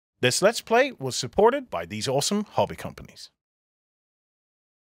This Let's Play was supported by these awesome hobby companies.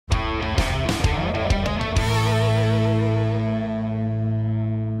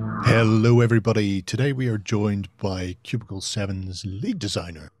 Hello everybody, today we are joined by Cubicle 7's lead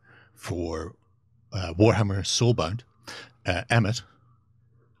designer for Warhammer Soulbound, Emmet,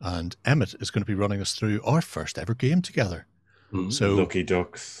 and Emmet is going to be running us through our first ever game together. So Lucky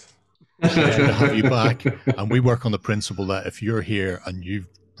ducks. Pleasure to have you back, and we work on the principle that if you're here and you've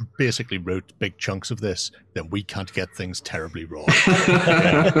basically wrote big chunks of this, then we can't get things terribly wrong. Not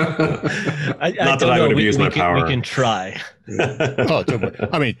that I would abuse my power. We can try. Oh, don't worry.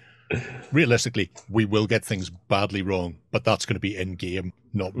 I mean, realistically, we will get things badly wrong, but that's going to be in game,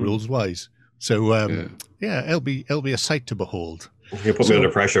 not rules wise. So yeah, it'll be a sight to behold. You put me under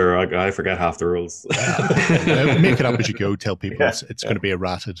pressure. I forget half the rules. Make it up as you go. Tell people it's going to be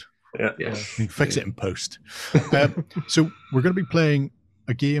errated. Yeah. Fix it in post. So we're going to be playing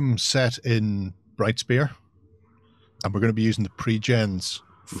a game set in Brightspear, and we're going to be using the pre-gens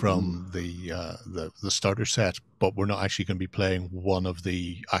from the starter set, but we're not actually going to be playing one of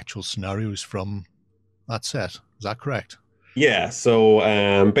the actual scenarios from that set. Is that correct? Yeah,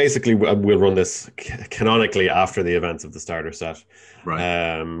 so basically we'll run this canonically after the events of the starter set,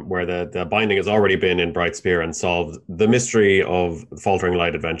 right? Where the binding has already been in Brightspear and solved the mystery of the Faltering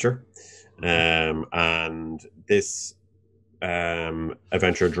Light adventure, and this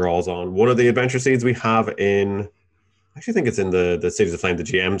adventure draws on one of the adventure seeds we have in. I actually think it's in the Cities of Flame, the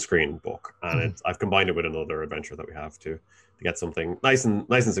GM screen book, and I've combined it with another adventure that we have to get something nice and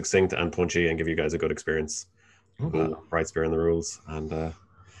succinct and punchy and give you guys a good experience. Brightspear and the rules, and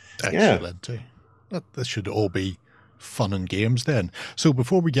excellent. This should all be fun and games then. So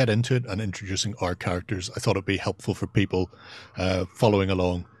before we get into it and introducing our characters, I thought it'd be helpful for people following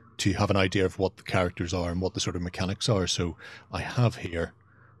along to have an idea of what the characters are and what the sort of mechanics are. So I have here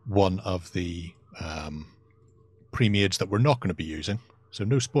one of the pre-mades that we're not going to be using. So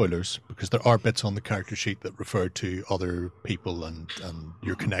no spoilers, because there are bits on the character sheet that refer to other people and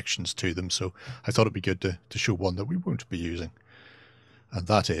your connections to them. So I thought it'd be good to show one that we won't be using. And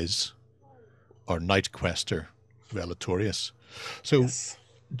that is our Night Quester, Relatorius. So do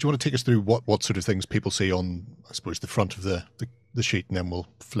you want to take us through what sort of things people see on, I suppose, the front of the sheet, and then we'll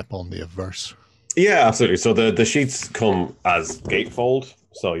flip on the averse? Yeah, absolutely. So the sheets come as gatefold.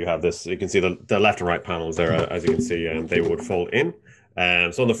 So you have this, you can see the left and right panels there, as you can see, and they would fold in.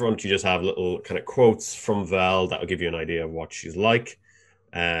 So on the front, you just have little kind of quotes from Val that will give you an idea of what she's like,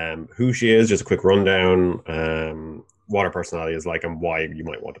 who she is, just a quick rundown, what her personality is like, and why you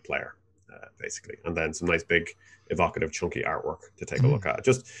might want to play her, basically. And then some nice, big, evocative, chunky artwork to take a look at.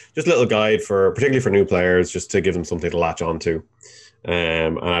 Just a little guide particularly for new players, just to give them something to latch onto,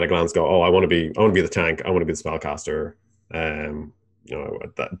 and at a glance go, oh, I want to be the tank, I want to be the spellcaster,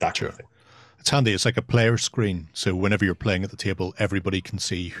 that kind of thing. It's handy. It's like a player screen, so whenever you're playing at the table, everybody can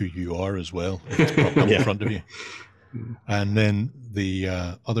see who you are as well. It's propped up in front of you. And then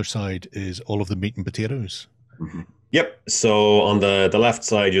the other side is all of the meat and potatoes. Yep. So on the left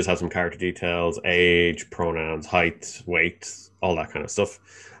side, you just have some character details, age, pronouns, height, weight, all that kind of stuff.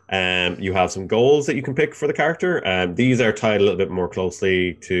 You have some goals that you can pick for the character. These are tied a little bit more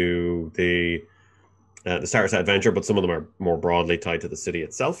closely to the starter set adventure, but some of them are more broadly tied to the city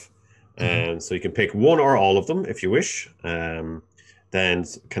itself. So you can pick one or all of them if you wish. Then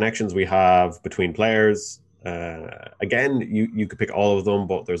connections we have between players. Again, you could pick all of them,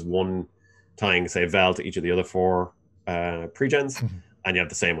 but there's one tying, say, Vel to each of the other four pre-gens, and you have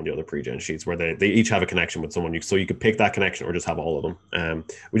the same on the other pre-gen sheets where they each have a connection with someone. So you could pick that connection or just have all of them,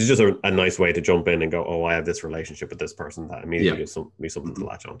 which is just a nice way to jump in and go, oh, I have this relationship with this person that immediately gives me something to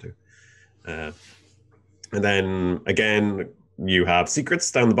latch onto. And then, again, you have secrets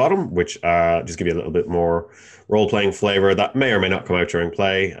down the bottom, which just give you a little bit more role-playing flavor that may or may not come out during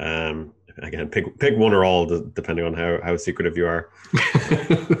play. Again, pick one or all, depending on how secretive you are.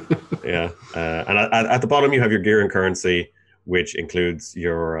 And at the bottom, you have your gear and currency, which includes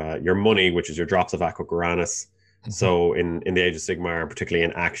your money, which is your drops of Aqua Guaranis. So in the Age of Sigmar, particularly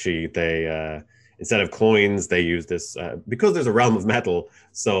in Akshi, they instead of coins, they use this because there's a realm of metal.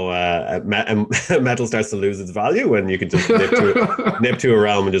 So metal starts to lose its value, and you can just nip to a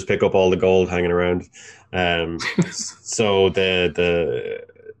realm and just pick up all the gold hanging around. So the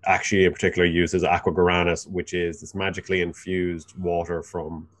Akshi in particular uses Aqua Guaranis, which is this magically infused water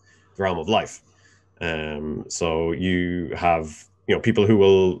from the realm of life. So you have people who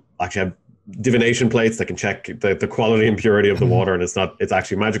will actually have divination plates that can check the quality and purity of the water, and it's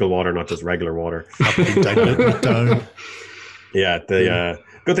actually magical water, not just regular water. Yeah, the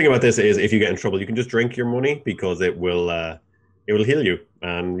good thing about this is if you get in trouble, you can just drink your money, because it will it will heal you,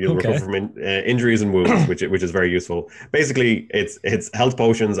 and you'll recover from injuries and wounds, which is very useful. Basically, it's health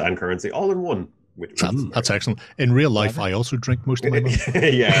potions and currency all in one. That's excellent. In real life, I also drink most of my money.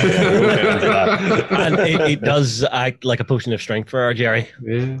 yeah, we'll get into that. And it does act like a potion of strength for our Gerry.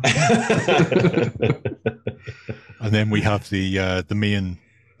 Yeah. And then we have the main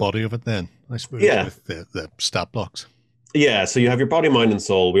body of it then, I suppose, with the stat blocks. Yeah, so you have your body, mind, and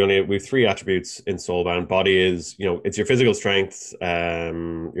soul. We have 3 attributes in Soulbound. Body is, it's your physical strength,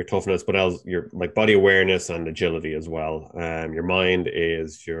 your toughness, but else your like body awareness and agility as well. Your mind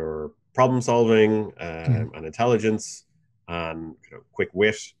is your problem solving and intelligence and quick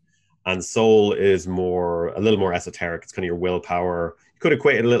wit. And soul is a little more esoteric. It's kind of your willpower. You could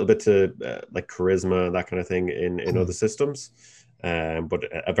equate it a little bit to like charisma, that kind of thing in other systems, but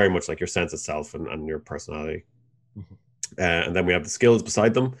very much like your sense of self and your personality. And then we have the skills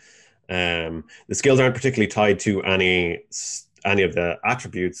beside them. The skills aren't particularly tied to any of the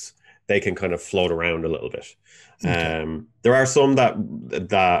attributes. They can kind of float around a little bit. There are some that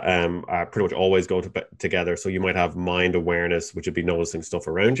are pretty much always go together. So you might have mind awareness, which would be noticing stuff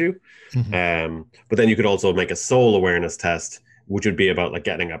around you. But then you could also make a soul awareness test, which would be about like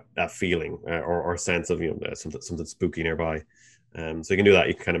getting a feeling or sense of something spooky nearby. So you can do that.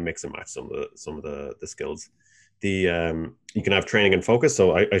 You can kind of mix and match some of the skills. You can have training and focus.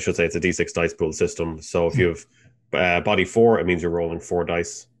 So I should say it's a D6 dice pool system. So if you have body 4, it means you're rolling 4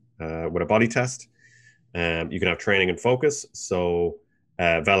 dice with a body test. You can have training and focus. So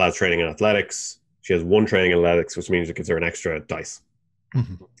Vel has training in athletics. She has 1 training in athletics, which means it gives her an extra dice.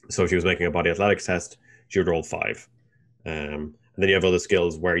 So if she was making a body athletics test, she would roll 5. And then you have other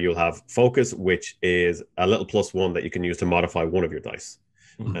skills where you'll have focus, which is a little +1 that you can use to modify one of your dice.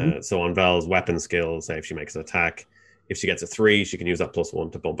 So on Vel's weapon skill, say if she makes an attack, if she gets a 3, she can use that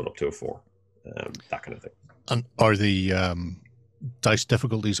 +1 to bump it up to a 4. That kind of thing. And are the dice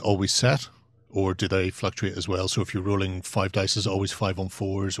difficulties always set, or do they fluctuate as well? So if you're rolling 5 dice, is it always 5 on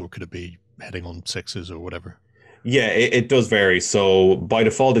 4s, or could it be heading on 6s or whatever? Yeah, it does vary. So by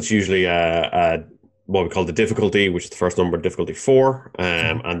default, it's usually what we call the difficulty, which is the first number, difficulty 4,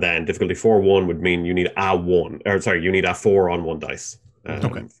 and then difficulty 4-1 would mean you need you need a 4 on 1 dice.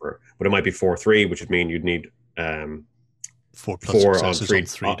 But it might be 4-3, which would mean you'd need 4 plus on 3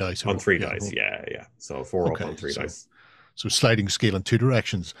 dice. On 3 dice, yeah. So 4 up on 3 dice. So sliding scale in 2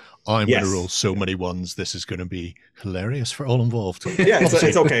 directions. I'm going to roll so many ones. This is going to be hilarious for all involved. Yeah,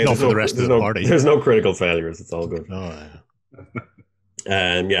 it's okay. Not for the rest of the party. There's no critical failures. It's all good. Oh,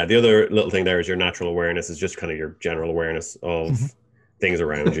 yeah. The other little thing there is your natural awareness is just kind of your general awareness of things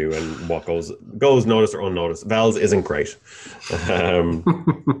around you and what goes noticed or unnoticed. Val's isn't great. Then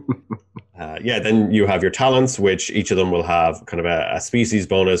you have your talents, which each of them will have kind of a species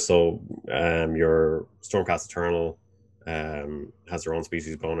bonus. So your Stormcast Eternal has their own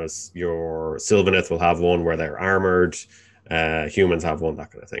species bonus. Your Sylvaneth will have one where they're armored. Humans have one,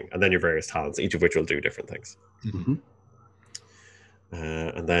 that kind of thing. And then your various talents, each of which will do different things.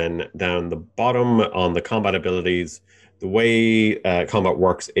 And then down the bottom on the combat abilities, the way combat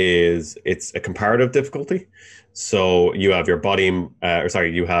works is it's a comparative difficulty. So you have your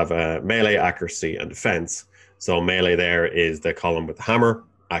you have melee, accuracy, and defense. So melee there is the column with the hammer,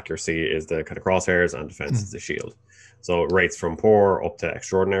 accuracy is the kind of crosshairs, and defense is the shield. So it rates from poor up to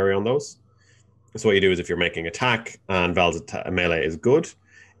extraordinary on those. So what you do is if you're making attack and Val's melee is good,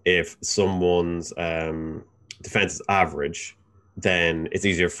 if someone's defense is average, then it's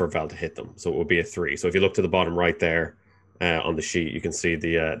easier for Val to hit them. So it will be a 3. So if you look to the bottom right there, on the sheet, you can see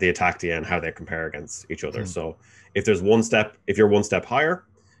the attack DN, how they compare against each other. So if you're 1 step higher,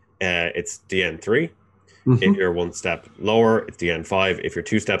 it's DN 3. If you're 1 step lower, it's DN 5. If you're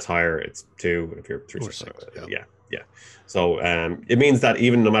 2 steps higher, it's 2. If you're 3 steps higher, yeah. So it means that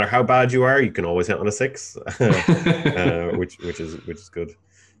even no matter how bad you are, you can always hit on a 6, which is good.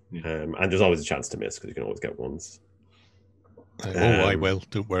 And there's always a chance to miss because you can always get 1s. I will.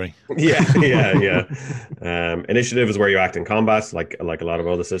 Don't worry. Yeah. Initiative is where you act in combat, like a lot of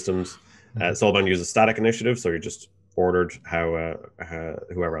other systems. Soulbound uses static initiative, so you're just ordered how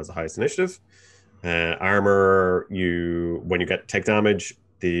whoever has the highest initiative. Armor, when you take damage,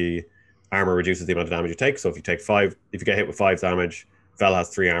 the armor reduces the amount of damage you take. So if you get hit with 5 damage, Vel has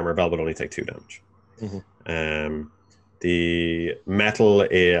 3 armor. Vel would only take 2 damage. The metal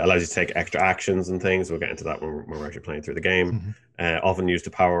allows you to take extra actions and things. We'll get into that when we're actually playing through the game. Often used to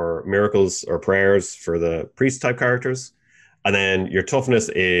power miracles or prayers for the priest type characters. And then your toughness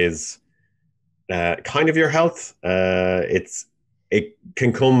is kind of your health. It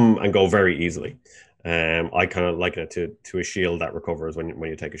can come and go very easily. I kind of liken it to a shield that recovers when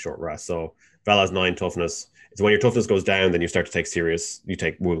you take a short rest. So Vel has 9 toughness. It's when your toughness goes down, then you start to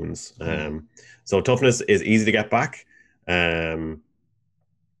take wounds. So toughness is easy to get back.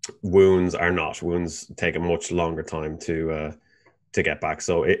 Wounds are not. Wounds take a much longer time to get back.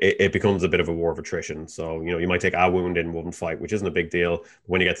 So it becomes a bit of a war of attrition. So, you might take a wound in one fight, which isn't a big deal.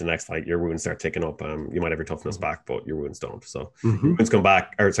 When you get to the next fight, your wounds start ticking up. You might have your toughness back, but your wounds don't. So your wounds come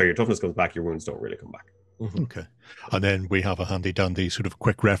back, your toughness comes back, your wounds don't really come back. Okay. And then we have a handy dandy sort of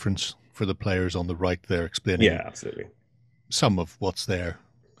quick reference for the players on the right there explaining absolutely some of what's there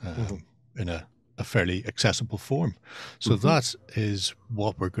in a fairly accessible form. So that is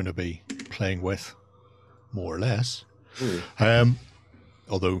what we're going to be playing with, more or less.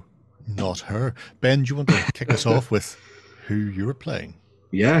 Although not her. Ben, do you want to kick us off with who you're playing?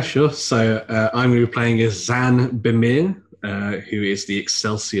 Yeah, sure. So I'm going to be playing as Zan Bemir, who is the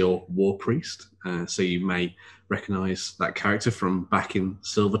Excelsior War Priest. So you may recognize that character from back in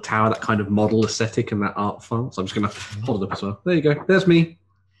Silver Tower, that kind of model aesthetic and that art font. So I'm just going to hold it up as well. There you go. There's me.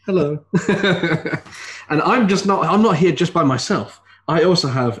 Hello. And I'm not here just by myself. I also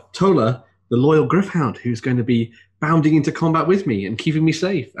have Tola, the loyal Griffhound, who's going to be bounding into combat with me and keeping me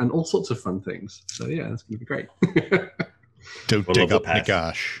safe and all sorts of fun things. So yeah, that's going to be great. Don't dig up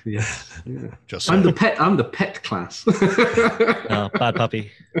Nagash. Yeah. Just I'm the pet class. Bad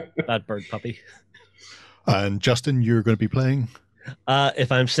puppy. Bad bird puppy. And Justin, you're going to be playing?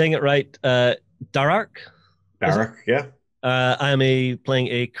 If I'm saying it right, Darak? Darak, yeah. I'm playing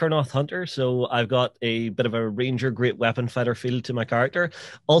a Kurnoth hunter, so I've got a bit of a ranger, great weapon fighter feel to my character.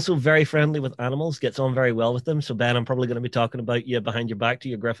 Also very friendly with animals, gets on very well with them. So Ben, I'm probably going to be talking about you behind your back to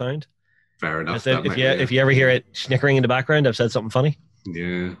your Griffhound. Fair enough. If you ever hear it snickering in the background, I've said something funny.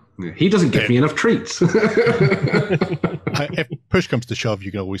 Yeah. He doesn't give me enough treats. If push comes to shove, you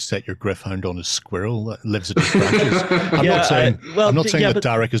can always set your Griffhound on a squirrel that lives at his branches. I'm not saying that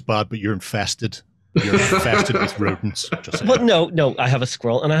Darak is bad, but you're infested. You're infested with rodents. But no, I have a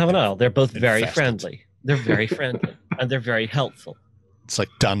squirrel and I have an owl. They're both very friendly. They're very friendly and they're very helpful. It's like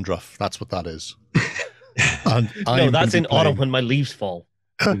dandruff. That's what that is. And that's in autumn when my leaves fall.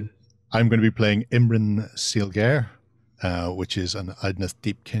 I'm going to be playing Imran Silgair, which is an Idneth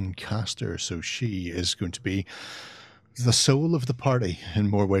Deepkin caster. So she is going to be the soul of the party in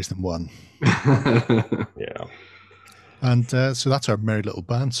more ways than one. Yeah. And so that's our merry little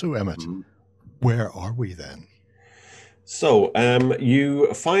band. So Emmet, where are we then? So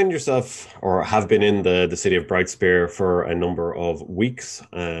you find yourself, or have been in the city of Brightspear for a number of weeks.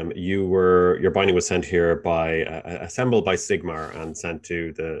 Your binding was sent here assembled by Sigmar and sent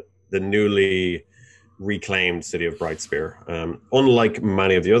to the newly reclaimed city of Brightspear. Unlike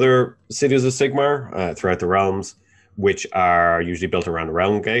many of the other cities of Sigmar throughout the realms, which are usually built around a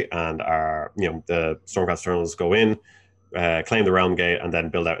realm gate and are, the Stormcast Eternals go in, claim the realm gate, and then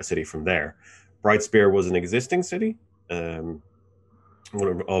build out a city from there. Brightspear was an existing city of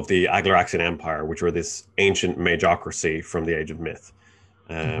the Aglaraxian Empire, which were this ancient magocracy from the Age of Myth.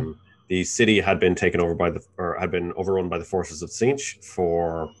 The city had been taken over had been overrun by the forces of Tzeentch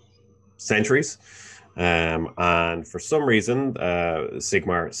for centuries, and for some reason,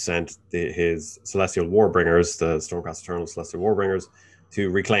 Sigmar sent his Celestial Warbringers, the Stormcast Eternal Celestial Warbringers,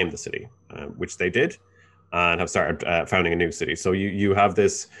 to reclaim the city, which they did, and have started founding a new city. So you have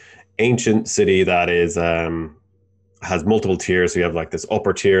this ancient city that is has multiple tiers. So you have like this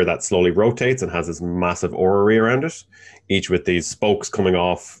upper tier that slowly rotates and has this massive orrery around it, each with these spokes coming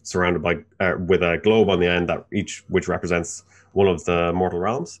off, surrounded by with a globe on the end which represents one of the mortal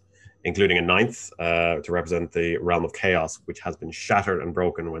realms, including a ninth to represent the realm of chaos, which has been shattered and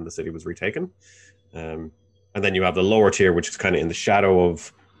broken when the city was retaken. And then you have the lower tier, which is kind of in the shadow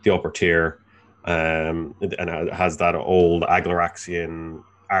of the upper tier, and it has that old Aglaraxian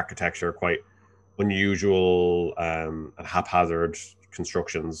architecture, quite unusual and haphazard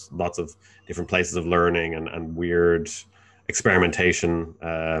constructions, lots of different places of learning and weird experimentation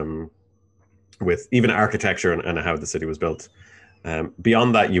with even architecture and how the city was built.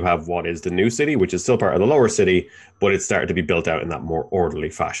 Beyond that, you have what is the new city, which is still part of the lower city, but it's started to be built out in that more orderly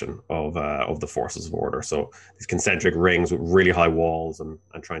fashion of the forces of order. So these concentric rings with really high walls and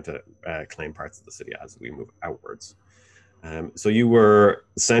trying to claim parts of the city as we move outwards. So you were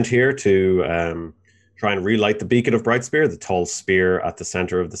sent here to try and relight the beacon of Brightspear, the tall spear at the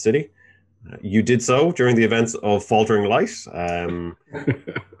center of the city. You did so during the events of Faltering Light.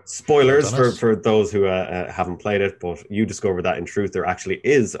 Spoilers for those who haven't played it, but you discovered that in truth there actually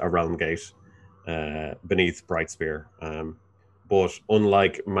is a realm gate beneath Brightspear. But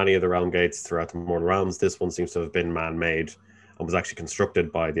unlike many of the realm gates throughout the Mortal Realms, this one seems to have been man-made and was actually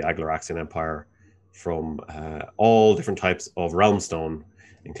constructed by the Aglaraxian Empire from all different types of realm stone,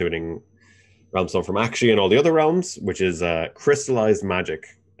 including realm stone from Akshi and all the other realms, which is crystallized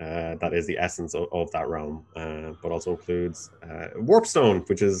magic. That is the essence of that realm, but also includes warp stone,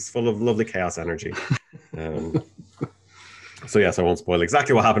 which is full of lovely chaos energy. So yes, I won't spoil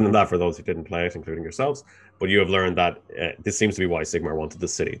exactly what happened in that for those who didn't play it, including yourselves. But you have learned that this seems to be why Sigmar wanted the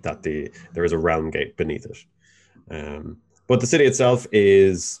city, that there is a realm gate beneath it. But the city itself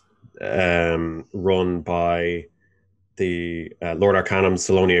is run by the Lord Arcanum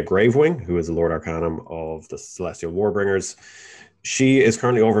Salonia Gravewing, who is the Lord Arcanum of the Celestial Warbringers. She is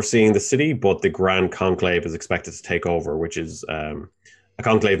currently overseeing the city, but the Grand Conclave is expected to take over, which is a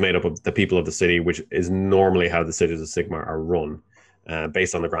conclave made up of the people of the city, which is normally how the cities of Sigmar are run,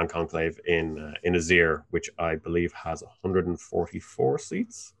 based on the Grand Conclave in Azir, which I believe has 144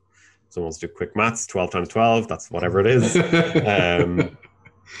 seats. So let's do quick maths, 12 times 12, that's whatever it is.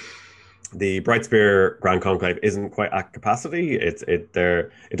 The Brightspear Grand Conclave isn't quite at capacity. It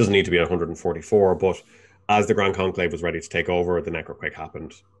doesn't need to be at 144, but as the Grand Conclave was ready to take over, the Necroquake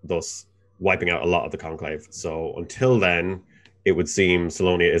happened, thus wiping out a lot of the Conclave. So until then, it would seem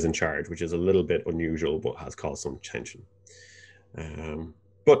Salonia is in charge, which is a little bit unusual, but has caused some tension.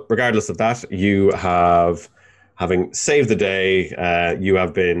 But regardless of that, you have, having saved the day, you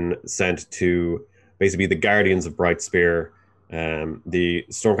have been sent to basically the Guardians of Brightspear. The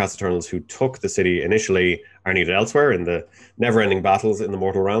Stormcast Eternals who took the city initially are needed elsewhere in the never-ending battles in the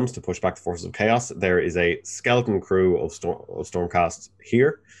mortal realms to push back the forces of chaos. There is a skeleton crew of Stormcast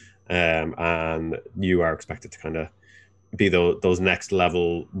here, and you are expected to kind of be those next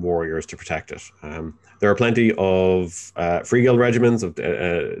level warriors to protect it. There are plenty of free guild regiments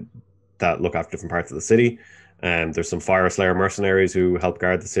that look after different parts of the city. There's some Fire Slayer mercenaries who help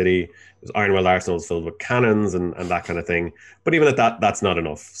guard the city. There's Ironwell arsenals filled with cannons and that kind of thing. But even at that's not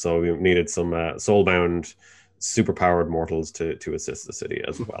enough. So we needed some soulbound, superpowered mortals to assist the city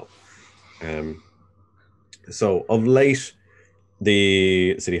as well. So of late,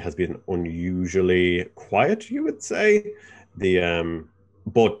 the city has been unusually quiet, you would say.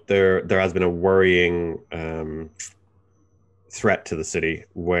 But there has been a worrying threat to the city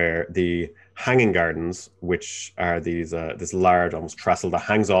where the Hanging Gardens, which are this large, almost trestle that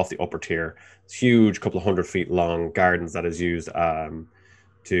hangs off the upper tier, it's huge, couple of 100 feet long gardens that is used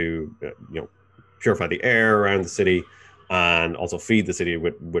to purify the air around the city and also feed the city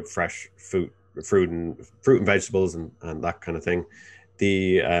with fresh fruit and vegetables and that kind of thing.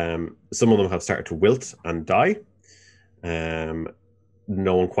 Some of them have started to wilt and die.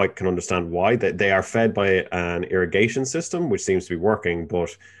 No one quite can understand why. They are fed by an irrigation system, which seems to be working,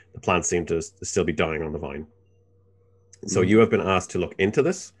 but the plants seem to still be dying on the vine. So you have been asked to look into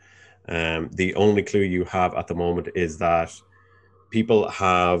this. The only clue you have at the moment is that people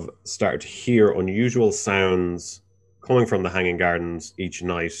have started to hear unusual sounds coming from the Hanging Gardens each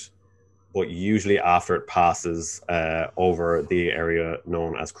night, but usually after it passes over the area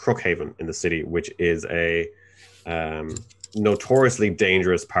known as Crookhaven in the city, which is a notoriously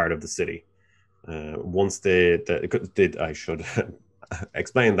dangerous part of the city. Once I should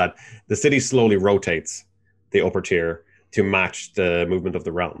explain that the city slowly rotates the upper tier to match the movement of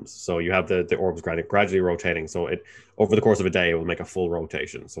the realms. So you have the orbs gradually rotating. So over the course of a day, it will make a full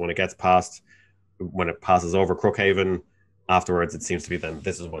rotation. So when it passes over Crookhaven, afterwards, it seems to be then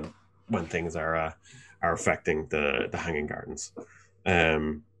this is when things are affecting the Hanging Gardens.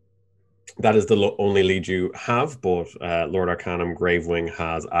 That is the only lead you have, but Lord Arcanum Gravewing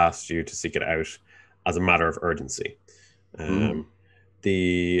has asked you to seek it out as a matter of urgency.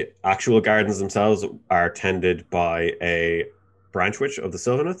 The actual gardens themselves are tended by a branch witch of the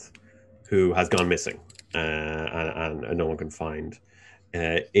Sylvaneth who has gone missing, and no one can find.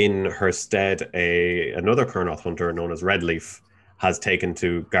 In her stead, another Kurnoth hunter known as Redleaf has taken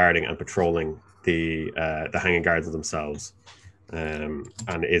to guarding and patrolling the Hanging Gardens themselves, and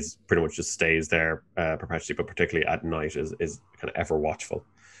is pretty much just stays there perpetually, but particularly at night is kind of ever watchful.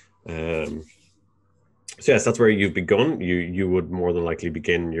 So yes, that's where you've begun. You would more than likely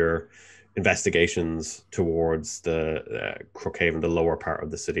begin your investigations towards the Crookhaven, the lower part of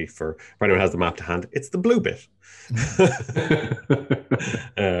the city. For anyone who has the map to hand, it's the blue bit.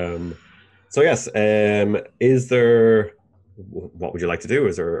 So yes, what would you like to do?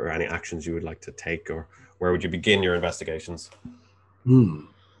 Is there any actions you would like to take, or where would you begin your investigations?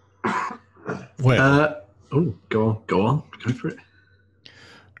 Well, go on, go for it.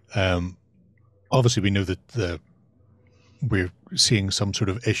 Obviously, we know that we're seeing some sort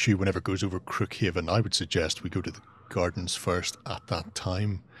of issue whenever it goes over Crookhaven. I would suggest we go to the gardens first at that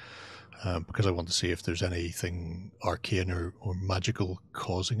time, because I want to see if there's anything arcane or magical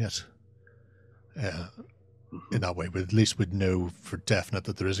causing it. In that way, but at least we'd know for definite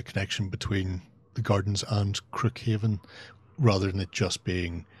that there is a connection between the gardens and Crookhaven, rather than it just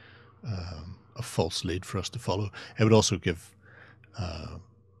being a false lead for us to follow. It would also give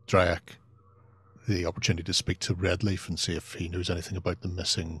Dryak the opportunity to speak to Redleaf and see if he knows anything about the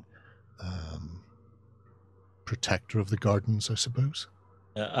missing protector of the gardens, I suppose.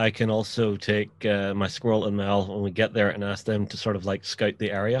 I can also take my squirrel and my owl when we get there and ask them to sort of like scout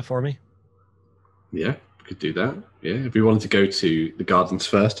the area for me. Yeah, we could do that. Yeah, if we wanted to go to the gardens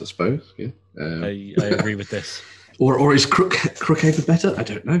first, I suppose. Yeah, I agree with this. Or is Crookhaven better? I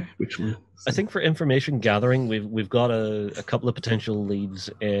don't know which one. I think for information gathering, we've got a couple of potential leads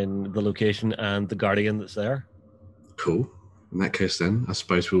in the location and the guardian that's there. Cool. In that case, then I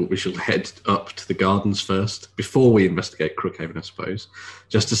suppose we shall head up to the gardens first before we investigate Crookhaven. I suppose,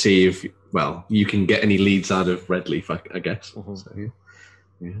 just to see if you can get any leads out of Redleaf. I guess. Mm-hmm. So,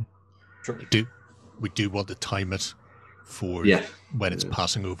 yeah. Sure. We do want to time it for when it's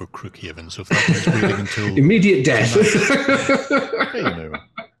passing over Crookhaven. So if that means waiting until immediate death. You know.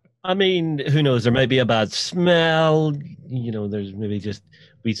 I mean, who knows? There might be a bad smell. You know, there's maybe just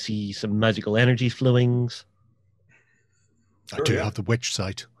we see some magical energy flowings. I do have the witch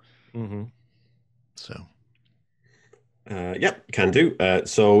sight. Mm-hmm. So. Yeah, can do.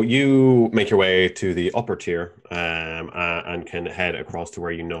 So you make your way to the upper tier and can head across to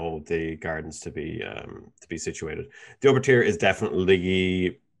where you know the gardens to be situated. The upper tier is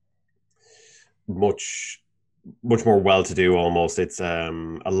definitely much more well-to-do. Almost, it's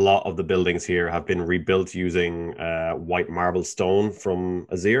a lot of the buildings here have been rebuilt using white marble stone from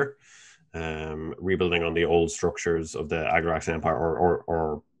Azir, rebuilding on the old structures of the Agrax Empire,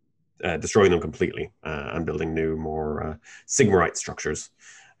 or destroying them completely and building new, more Sigmarite structures.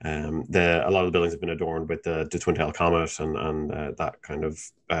 A lot of the buildings have been adorned with the twin-tailed comet and that kind of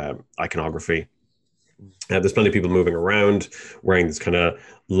iconography. There's plenty of people moving around wearing this kind of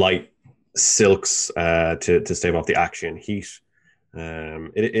light silks to stave off the action heat.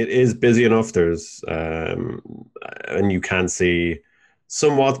 It is busy enough. There's and you can see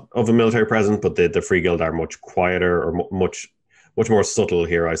somewhat of a military presence, but the Free Guild are much quieter or much more subtle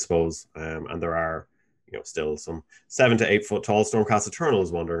here, I suppose. And there are, still some 7 to 8 foot tall Stormcast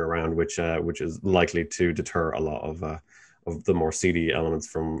Eternals wandering around, which is likely to deter a lot of the more seedy elements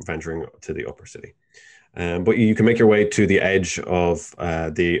from venturing to the upper city. But you can make your way to the edge of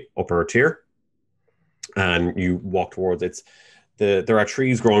the upper tier, and you walk towards it. There are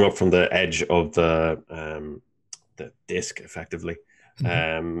trees growing up from the edge of the disc, effectively,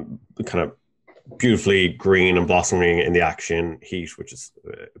 kind of beautifully green and blossoming in the action heat, which is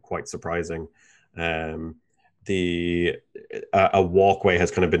quite surprising. A walkway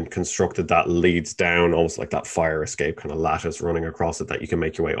has kind of been constructed that leads down, almost like that fire escape kind of lattice running across it, that you can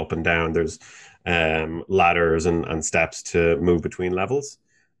make your way up and down. There's ladders and steps to move between levels.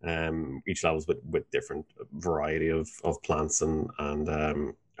 Each level's with different variety of plants and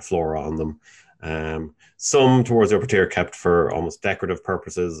flora on them. Some towards the upper tier kept for almost decorative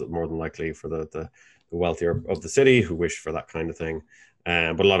purposes, more than likely for the wealthier of the city who wish for that kind of thing.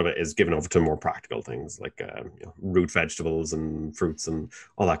 But a lot of it is given over to more practical things like root vegetables and fruits and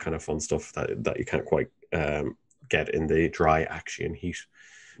all that kind of fun stuff that you can't quite get in the dry action heat.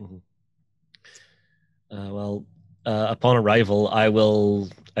 Mm-hmm. Upon arrival, I will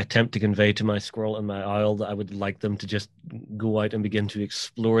attempt to convey to my squirrel and my owl that I would like them to just go out and begin to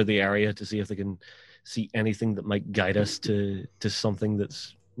explore the area to see if they can see anything that might guide us to something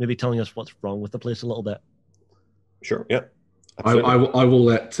that's maybe telling us what's wrong with the place a little bit. Sure, yeah. I will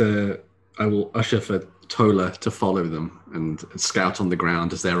usher for Tola to follow them and scout on the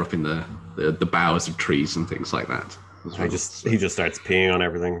ground as they're up in the boughs of trees and things like that. He just starts peeing on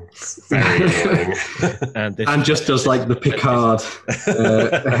everything. It's very annoying. and just does like the Picard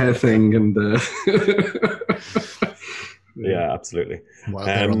hair thing and yeah, absolutely. While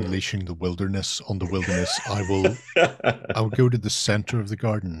they're unleashing the wilderness on the wilderness, I will go to the center of the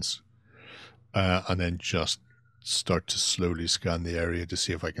gardens and then just start to slowly scan the area to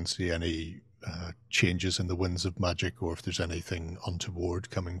see if I can see any changes in the winds of magic, or if there's anything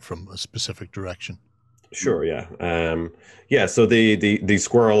untoward coming from a specific direction. Sure, yeah. So the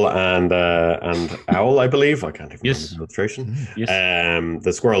squirrel and owl, I believe, I can't even remember the illustration. Yes.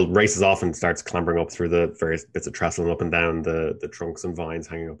 The squirrel races off and starts clambering up through the various bits of trestle and up and down the trunks and vines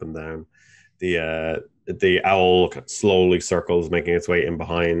hanging up and down. The owl slowly circles, making its way in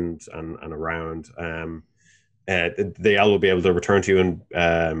behind and around. The owl will be able to return to you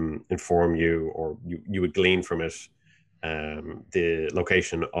and inform you, or you would glean from it the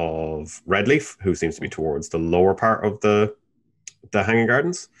location of Redleaf, who seems to be towards the lower part of the Hanging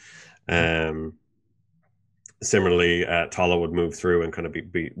Gardens. Similarly, Tala would move through and kind of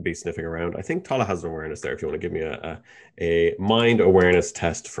be sniffing around. I think Tala has an awareness there. If you want to give me a mind awareness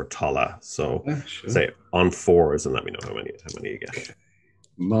test for Tala, so Sure. say on 4s and let me know how many you get. Okay.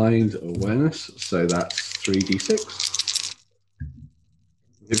 Mind awareness, so that's 3d6.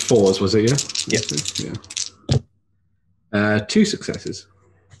 4s, was it? Yeah. 2 successes.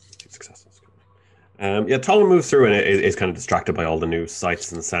 2 successes. Yeah, Tala moves through and is kind of distracted by all the new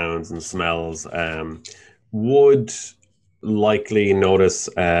sights and sounds and smells. Would likely notice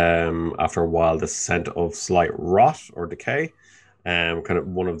after a while the scent of slight rot or decay. Kind of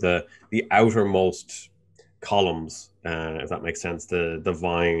one of the outermost columns, if that makes sense. The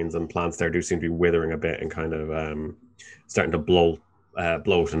vines and plants there do seem to be withering a bit and kind of starting to bloat and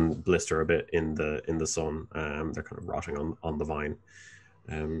blister a bit in the sun. They're kind of rotting on the vine.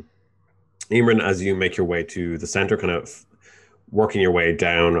 Imran, as you make your way to the center, kind of working your way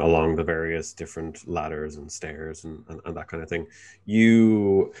down along the various different ladders and stairs and that kind of thing,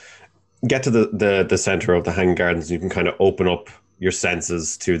 you get to the center of the Hanging Gardens. You can kind of open up your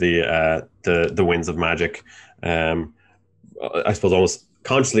senses to the winds of magic. I suppose almost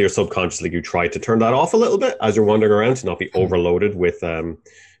consciously or subconsciously, you try to turn that off a little bit as you're wandering around to not be overloaded with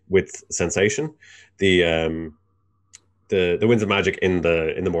sensation. The winds of magic in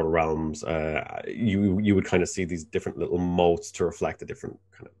the mortal realms, you would kind of see these different little motes to reflect the different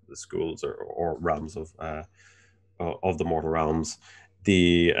kind of the schools or realms of the mortal realms.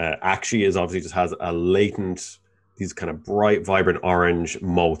 The Akshi is obviously just has a latent, these kind of bright, vibrant orange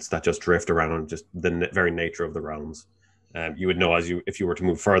motes that just drift around just the very nature of the realms. You would know if you were to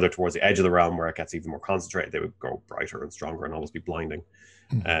move further towards the edge of the realm where it gets even more concentrated, they would grow brighter and stronger and almost be blinding.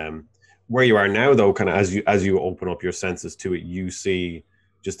 Where you are now, though, kind of as you open up your senses to it, you see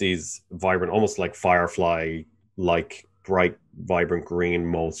just these vibrant, almost like firefly, like bright, vibrant green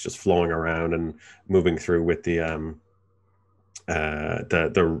motes just flowing around and moving through with the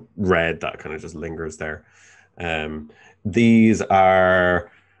red that kind of just lingers there. There's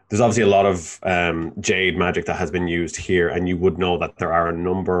obviously a lot of jade magic that has been used here, and you would know that there are a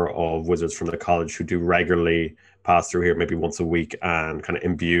number of wizards from the college who do regularly pass through here, maybe once a week, and kind of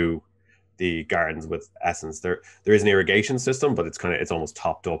imbue the gardens with essence. There is an irrigation system, but it's almost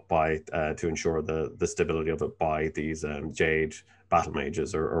topped up by to ensure the stability of it by these jade battle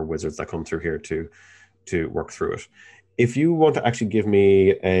mages or wizards that come through here to work through it. If you want to actually give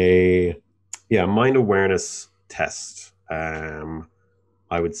me a mind awareness test,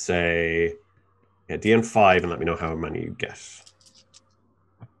 I would say DN5 and let me know how many you get.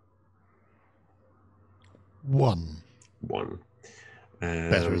 1.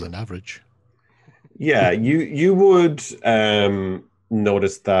 Better than average. Yeah, you would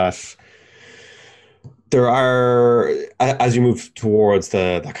notice that there are, as you move towards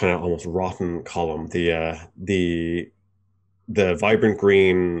that kind of almost rotten column, the vibrant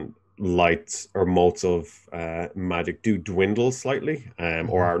green lights or motes of magic do dwindle slightly,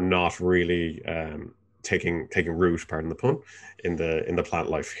 or are not really taking root, pardon the pun, in the plant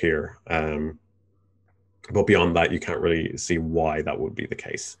life here. But beyond that, you can't really see why that would be the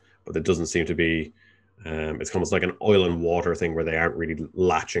case. But it doesn't seem to be. It's almost like an oil and water thing where they aren't really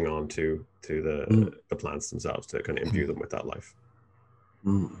latching on to the plants themselves to kind of imbue them with that life.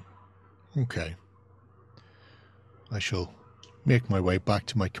 Okay. I shall make my way back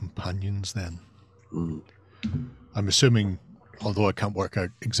to my companions then. I'm assuming, although I can't work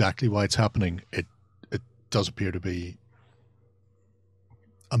out exactly why it's happening, it does appear to be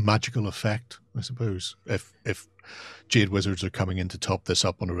a magical effect, I suppose. If Jade Wizards are coming in to top this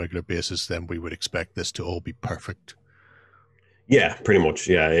up on a regular basis, then we would expect this to all be perfect. Yeah, pretty much.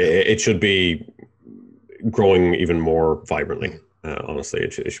 Yeah, it should be growing even more vibrantly. Honestly,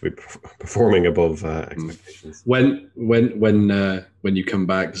 it should be performing above expectations. When you come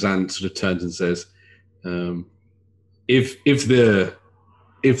back, Zan sort of turns and says, "If the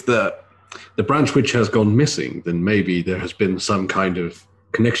branch witch has gone missing, then maybe there has been some kind of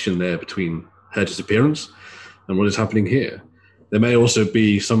connection there between her disappearance and what is happening here. There may also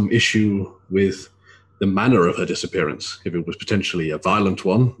be some issue with the manner of her disappearance. If it was potentially a violent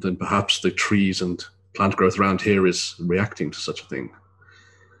one, then perhaps the trees and plant growth around here is reacting to such a thing."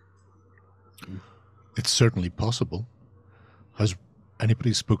 It's certainly possible. Has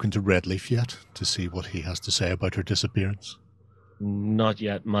anybody spoken to Redleaf yet to see what he has to say about her disappearance? Not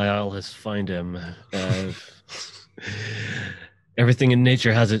yet. My owl has found him. Everything in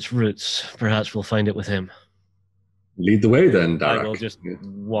nature has its roots. Perhaps we'll find it with him. Lead the way then, Darak. I will just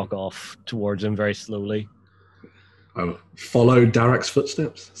walk off towards him very slowly. I'll follow Darak's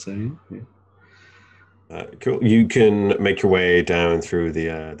footsteps. So, yeah. Cool. You can make your way down through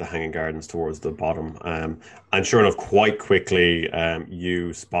the hanging gardens towards the bottom, and sure enough, quite quickly,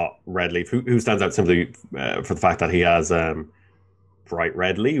 you spot Redleaf, who stands out simply for the fact that he has bright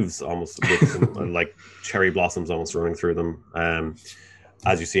red leaves, almost with some, like cherry blossoms, almost running through them.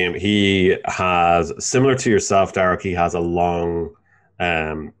 As you see him, he has, similar to yourself, Derek. He has a long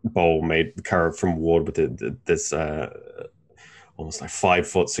bow carved from wood with this. Almost like 5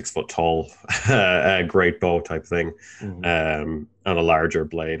 foot, 6 foot tall, great bow type thing, and a larger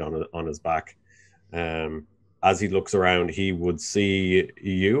blade on his back. As he looks around, he would see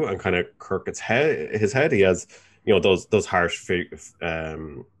you and kind of kirk his head. He has, those harsh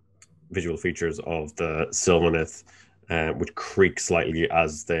visual features of the Sylvaneth, which creak slightly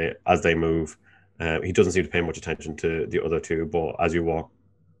as they move. He doesn't seem to pay much attention to the other two, but as you walk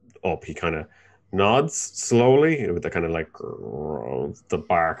up, he kind of nods slowly with the kind of like the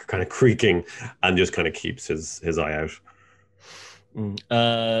bark kind of creaking, and just kind of keeps his eye out.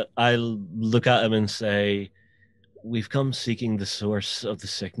 I'll look at him and say, we've come seeking the source of the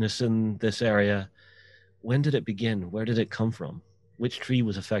sickness in this area. When did it begin? Where did it come from? Which tree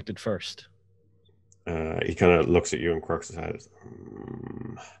was affected first? He kind of looks at you and quirks his head.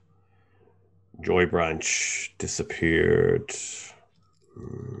 Joy Branch disappeared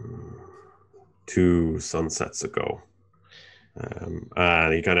 2 sunsets ago,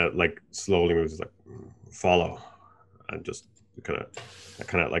 and he kind of like slowly moves, like follow, and just kind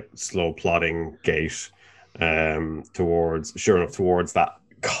of like slow plodding gait towards that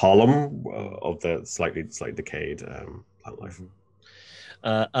column of the slightly decayed plant life.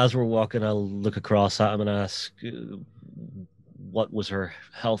 As we're walking, I'll look across at him and ask, what was her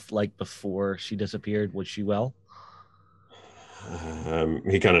health like before she disappeared? Was she well?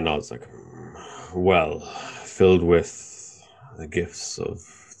 He kind of nods, like, well, filled with the gifts of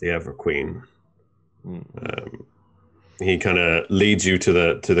the Ever Queen. He kind of leads you to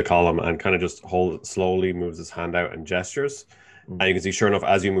the column and kind of just slowly moves his hand out and gestures. And you can see, sure enough,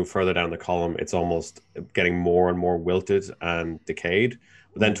 as you move further down the column, it's almost getting more and more wilted and decayed.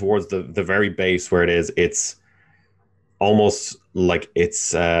 But then towards the very base where it is, it's almost like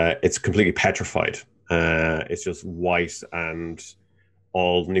it's completely petrified. It's just white, and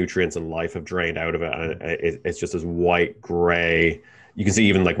all nutrients and life have drained out of it, and it's just this white gray. You can see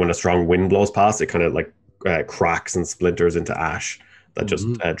even like when a strong wind blows past, it kind of like cracks and splinters into ash that just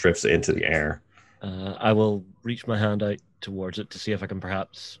drifts into the air. I will reach my hand out towards it to see if I can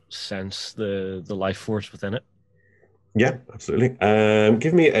perhaps sense the life force within it. Yeah, absolutely.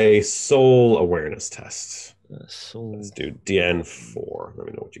 Give me a soul awareness test. Let's do DN4. Let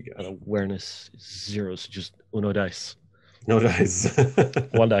me know what you get. Awareness is 0, so just uno dice. No dice.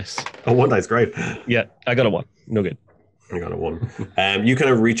 1 dice. Oh, 1 dice, great. Yeah, I got a 1. No good. I got a 1. You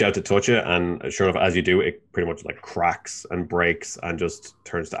kind of reach out to touch it, and sure enough, as you do, it pretty much like cracks and breaks and just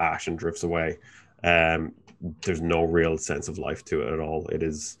turns to ash and drifts away. There's no real sense of life to it at all. It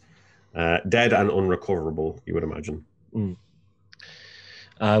is dead and unrecoverable, you would imagine.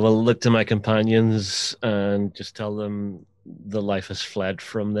 I will look to my companions and just tell them the life has fled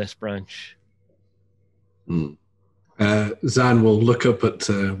from this branch. Zan will look up at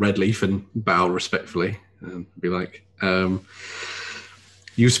Redleaf and bow respectfully and be like,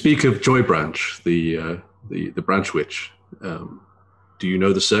 you speak of Joy Branch, the branch witch. Do you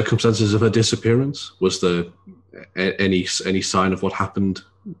know the circumstances of her disappearance? Was there any sign of what happened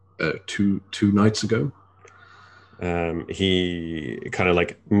two nights ago? He kind of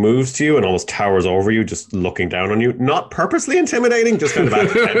like moves to you and almost towers over you, just looking down on you. Not purposely intimidating, just kind of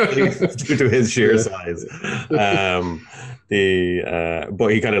accidentally due to his sheer size. But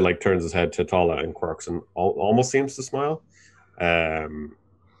he kind of like turns his head to Tala and quirks and almost seems to smile.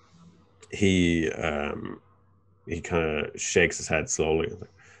 He kind of shakes his head slowly.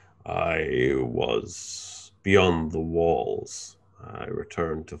 I was beyond the walls. I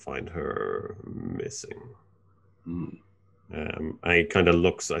returned to find her missing. And he kind of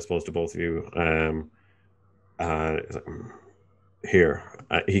looks, I suppose, to both of you. Like, here.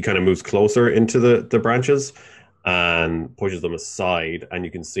 He kind of moves closer into the branches and pushes them aside, and you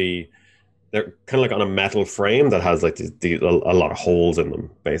can see they're kind of like on a metal frame that has like a lot of holes in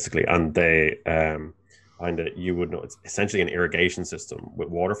them, basically. And they find it, you would know, it's essentially an irrigation system with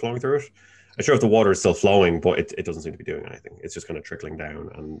water flowing through it. I'm sure if the water is still flowing, but it doesn't seem to be doing anything. It's just kind of trickling down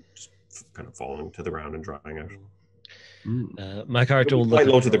and just kind of falling to the ground and drying out. My character will quite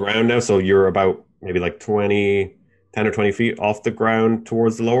low to the ground now, so you're about maybe like 10 or 20 feet off the ground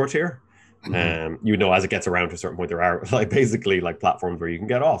towards the lower tier. You know, as it gets around to a certain point, there are like basically like platforms where you can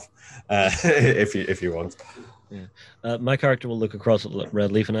get off if you want. My character will look across at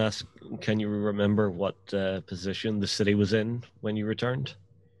Redleaf and ask, can you remember what position the city was in when you returned?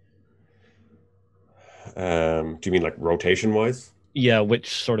 Do you mean like rotation-wise? Yeah,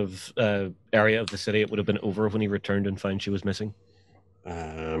 which sort of area of the city it would have been over when he returned and found she was missing?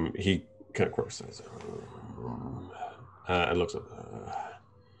 He kind of quirks says, and looks up.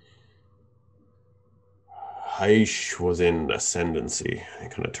 Haish was in ascendancy. He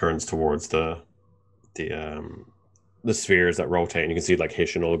kind of turns towards the spheres that rotate, and you can see like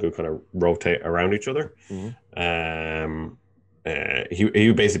Hish and Olgu kind of rotate around each other. Mm-hmm. He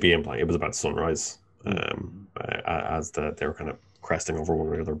would basically be implying it was about sunrise, as they were kind of cresting over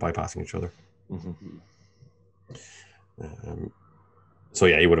one another, bypassing each other. Mm-hmm. So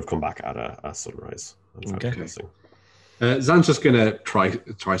yeah, he would have come back at a sunrise. Okay. Zan's just going to try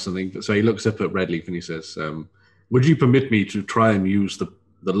something. So he looks up at Redleaf and he says, would you permit me to try and use the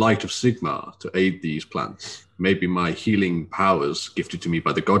light of Sigmar to aid these plants? Maybe my healing powers gifted to me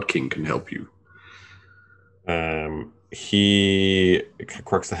by the God King can help you. He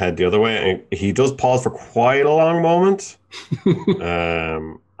quirks the head the other way, and he does pause for quite a long moment.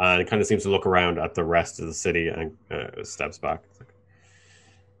 And kind of seems to look around at the rest of the city and steps back. It's like,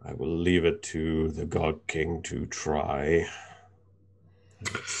 I will leave it to the God King to try.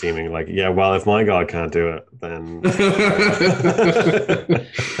 Seeming like, yeah, well, if my God can't do it, then...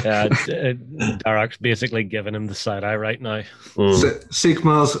 Darak's basically giving him the side eye right now.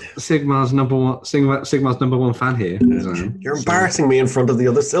 Sigmar's number one fan here. You're embarrassing me in front of the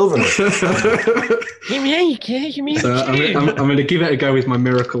other Sylvaners. So I'm going to give it a go with my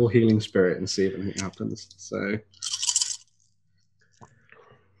miracle healing spirit and see if anything happens. So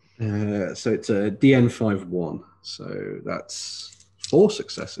it's a DN51. So that's 4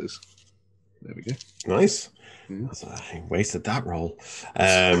 successes. There we go. Nice. Yeah. I wasted that roll.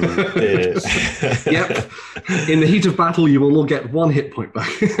 Yep. In the heat of battle, you will all get 1 hit point back.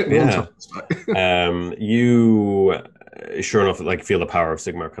 Yeah. You, sure enough, like feel the power of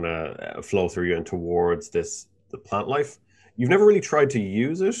Sigmar kind of flow through you and towards the plant life. You've never really tried to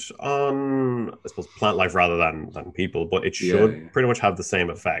use it on, I suppose, plant life rather than people, but it should pretty much have the same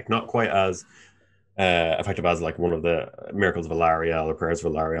effect. Not quite as effective as like one of the miracles of Alariel or prayers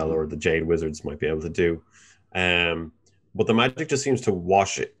of Alariel or the Jade Wizards might be able to do. But the magic just seems to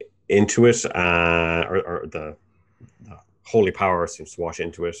wash into it, or the holy power seems to wash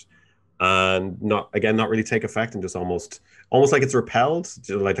into it, and not really take effect, and just almost like it's repelled,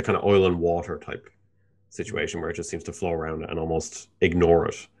 like the kind of oil and water type situation where it just seems to flow around it and almost ignore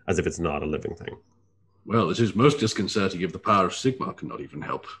it as if it's not a living thing. Well, this is most disconcerting if the power of Sigmar cannot even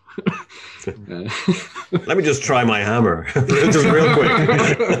help. Let me just try my hammer. Just real quick.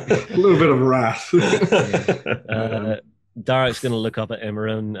 A little bit of wrath. Darak's going to look up at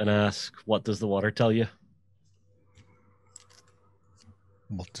Imran and ask, what does the water tell you?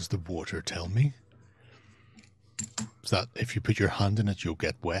 What does the water tell me? Is that if you put your hand in it, you'll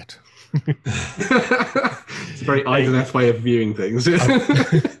get wet? It's a very Ivaneth way of viewing things.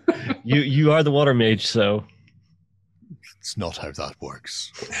 You are the water mage, so... It's not how that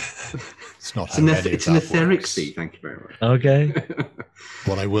works. It's not It's how any of an that etheric works. sea, thank you very much. Okay.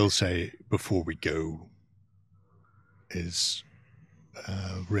 What I will say before we go is,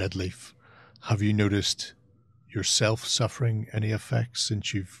 Redleaf, have you noticed yourself suffering any effects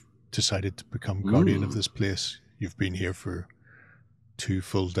since you've decided to become guardian of this place? You've been here for 2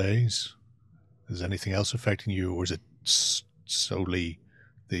 full days. Is anything else affecting you, or is it solely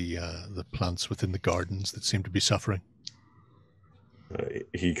the plants within the gardens that seem to be suffering?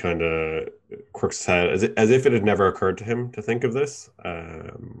 He kind of quirks his head as if it had never occurred to him to think of this,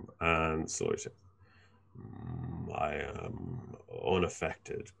 and slowly says, I am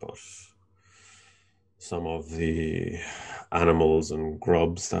unaffected, but some of the animals and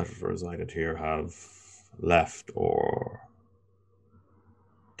grubs that resided here have left or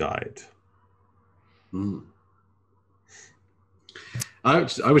died.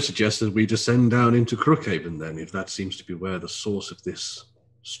 I would suggest that we descend down into Crookhaven then, if that seems to be where the source of this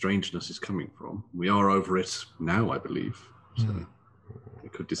strangeness is coming from. We are over it now, I believe. So we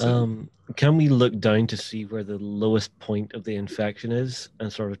could descend. Can we look down to see where the lowest point of the infection is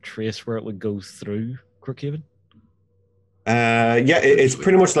and sort of trace where it would go through Crookhaven? Yeah, it's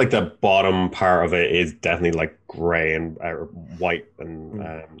pretty much like the bottom part of it is definitely like grey and white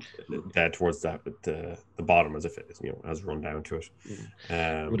and dead towards the bottom, as if it is, has run down to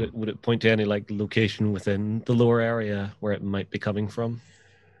it. Would it point to any like location within the lower area where it might be coming from?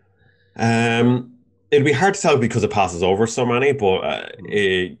 It'd be hard to tell because it passes over so many, but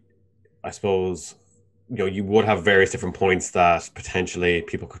I suppose you would have various different points that potentially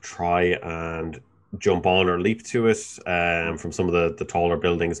people could try and jump on or leap to it from some of the taller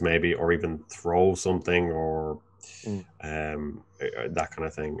buildings, maybe, or even throw something or that kind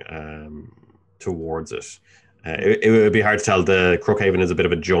of thing towards it. It would be hard to tell. The Crookhaven is a bit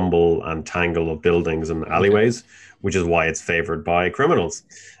of a jumble and tangle of buildings and alleyways, which is why it's favored by criminals.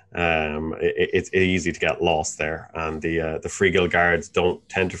 It's easy to get lost there, and the Free Guild guards don't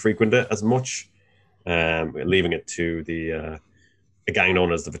tend to frequent it as much, leaving it to a gang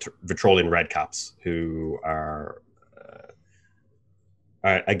known as the Vitrolian Redcaps, who are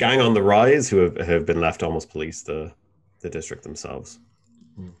a gang on the rise who have been left to almost police the district themselves.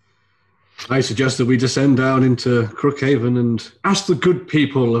 I suggest that we descend down into Crookhaven and ask the good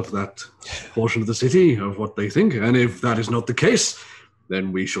people of that portion of the city of what they think, and if that is not the case,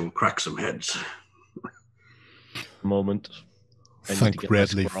 then we shall crack some heads. Moment. Thank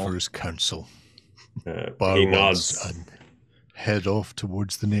Bradley for his counsel. He nods and head off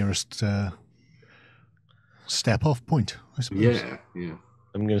towards the nearest step-off point, I suppose. Yeah.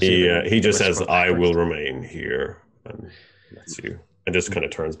 I'm going to. He just says, "I will remain here," and that's you. And just kind of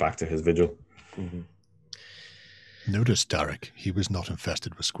turns back to his vigil. Mm-hmm. Notice, Derek, he was not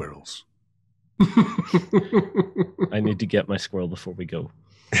infested with squirrels. I need to get my squirrel before we go.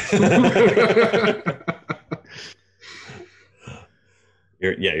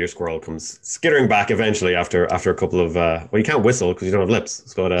 Your squirrel comes skittering back eventually after a couple of well, you can't whistle because you don't have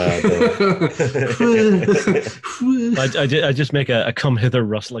lips. But I just make a come hither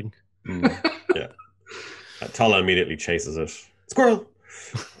rustling. Yeah, Tala immediately chases it. Squirrel.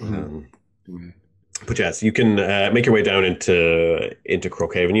 But yes, you can make your way down into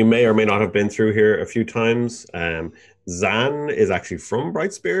Crookhaven. You may or may not have been through here a few times. Zan is actually from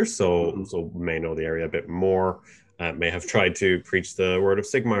Brightspear, so may know the area a bit more. May have tried to preach the word of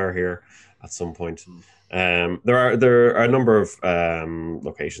Sigmar here at some point. There are a number of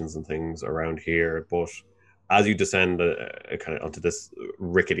locations and things around here, but as you descend kind of onto this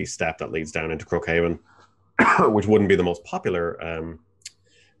rickety step that leads down into Crookhaven, which wouldn't be the most popular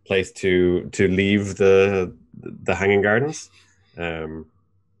place to leave the Hanging Gardens.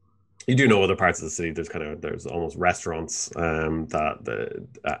 You do know other parts of the city. There's almost restaurants that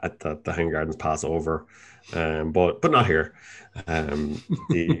the Hanging Gardens pass over, but not here.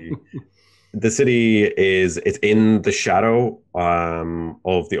 The city it's in the shadow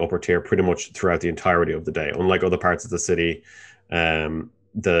of the upper tier pretty much throughout the entirety of the day. Unlike other parts of the city,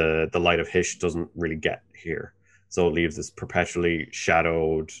 the light of Hish doesn't really get here. So it leaves this perpetually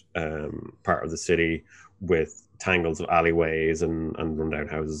shadowed part of the city with tangles of alleyways and rundown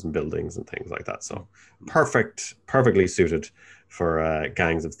houses and buildings and things like that. So perfectly suited for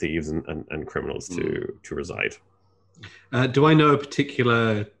gangs of thieves and criminals to reside. Do I know a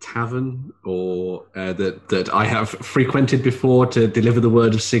particular tavern or that I have frequented before to deliver the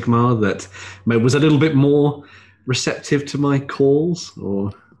word of Sigmar that was a little bit more receptive to my calls?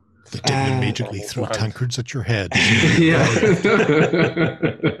 Or they didn't immediately throw tankards at your head. Yeah.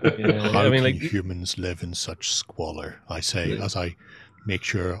 How can humans live in such squalor? I say, as I make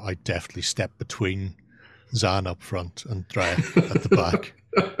sure I deftly step between Zan up front and Drek at the back,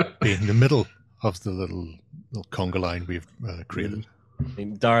 being in the middle of the little conga line we've created.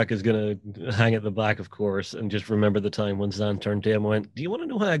 Derek is going to hang at the back, of course, and just remember the time when Zan turned to him and went, "Do you want to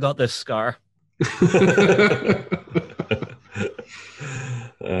know how I got this scar?"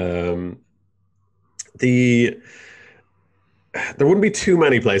 There wouldn't be too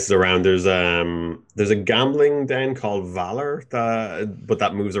many places around. There's a gambling den called Valor but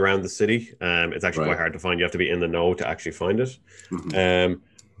that moves around the city. It's actually quite hard to find. You have to be in the know to actually find it.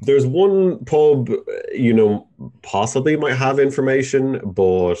 There's one pub, possibly might have information,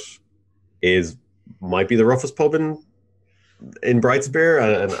 but might be the roughest pub in Brightspear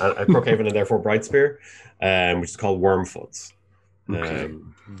and Crookhaven and therefore Brightspear, which is called Wormfoot's.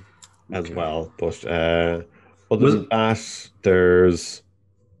 As well, but other than that, there's.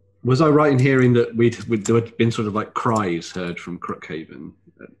 Was I right in hearing that there had been sort of like cries heard from Crookhaven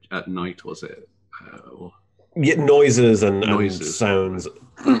at night? Was it? Yeah, noises and sounds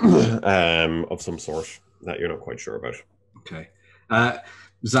of some sort that you're not quite sure about. Okay.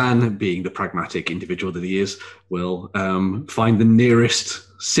 Zan, being the pragmatic individual that he is, will find the nearest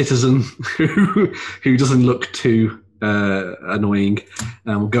citizen who doesn't look too annoying,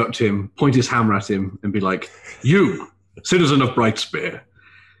 and will go up to him, point his hammer at him, and be like, "You, citizen of Brightspear,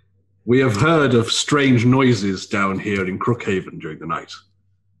 we have heard of strange noises down here in Crookhaven during the night.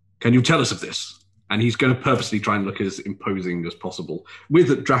 Can you tell us of this?" And he's going to purposely try and look as imposing as possible, with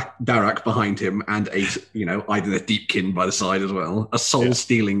Darak behind him and either a deepkin by the side as well, a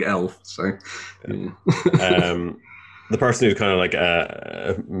soul-stealing elf. So, the person who's kind of like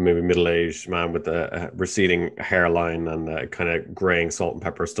maybe middle-aged man with a receding hairline and kind of graying salt and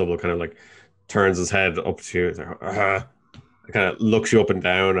pepper stubble kind of like turns his head up to you, kind of looks you up and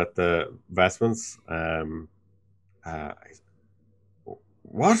down at the vestments.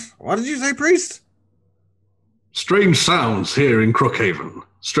 What did you say, priest? Strange sounds here in Crookhaven.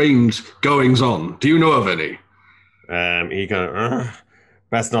 Strange goings on. Do you know of any? He kind of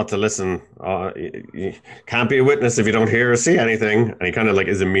best not to listen. You can't be a witness if you don't hear or see anything. And he kind of like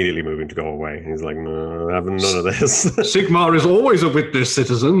is immediately moving to go away. He's like, no, I have none of this. Sigmar is always a witness,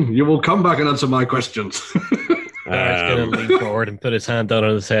 citizen. You will come back and answer my questions. Dar's going to lean forward and put his hand down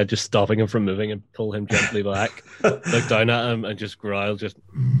on his head, just stopping him from moving, and pull him gently back. Look down at him and just growl, just...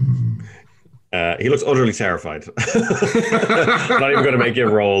 He looks utterly terrified. Not even going to make you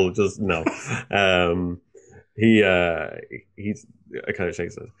roll, just no. He kind of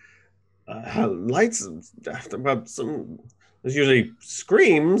shakes it. Lights, well, there's usually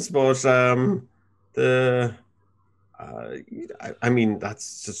screams, but I mean,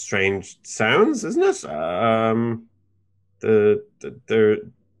 that's just strange sounds, isn't it?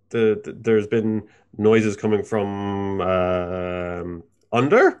 There's been noises coming from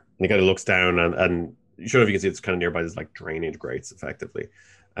under, and he kind of looks down, and you sure if you can see it's kind of nearby. There's like drainage grates, effectively.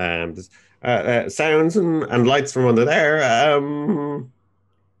 There's sounds and lights from under there.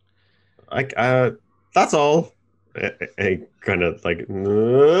 That's all. He kind of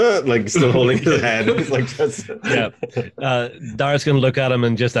like still holding his head. It's like just yeah. Dara's going to look at him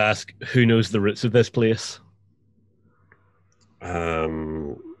and just ask, "Who knows the roots of this place?"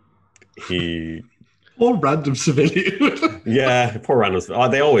 He. Or random civilian. Yeah, poor random. Oh,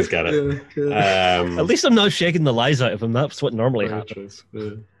 they always get it. Yeah. At least I'm not shaking the lies out of him. That's what normally happens.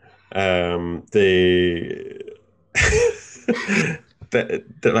 Yeah.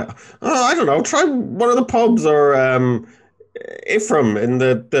 They're like, oh, I don't know. Try one of the pubs or Ephraim in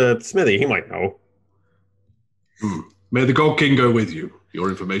the smithy. He might know. May the God King go with you. Your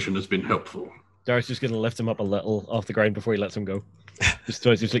information has been helpful. Dara's just going to lift him up a little off the ground before he lets him go. Just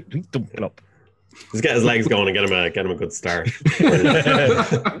like, dump it up. Just get his legs going and get him a good start.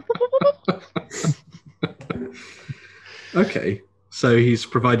 Okay, so he's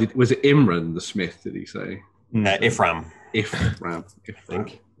provided. Was it Imran the smith? Did he say? Ephraim. Ephraim. I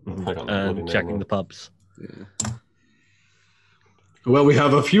think. And checking the pubs. Yeah. Well, we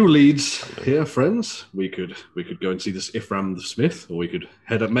have a few leads here, friends. We could go and see this Ephraim the smith, or we could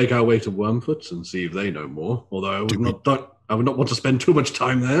make our way to Wormfoot and see if they know more. Although I would not want to spend too much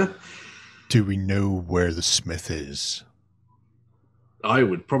time there. Do we know where the smith is? I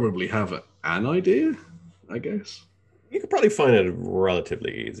would probably have an idea, I guess. You could probably find it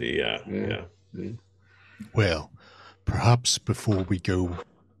relatively easy, yeah. Well, perhaps before we go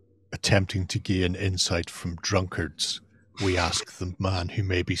attempting to gain insight from drunkards, we ask the man who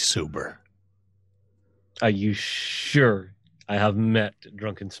may be sober. Are you sure? I have met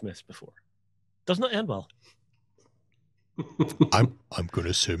drunken smiths before. Does not end well. I'm going to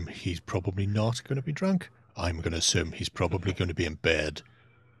assume he's probably not going to be drunk. I'm going to assume he's probably going to be in bed.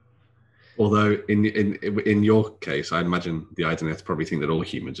 Although in your case, I imagine the Ideneth probably think that all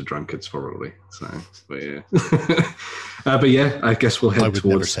humans are drunkards, probably. So, but yeah, but yeah, I guess we'll head towards. I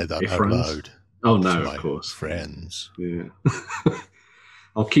would never say that out loud. Oh no, of course, friends. Yeah,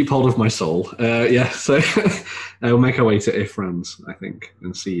 I'll keep hold of my soul. Yeah, so we'll make our way to Ephraim's, I think,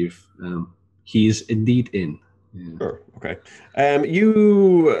 and see if he is indeed in. Yeah. Sure. Okay.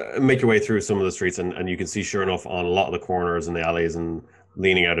 You make your way through some of the streets, and you can see, sure enough, on a lot of the corners and the alleys and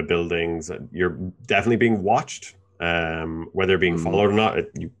leaning out of buildings, you're definitely being watched. Whether being followed or not,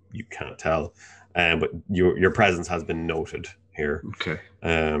 you can't tell. But your presence has been noted here. Okay.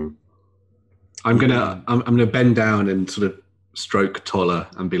 I'm gonna bend down and sort of stroke Tolla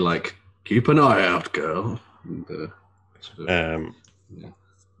and be like, "Keep an eye out, girl." And, yeah.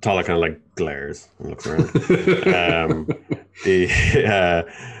 Tolla kind of like glares and looks around.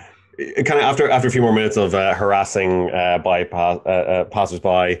 Kind of after a few more minutes of harassing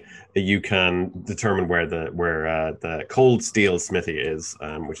passers-by, you can determine where the cold steel smithy is,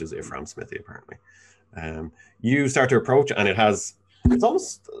 which is Ephraim's smithy apparently. You start to approach, and it's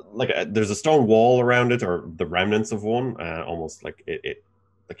almost like there's a stone wall around it, or the remnants of one, almost like it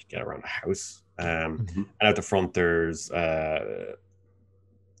like you get around a house. And out the front there's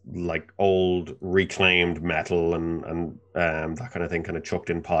like old reclaimed metal and that kind of thing, kind of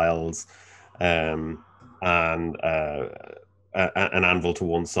chucked in piles, and an anvil to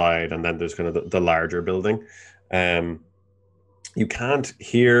one side, and then there's kind of the larger building. You can't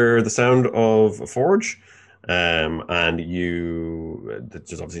hear the sound of a forge, and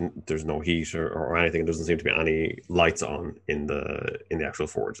there's no heat or anything. There doesn't seem to be any lights on in the actual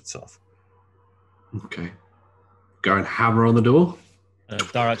forge itself. Okay. Go and hammer on the door.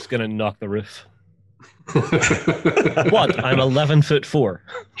 Darak's gonna knock the roof. What? I'm 11'4".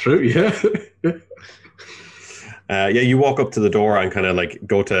 True, yeah. You walk up to the door and kind of like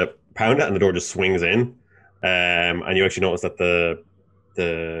go to pound it, and the door just swings in. And you actually notice that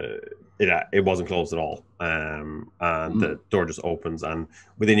it wasn't closed at all. And the door just opens, and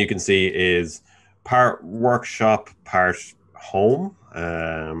within you can see is part workshop, part home.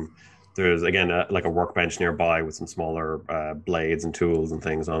 There's again like a workbench nearby with some smaller blades and tools and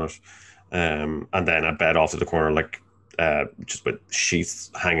things on it. And then a bed off to the corner, like just with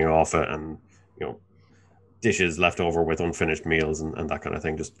sheets hanging off it, and dishes left over with unfinished meals and that kind of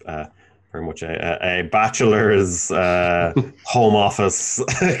thing. Just very much a bachelor's home office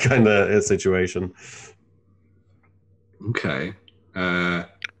kind of situation. Okay.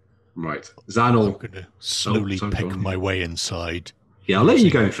 Right. Zan will... I'm going to slowly pick my way inside. Yeah, I'll let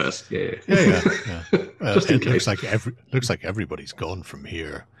you go first. Yeah. Just in case. Looks like everybody's gone from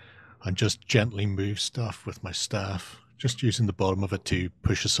here. And just gently move stuff with my staff, just using the bottom of it to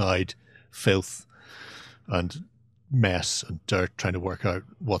push aside filth and mess and dirt, trying to work out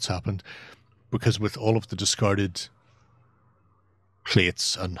what's happened. Because with all of the discarded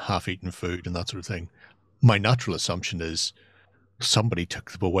plates and half-eaten food and that sort of thing, my natural assumption is somebody took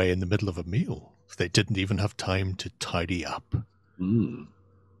them away in the middle of a meal. They didn't even have time to tidy up. Yeah,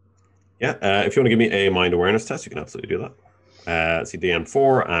 if you want to give me a mind awareness test, you can absolutely do that. See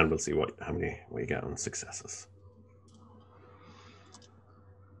DM4, and we'll see how many we get on successes.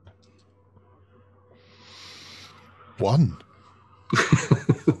 1.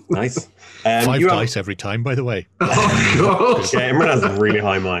 Nice. 5 dice every time, by the way. Oh, God. Yeah, Emmet has a really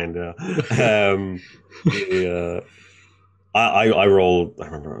high mind. I rolled. I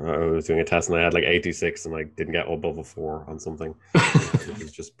remember I was doing a test and I had like 86 and I didn't get above a 4 on something. It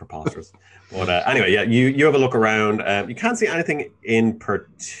was just preposterous. But anyway, yeah, you have a look around. You can't see anything in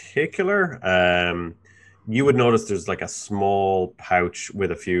particular. You would notice there's like a small pouch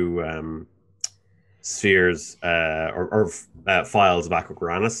with a few spheres or files of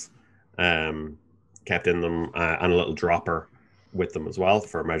aquagranus kept in them, and a little dropper with them as well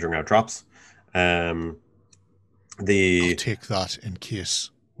for measuring out drops. I'll take that in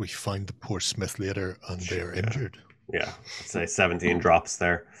case we find the poor smith later and they're injured. Yeah, I'd say 17 drops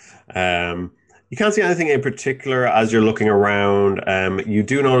there. You can't see anything in particular as you're looking around. You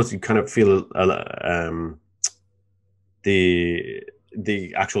do notice you kind of feel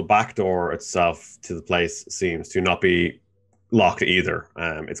the actual back door itself to the place seems to not be locked either.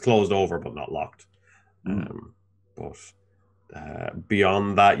 It's closed over but not locked.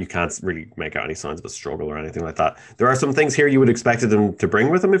 Beyond that, you can't really make out any signs of a struggle or anything like that. There are some things here you would expect him to bring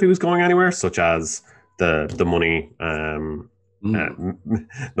with him if he was going anywhere, such as the money, known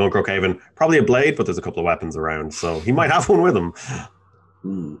Crookhaven, probably a blade, but there's a couple of weapons around, so he might have one with him.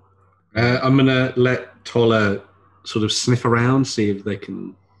 I'm gonna let Tola sort of sniff around, see if they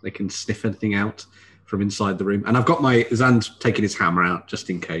can sniff anything out from inside the room. And I've got Zan's taking his hammer out just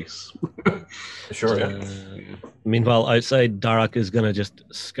in case. Sure, yeah. Meanwhile, outside, Darak is going to just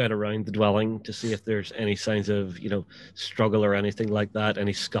scout around the dwelling to see if there's any signs of, struggle or anything like that,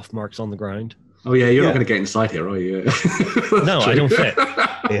 any scuff marks on the ground. Oh, yeah, you're not going to get inside here, are you? No, I don't fit.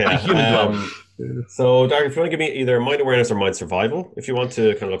 Yeah. So, Darak, if you want to give me either mind awareness or mind survival, if you want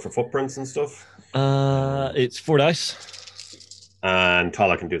to kind of look for footprints and stuff. It's 4 dice. And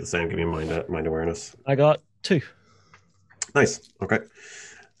Tala can do the same, give me mind awareness. I got 2. Nice, okay.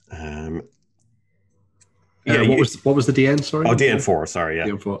 What was the DN, sorry? Oh, DN4, sorry, yeah.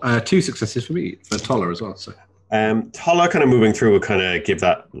 DN4. 2 successes for me, for Tola as well. So. Tala kind of moving through would kind of give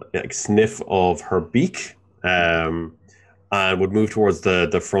that sniff of her beak, and would move towards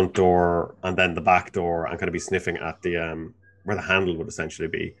the front door and then the back door and kind of be sniffing at the where the handle would essentially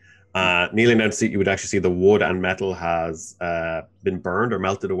be. Kneeling down to see, you would actually see the wood and metal has been burned or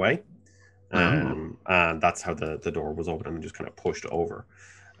melted away, and that's how the door was open and just kind of pushed over.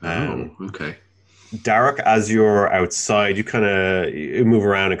 Okay. Darak, as you're outside, you move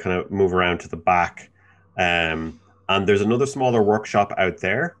around to the back, and there's another smaller workshop out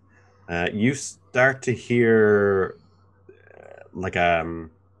there. You start to hear like kind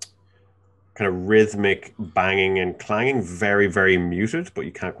of rhythmic banging and clanging, very, very muted, but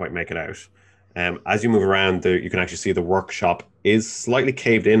you can't quite make it out. As you move around, you can actually see the workshop is slightly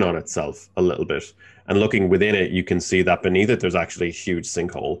caved in on itself a little bit. And looking within it, you can see that beneath it, there's actually a huge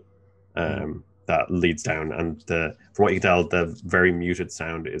sinkhole that leads down. And from what you can tell, the very muted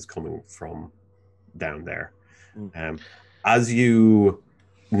sound is coming from down there. Mm. As you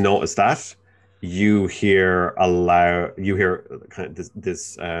notice that, you hear kind of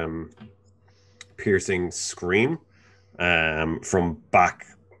this piercing scream from back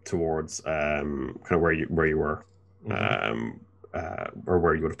towards kind of where you were, or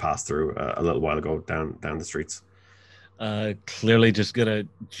where you would have passed through a little while ago down the streets. Clearly just gonna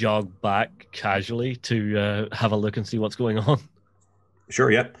jog back casually to have a look and see what's going on.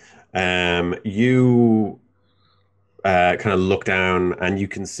 Sure, yeah. You kind of look down and you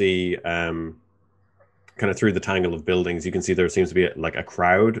can see kind of through the tangle of buildings, you can see there seems to be like a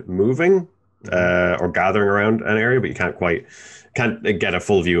crowd moving or gathering around an area, but you can't get a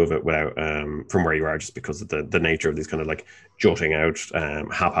full view of it without from where you are, just because of the nature of these kind of like jutting out,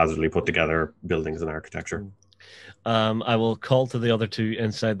 haphazardly put together buildings and architecture. I will call to the other two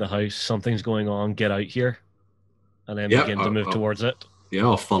inside the house. Something's going on. Get out here, and then begin to move towards it. Yeah,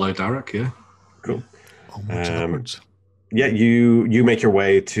 I'll follow Derek. Yeah, cool. Onwards and upwards. Yeah, you make your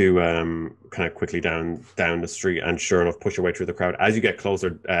way to kind of quickly down the street, and sure enough, push your way through the crowd. As you get closer,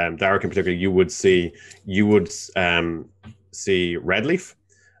 Derek in particular, you would see Redleaf,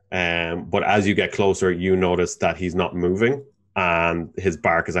 but as you get closer, you notice that he's not moving, and his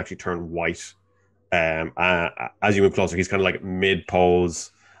bark has actually turned white. As you move closer, he's kind of like mid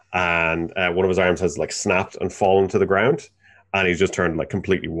pose, and one of his arms has like snapped and fallen to the ground, and he's just turned like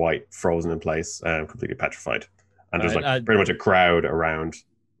completely white, frozen in place, completely petrified. And there's like pretty much a crowd around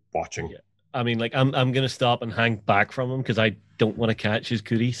watching. Yeah. I mean, like I'm gonna stop and hang back from him because I don't want to catch his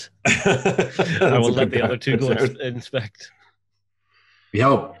cooties. I will let the other two go inspect.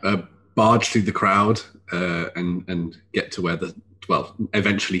 Yeah, I'll barge through the crowd and get to where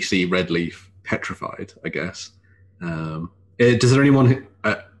eventually see Redleaf petrified, I guess. Is there anyone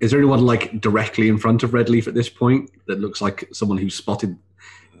like directly in front of Redleaf at this point that looks like someone who's spotted?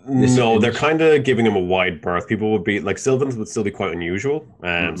 No, they're kind of giving him a wide berth. People would be like, Sylvans would still be quite unusual,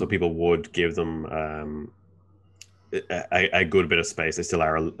 so people would give them a good bit of space. They still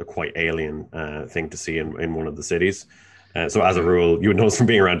are a quite alien thing to see in one of the cities. So as a rule, you would notice from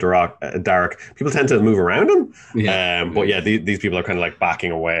being around Dark, people tend to move around him. But yeah, these people are kind of like backing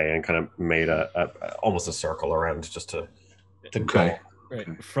away and kind of made almost a circle around just to go.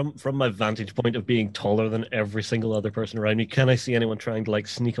 Right. From my vantage point of being taller than every single other person around me, can I see anyone trying to like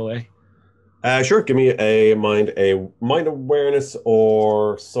sneak away? Sure. Give me a mind awareness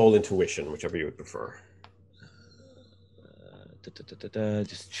or soul intuition, whichever you would prefer.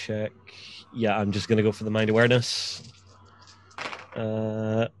 Just check. Yeah, I'm just gonna go for the mind awareness.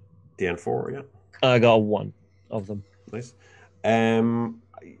 DN4, yeah. I got 1 of them. Nice.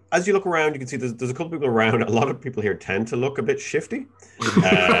 As you look around, you can see there's a couple of people around. A lot of people here tend to look a bit shifty,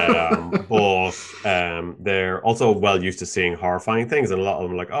 but they're also well used to seeing horrifying things, and a lot of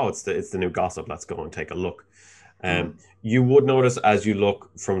them are like, "Oh, it's the new gossip. Let's go and take a look." You would notice as you look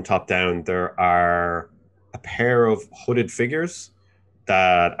from top down, there are a pair of hooded figures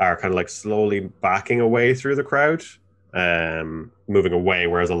that are kind of like slowly backing away through the crowd, moving away,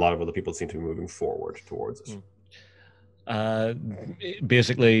 whereas a lot of other people seem to be moving forward towards it.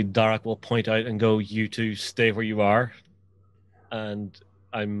 Basically, Darek will point out and go, "You two stay where you are," and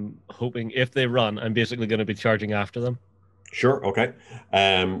I'm hoping if they run, I'm basically going to be charging after them. Sure. Okay.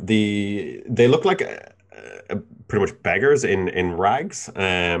 They look like pretty much beggars in rags,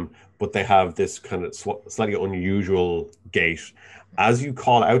 but they have this kind of slightly unusual gait. As you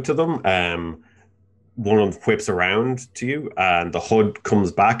call out to them, one of them whips around to you, and the hood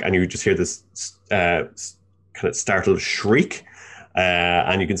comes back, and you just hear this kind of startled shriek,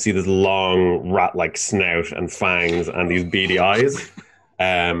 and you can see this long rat-like snout and fangs and these beady eyes.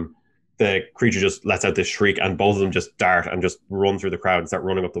 The creature just lets out this shriek, and both of them just dart and just run through the crowd and start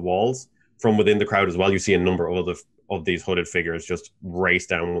running up the walls. From within the crowd as well, you see a number of these hooded figures just race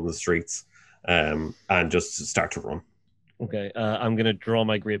down one of the streets and just start to run. Okay, I'm going to draw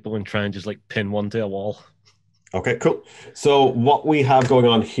my great bow and try and just like pin one to a wall. Okay, cool. So what we have going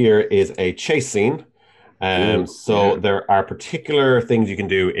on here is a chase scene. There are particular things you can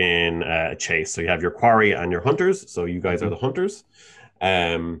do in a chase. So you have your quarry and your hunters. So you guys are the hunters.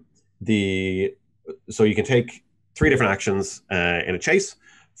 So you can take 3 different actions in a chase.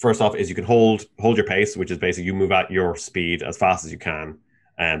 First off is you can hold your pace, which is basically you move at your speed as fast as you can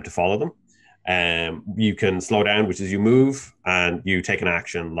to follow them. You can slow down, which is you move and you take an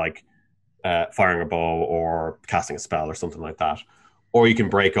action like firing a bow or casting a spell or something like that. Or you can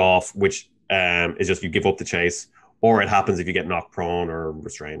break off, which is just you give up the chase, or it happens if you get knocked prone or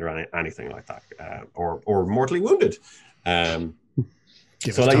restrained or anything like that, or mortally wounded. So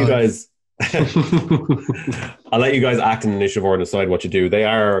I'll let you guys I'll let you guys act in initiative order and decide what you do. They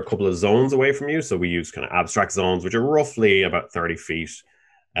are a couple of zones away from you, so we use kind of abstract zones, which are roughly about 30 feet.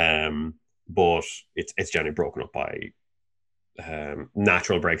 But it's generally broken up by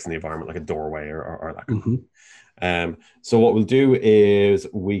natural breaks in the environment, like a doorway or that kind of thing. So what we'll do is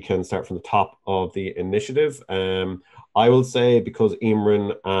we can start from the top of the initiative. I will say, because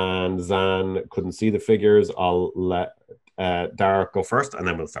Imran and Zan couldn't see the figures, I'll let Derek go first, and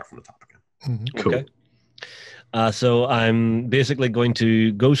then we'll start from the top again. Cool. Okay. So I'm basically going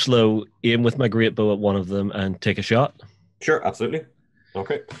to go slow, aim with my great bow at one of them, and take a shot. Sure, absolutely.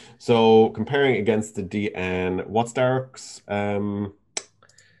 Okay. So comparing against the DN, what's Derek's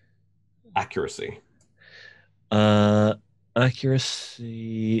accuracy?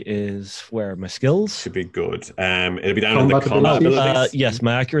 Accuracy is where my skills Should be good. It'll be down in the Combat combat abilities? abilities. yes,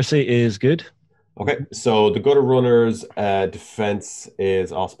 my accuracy is good. Okay, so the gutter runners' defense is,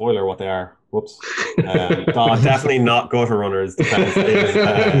 spoiler what they are. Whoops. Definitely not gutter runners. Defense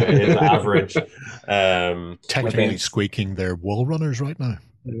is average. Technically squeaking, they're wall runners right now.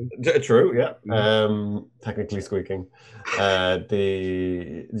 True, yeah. Technically squeaking.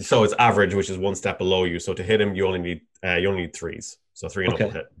 So it's average, which is one step below you. So to hit him, you only need threes. So 3 and up will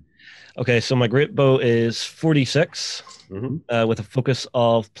hit. Okay, so my great bow is 46 with a focus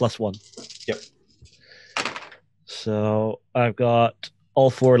of +1. Yep. So I've got all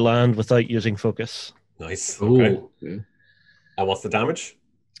 4 land without using focus. Nice. Okay. Ooh, yeah. And what's the damage?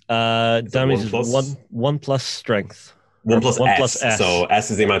 Damage one plus? is one plus strength. 1 plus One S. plus S. So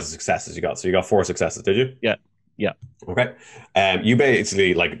S is the amount of successes you got. So you got 4 successes, did you? Yeah. Okay. You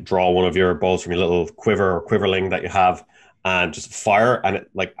basically like draw one of your balls from your little quiver or quiverling that you have, and just fire, and it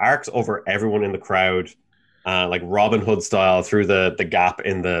like arcs over everyone in the crowd, like Robin Hood style, through the gap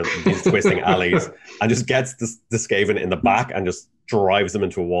in these twisting alleys, and just gets the Skaven in the back and just drives them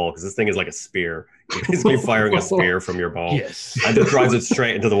into a wall, because this thing is like a spear. You're basically firing a spear from your bow. Yes. And just drives it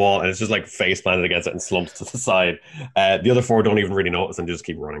straight into the wall, and it's just like face planted against it and slumps to the side. The other 4 don't even really notice and just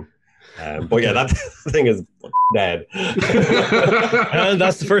keep running. But yeah, that thing is dead. And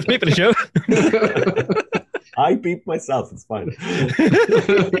that's the first beep of the show. I beat myself. It's fine.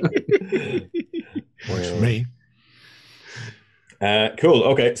 Works for me. Cool.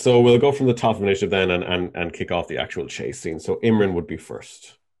 Okay, so we'll go from the top of initiative then and kick off the actual chase scene. So Imran would be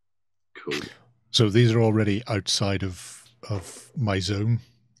first. Cool. So these are already outside of my zone.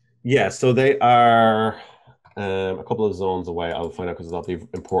 Yeah, so they are a couple of zones away. I'll find out because that'll be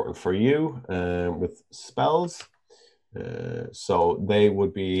important for you with spells. So they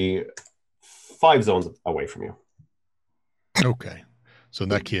would be 5 zones away from you. Okay. So in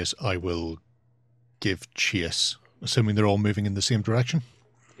that case, I will give chase, assuming they're all moving in the same direction.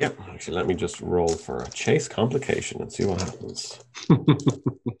 Yep. Actually, let me just roll for a chase complication and see what happens.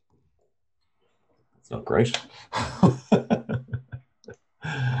 It's not great.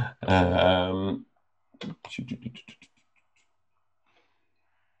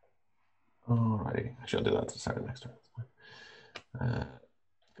 Alrighty. Actually, I'll do that to start the next turn.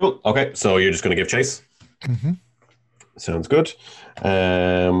 Cool. Okay, so you're just going to give chase? Mm-hmm. Sounds good.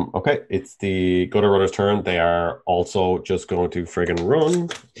 Okay, it's the gutter runner's turn. They are also just going to friggin' run.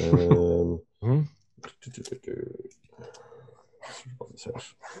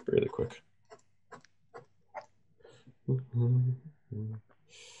 Really quick.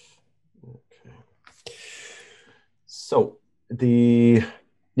 Okay. So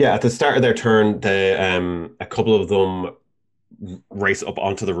at the start of their turn, a couple of them race up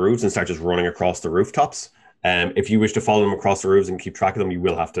onto the roofs and start just running across the rooftops. If you wish to follow them across the roofs and keep track of them, you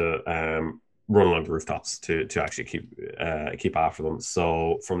will have to run along the rooftops to actually keep after them.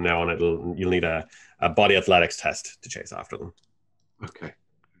 So from now on, you'll need a body athletics test to chase after them. Okay.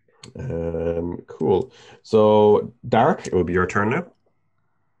 Cool. So Derek, it will be your turn now.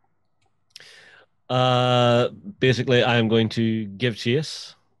 Basically, I'm going to give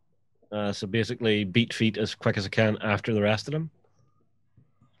chase. So basically, beat feet as quick as I can after the rest of them.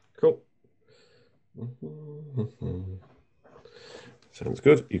 Cool. Sounds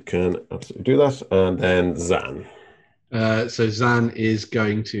good. You can absolutely do that. And then Zan. So Zan is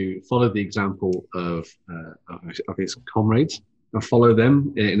going to follow the example of his comrades and follow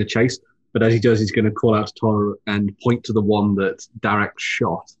them in a chase. But as he does, he's going to call out to Tora and point to the one that Derek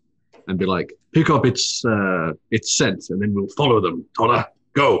shot and be like, "Pick up its scent, and then we'll follow them. Tora,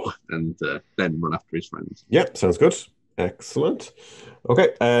 go!" And then run after his friends. Yep, sounds good. Excellent.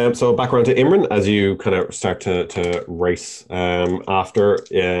 Okay, so back around to Imran as you kind of start to race after.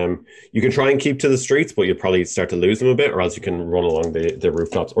 You can try and keep to the streets, but you'll probably start to lose them a bit, or else you can run along the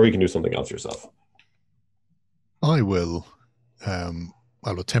rooftops, or you can do something else yourself. I will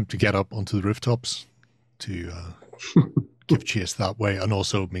I'll attempt to get up onto the rooftops to give chase that way, and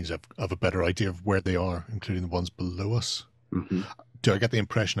also it means I have a better idea of where they are, including the ones below us. Mm-hmm. Do I get the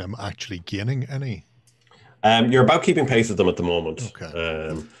impression I'm actually gaining any? You're about keeping pace with them at the moment.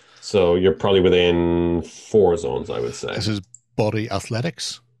 Okay. So you're probably within 4 zones, I would say. This is body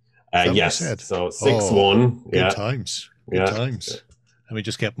athletics? Is that what you Yes. said? So 6-1. Good times. Good times. Yeah. Let me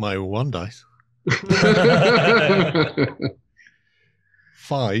just get my 1 dice.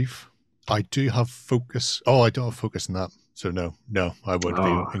 5. I do have focus. Oh, I don't have focus in that. So no, I won't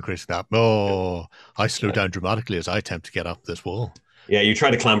be increasing that. Oh, I slow down dramatically as I attempt to get up this wall. Yeah, you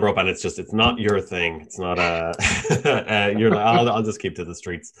try to clamber up, and it's not your thing. It's not you're like, I'll just keep to the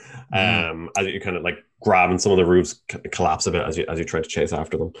streets. As you kind of like grabbing some of the roofs, collapse a bit as you try to chase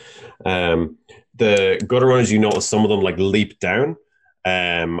after them. The gutter runners, you notice some of them like leap down.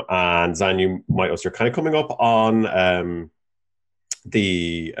 And Zan, you might also, you're kind of coming up on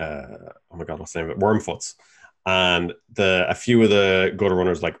the oh my god, what's the name of it? Wormfoots. And a few of the gutter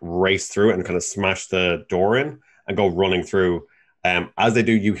runners like race through and kind of smash the door in and go running through. As they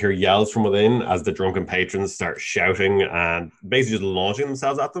do, you hear yells from within as the drunken patrons start shouting and basically just launching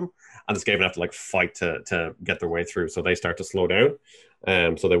themselves at them. And the Skaven have to like fight to get their way through. So they start to slow down.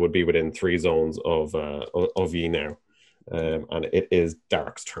 So they would be within 3 zones of ye now. And it is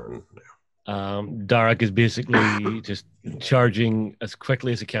Darrick's turn now. Darrick is basically just charging as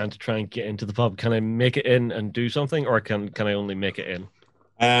quickly as he can to try and get into the pub. Can I make it in and do something, or can I only make it in?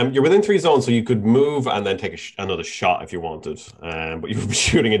 You're within 3 zones, so you could move and then take another shot if you wanted. But you would be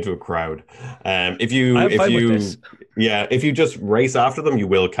shooting into a crowd. If you just race after them, you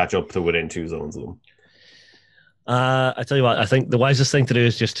will catch up to within 2 zones of them. I tell you what, I think the wisest thing to do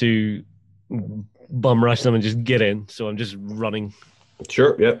is just to bum rush them and just get in. So I'm just running.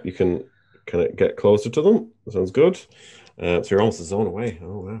 Sure. Yeah, you can kind of get closer to them. That sounds good. So you're almost a zone away.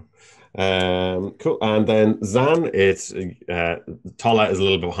 Oh wow. Cool. And then Zan, it's Tala is a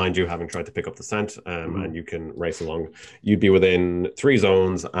little bit behind you, having tried to pick up the scent, and you can race along. You'd be within 3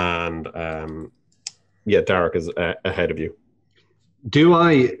 zones, and Darrick is ahead of you. Do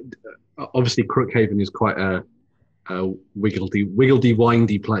I? Obviously, Crookhaven is quite a wiggledy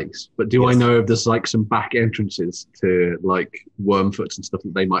windy place, but do I know if there's like some back entrances to like Wormfoots and stuff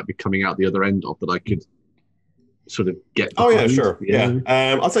that they might be coming out the other end of that I could sort of get behind? Oh yeah, sure. Yeah.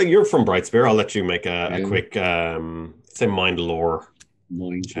 I'll say you're from Brightspear. I'll let you make a quick say mind lore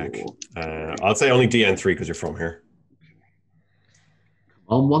check. I'll say only DN3 because you're from here.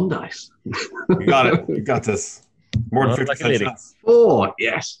 On 1 dice. You got it. You got this. More than 50% chance. 4,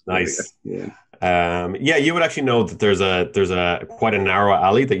 yes. Nice. Yeah. You would actually know that there's a quite a narrow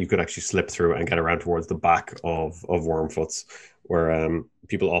alley that you could actually slip through and get around towards the back of Wormfoots, where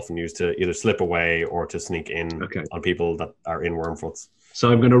people often use to either slip away or to sneak in on people that are in Wormfoots.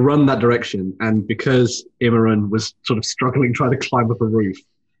 So I'm going to run that direction, and because Imran was sort of struggling trying to climb up a roof,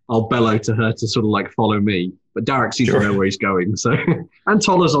 I'll bellow to her to sort of like follow me. But Darrick seems to know where he's going, so and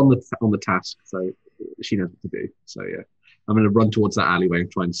Tola's on the task, so she knows what to do. So yeah, I'm going to run towards that alleyway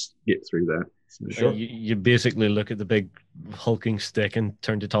and try and get through there. So, sure. You basically look at the big hulking stick and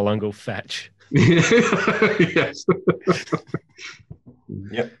turn to Tola and go fetch. Yes.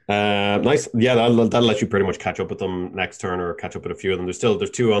 Yep. Nice. Yeah, that'll let you pretty much catch up with them next turn, or catch up with a few of them. There's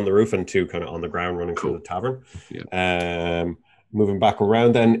 2 on the roof and 2 kind of on the ground running through the tavern. Yeah. Moving back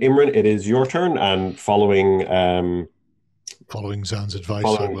around then, Imran, it is your turn, and following Zan's advice,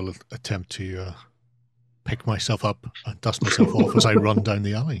 I will attempt to pick myself up and dust myself off as I run down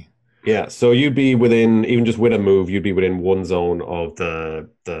the alley. Yeah, so you'd be within, even just with a move, you'd be within 1 zone of the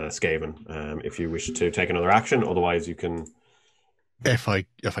Skaven, if you wish to take another action. Otherwise, you can. If I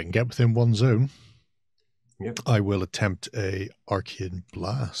can get within 1 zone, yep, I will attempt a Arcane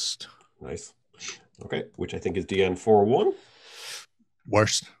Blast. Nice. Okay, which I think is DN 4-1.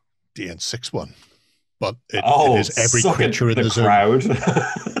 Worst, DN 6-1. But it is every creature in the zone. Crowd.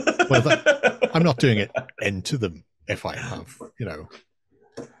 Well, I'm not doing it into them if I have,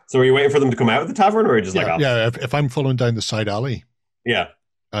 So are you waiting for them to come out of the tavern, or are you just if I'm following down the side alley, yeah,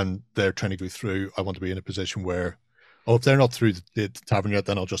 and they're trying to go through, I want to be in a position where, if they're not through the tavern yet,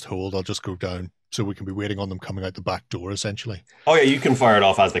 then I'll just go down, so we can be waiting on them coming out the back door, essentially. Oh yeah, you can fire it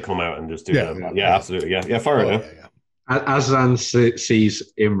off as they come out and just do that. Yeah, absolutely. Yeah, fire it now. Yeah. As Zan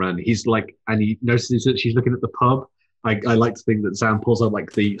sees Imran, he's like, and he notices that she's looking at the pub. I like to think that Zan pulls out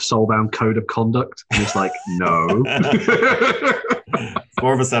like the Soulbound code of conduct, and he's like, no. It's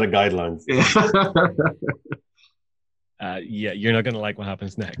more of a set of guidelines. You're not going to like what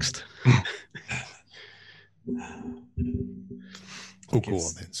happens next. Go on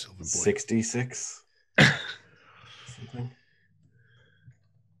then, Sylvan Boy. 66. Something.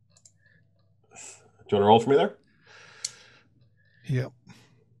 you want to roll for me there? Yep.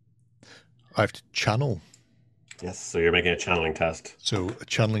 I have to channel. Yes, so you're making a channeling test. So a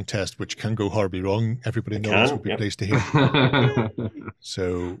channeling test, which can go horribly wrong. Everybody It knows can, would be yep. pleased to hear.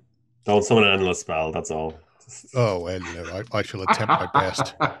 So, Don't summon an endless spell, that's all. oh, well, I shall attempt my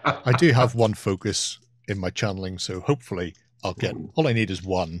best. I do have one focus in my channeling, so hopefully I'll get, all I need is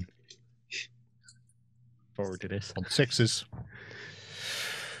one. Forward to this. On 6s.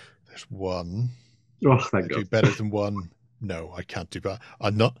 There's one. Oh, I thank do God. better than one. No, I can't do that.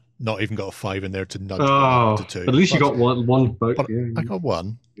 I'm not even got a 5 in there to nudge Oh, to 2. at least you But- got one vote. but Yeah. I got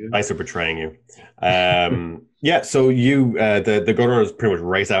one. Nice for betraying you. Yeah, so you, the gunners pretty much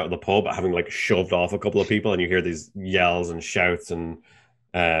race out of the pub, having like shoved off a couple of people, and you hear these yells and shouts and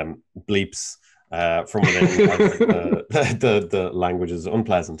bleeps from within. The language is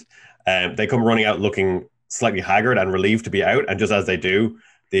unpleasant. They come running out looking slightly haggard and relieved to be out, and just as they do,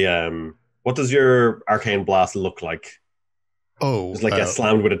 the what does your arcane blast look like? Oh, It's like get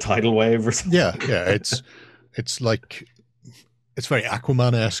slammed with a tidal wave or something. yeah. It's like, it's very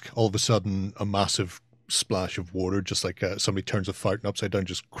Aquaman-esque. All of a sudden, a massive splash of water, just like somebody turns a fountain upside down,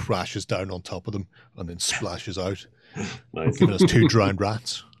 just crashes down on top of them and then splashes out, Nice. giving us 2 drowned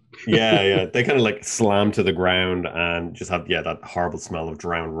rats. Yeah. They kind of like slam to the ground and just have that horrible smell of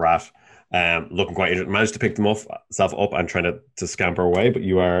drowned rat. Looking quite injured. Managed to pick self up and trying to scamper away, but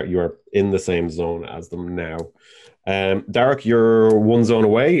you are in the same zone as them now. Derek, you're one zone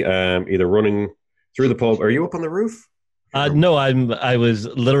away, either running through the pub. Are you up on the roof? No, I was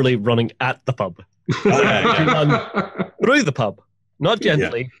literally running at the pub. Through the pub, not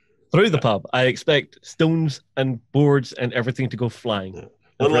gently, through the pub. I expect stones and boards and everything to go flying. Yeah.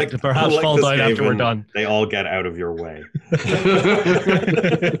 And for it to perhaps fall the down after we're Skaven, done. They all get out of your way.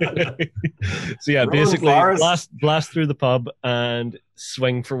 So yeah, Rowan basically Forest. blast through the pub and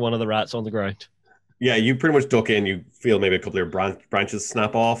swing for one of the rats on the ground. Yeah, you pretty much duck in. You feel maybe a couple of your branches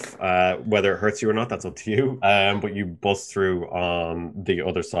snap off. Whether it hurts you or not, that's up to you. But you bust through on the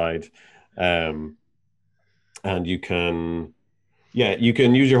other side, and you can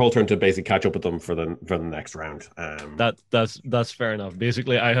use your whole turn to basically catch up with them for the next round. That's fair enough.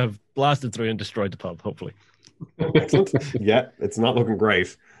 Basically, I have blasted through and destroyed the pub. Hopefully, Excellent. Yeah, it's not looking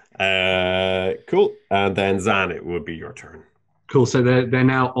great. Cool. And then Zan, it would be your turn. Cool. So they're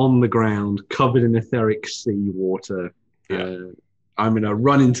now on the ground, covered in etheric sea water. Yeah. I'm going to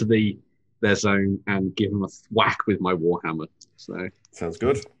run into their zone and give them a whack with my warhammer. So Sounds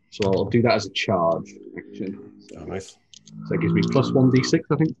good. I'll do that as a charge action. Oh, nice. So it gives me plus 1d6,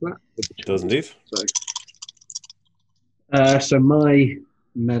 I think, for that. It does indeed. So my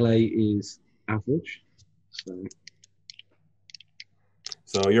melee is average.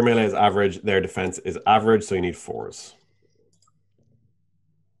 So your melee is average. Their defense is average. So you need 4s.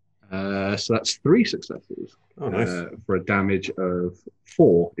 So that's 3 successes. Oh, nice. For a damage of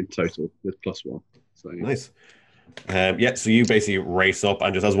 4 in total with plus 1. So Nice. So you basically race up,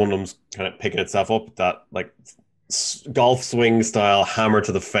 and just as one of them's kind of picking itself up, that like golf swing style hammer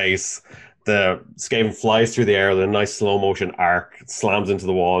to the face, the Skaven flies through the air with a nice slow motion arc, slams into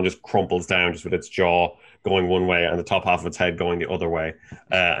the wall, and just crumples down just with its jaw going one way and the top half of its head going the other way,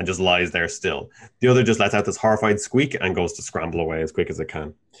 and just lies there still. The other just lets out this horrified squeak and goes to scramble away as quick as it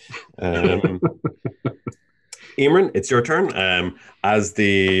can. Eamon, it's your turn. As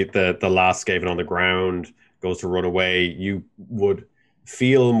the last Skaven on the ground goes to run away, you would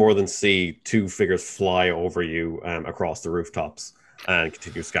feel more than see 2 figures fly over you across the rooftops and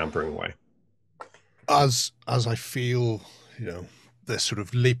continue scampering away. As I feel, this sort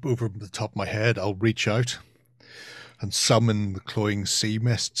of leap over the top of my head, I'll reach out and summon the cloying sea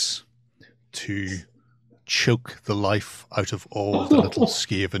mists to choke the life out of all the little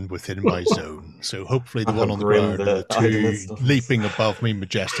Skaven within my zone. So hopefully the one on the grim ground, the the 2 alchemist is. leaping above me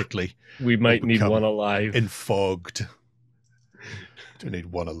majestically, we might need become one alive. enfogged. Don't need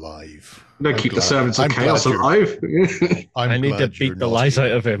one alive. no, I'm keep the glad- servants of I'm chaos glad you're- alive. I'm I need to glad you're beat the not lies here.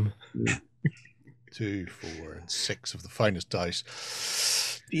 out of him. 2, 4, and 6 of the finest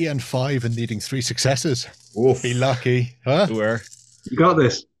dice. And 5 and needing 3 successes. Oof. Be lucky, huh? Where You got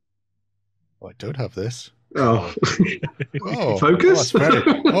this. Oh, I don't have this. Oh, Oh, Focus? Oh, that's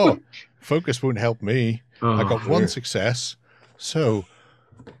very- oh, focus won't help me. I got Oh, 1 success. So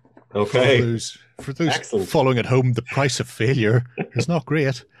Okay. for those Excellent. following at home, the price of failure is not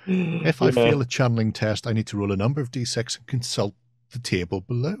great. If I Yeah. fail a channeling test, I need to roll a number of d6 and consult the table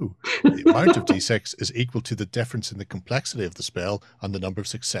below. The amount of d6 is equal to the difference in the complexity of the spell and the number of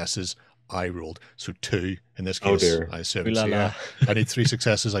successes I rolled. So 2 in this Oh, case, dear. I assume. Ooh la So, la. yeah, I need 3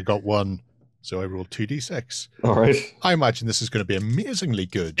 successes. I got 1. So I rolled 2d6. All right. I imagine this is going to be amazingly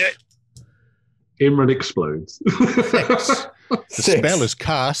good. Imran explodes. 6. The 6. spell is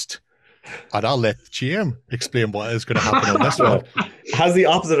cast, and I'll let the GM explain what is going to happen on this one. Has the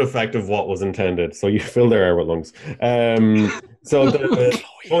opposite effect of what was intended. So you fill their air with lungs. So the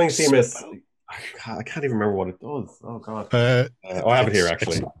glowing sea mist, I can't even remember what it does. Oh god. I have it here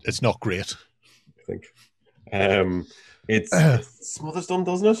actually. It's not great. I think. It's smothers done,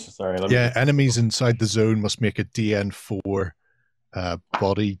 doesn't it? Sorry. Enemies inside the zone must make a DN4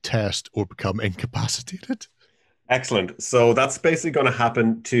 body test or become incapacitated. Excellent. So that's basically going to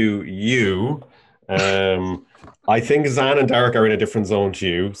happen to you. I think Zan and Derek are in a different zone to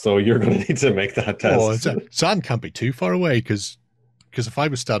you, so you're going to need to make that test. Zan can't be too far away because if I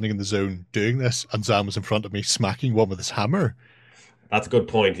was standing in the zone doing this and Zan was in front of me smacking one with his hammer. That's a good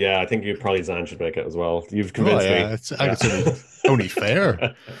point. Yeah, I think Zan should make it as well. You've convinced me. It's only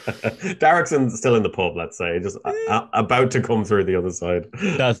fair. Derek's still in the pub, let's say, just about to come through the other side.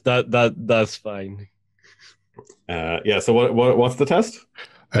 That's fine. So what's the test?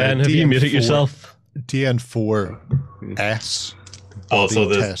 Ben, have you muted yourself? DN4S. Oh, so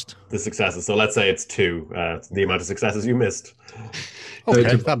test. The successes. So let's say it's 2. The amount of successes you missed.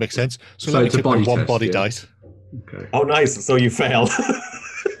 Okay, that makes sense. So let me take my one body dice. Okay. Oh, nice. So you fail.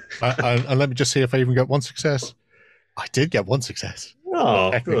 And let me just see if I even got one success. I did get one success.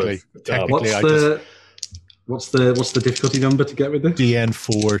 Oh, technically, good. What's the difficulty number to get with this?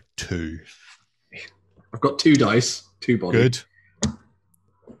 DN4 2. I've got 2 dice, 2 bodies. Good.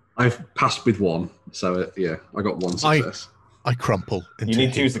 I've passed with 1, so I got 1 success. I crumple. You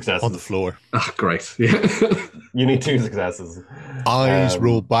need 2 successes on the floor. Ah, great. Yeah. You need 2 successes. Eyes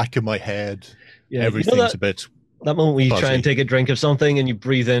roll back in my head. Yeah, everything's a bit. That moment where you fuzzy. try and take a drink of something and you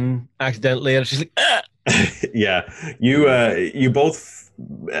breathe in accidentally, and it's just like, ah! Yeah, you both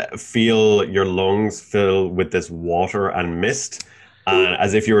feel your lungs fill with this water and mist,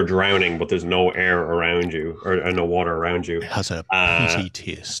 as if you were drowning, but there's no air around you or no water around you. It has a peaty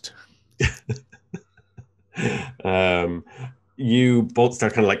taste. You both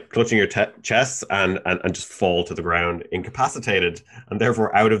start kind of like clutching your chests and just fall to the ground, incapacitated, and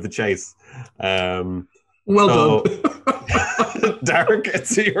therefore out of the chase. Well done. Derek,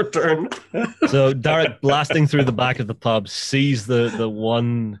 it's your turn. So Derek, blasting through the back of the pub, sees the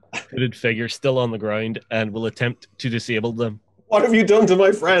one hooded figure still on the ground and will attempt to disable them. What have you done to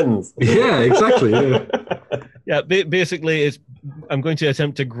my friends? Yeah, exactly. Yeah. Yeah, basically, I'm going to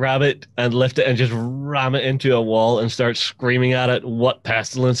attempt to grab it and lift it and just ram it into a wall and start screaming at it. What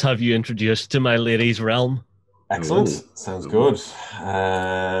pestilence have you introduced to my lady's realm? Excellent. Ooh. Sounds good.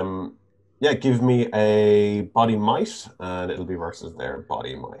 Give me a body might, and it'll be versus their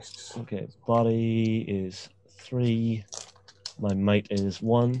body might. Okay, body is 3. My might is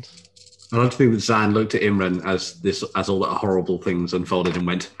 1. I like to think that Zan looked at Imran as all the horrible things unfolded and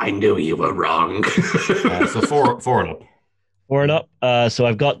went, "I knew you were wrong." So 4 and up. 4 and up. So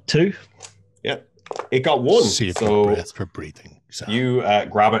I've got 2. Yeah, it got 1. Save so your breath for breathing. So. you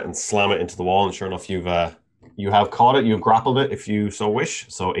grab it and slam it into the wall, and sure enough, you have caught it. You've grappled it, if you so wish,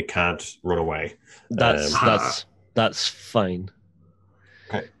 so it can't run away. That's fine.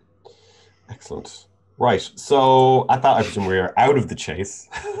 Okay, excellent. Right, so at that, I presume we're out of the chase.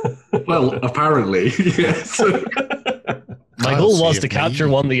 Well, apparently, yes. My goal was to capture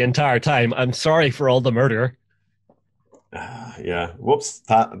one the entire time. I'm sorry for all the murder. Yeah, whoops.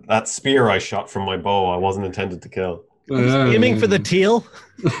 That spear I shot from my bow, I wasn't intended to kill. Aiming for the tail.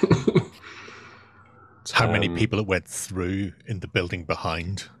 It's how many people it went through in the building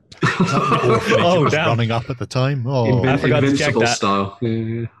behind. Was running up at the time. Oh, I forgot to check that. Style.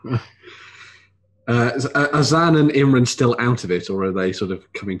 Yeah. Are Zan and Imran still out of it, or are they sort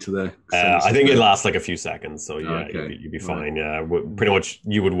of coming to their senses? I think it lasts like a few seconds, so yeah, Okay. you'd be fine. Yeah, pretty much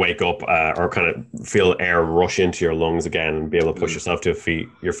you would wake up or kind of feel air rush into your lungs again and be able to push yourself to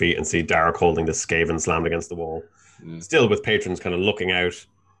your feet and see Derek holding the Skaven slammed against the wall. Yeah. Still with patrons kind of looking out,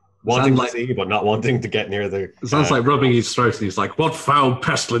 wanting to see but not wanting to get near the... It sounds like rubbing his throat, and he's like, "What foul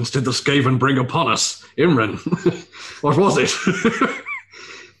pestilence did the Skaven bring upon us? Imran, what was it?"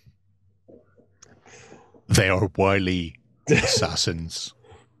 They are wily assassins.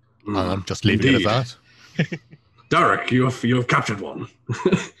 And I'm just leaving it at that. Derek, you have captured one.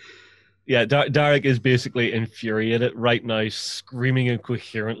 Yeah, Derek is basically infuriated right now, screaming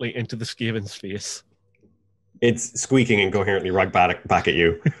incoherently into the Skaven's face. It's squeaking incoherently right back at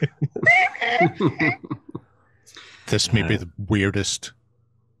you. This may be the weirdest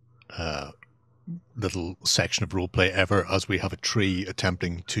little section of roleplay ever, as we have a tree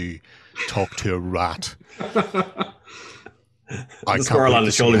attempting to talk to a rat. The squirrel on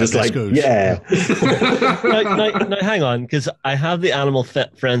the shoulder just like, yeah. now, hang on, because I have the animal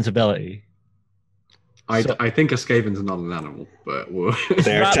friends ability. I think a Skaven's not an animal, but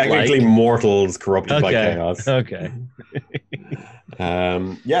they're Rat-like. technically mortals corrupted by Okay. chaos. Okay.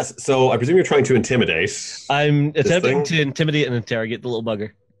 Yes, so I presume you're trying to intimidate. I'm attempting thing? to intimidate and interrogate the little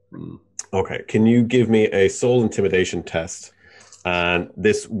bugger. Okay, can you give me a soul intimidation test? And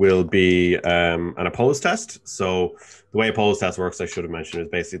this will be an opposed test. So the way opposed test works, I should have mentioned, is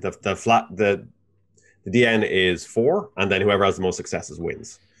basically the DN is 4, and then whoever has the most successes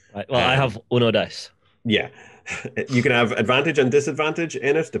wins. Right. Well, I have Uno dice. Yeah. You can have advantage and disadvantage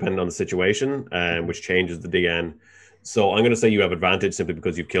in it, depending on the situation, which changes the DN. So I'm going to say you have advantage simply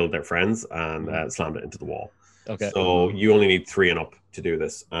because you've killed their friends and slammed it into the wall. Okay. So you only need 3 and up to do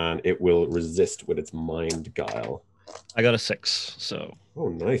this, and it will resist with its mind guile. I got a 6, so Oh,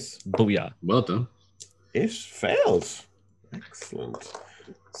 nice. booyah. Well done. It failed. Excellent.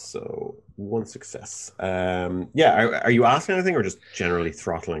 So 1 success. Yeah, are you asking anything or just generally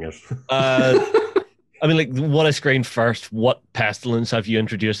throttling it? I mean, like, what I screened first, what pestilence have you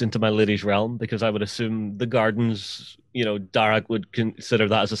introduced into my lady's realm? Because I would assume the gardens, Darak would consider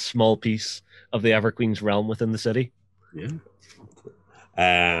that as a small piece of the Everqueen's realm within the city. Yeah.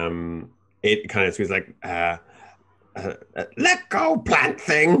 It kind of feels like, let go, plant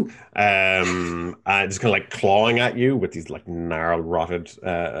thing. Just kind of like clawing at you with these like gnarled, rotted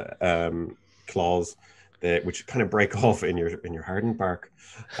claws, which kind of break off in your hardened bark.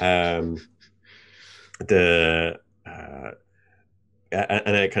 And it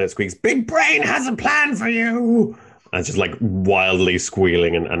kind of squeaks, "Big Brain has a plan for you!" And it's just like wildly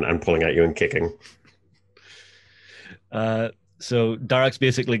squealing and pulling at you and kicking. So Darak's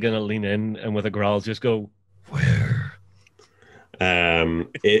basically going to lean in and with a growl just go, "Where?"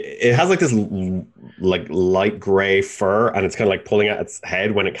 It has like this like light gray fur, and it's kind of like pulling at its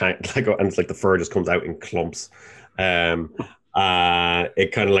head when it kind of like, and it's like the fur just comes out in clumps. It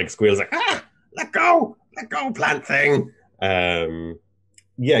kind of like squeals like, let go, plant thing.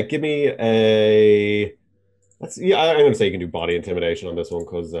 Yeah, give me a. I'm going to say you can do body intimidation on this one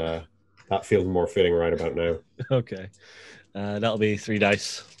because that feels more fitting right about now. Okay. That'll be 3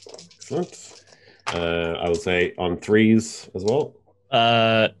 dice. Excellent. I would say on 3s as well.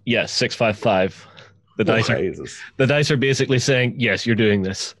 Yeah, 6, 5, 5. The dice are basically saying, yes, you're doing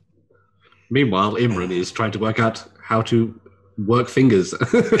this. Meanwhile, Imran is trying to work out how to work fingers.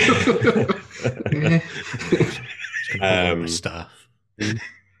 Staff.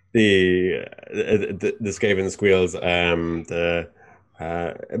 The Skaven squeals.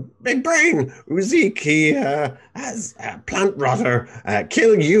 Big Brain, Uzik, he has plant rotter,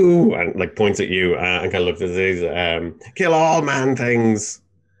 kill you, and like points at you and kind of looks at these, kill all man things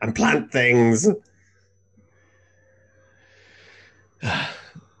and plant things.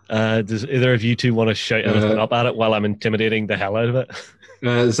 Does either of you two want to shout anything up at it while I'm intimidating the hell out of it?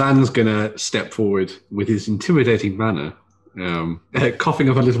 Zan's going to step forward with his intimidating manner, coughing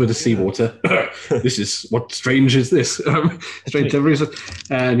up a little bit of seawater. This is, what strange is this? Strange memories.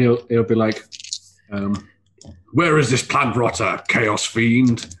 And he'll be like, where is this plant rotter, chaos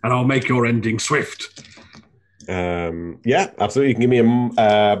fiend? And I'll make your ending swift. Yeah, absolutely. You can give me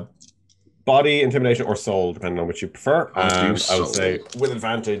a body, intimidation, or soul, depending on which you prefer. I would say with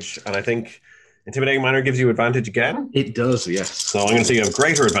advantage, and I think intimidating manner gives you advantage again. It does, yes. So I'm going to say you have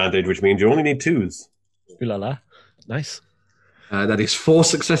greater advantage, which means you only need 2s. Ooh la la. Nice. That is 4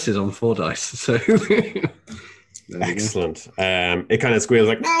 successes on 4 dice. So excellent. It kind of squeals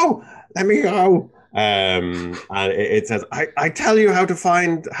like, "No, let me go." And it says, "I tell you how to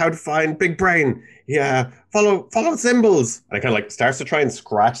find Big Brain. Yeah, follow symbols." And it kind of like starts to try and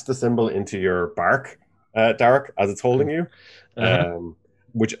scratch the symbol into your bark, Darak, as it's holding you.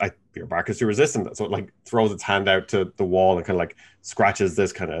 Which your bark is too resistant, so it like throws its hand out to the wall and kind of like scratches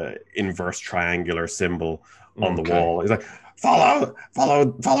this kind of inverse triangular symbol on the wall. He's like, follow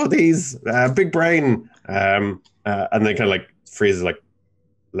these, Big Brain, and then kind of like freezes, like,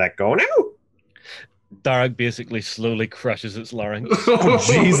 let go now. Darak basically slowly crushes its larynx. Oh,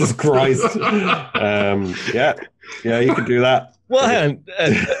 Jesus Christ. Yeah, you could do that. Well,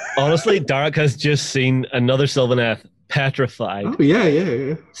 honestly, Darak has just seen another Sylvaneth petrified. Oh,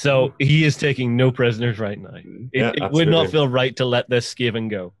 yeah. So he is taking no prisoners right now. It would not feel right to let this Skaven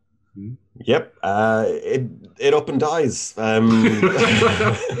go. Yep. It up and dies.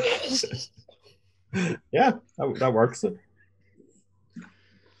 Yeah, that works.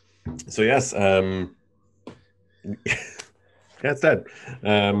 So yes, yeah, it's dead.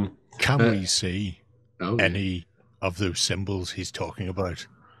 Can we see any of those symbols he's talking about?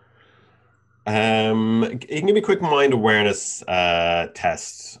 You can give me a quick mind awareness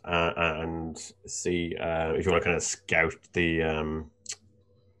test and see if you want to kind of scout the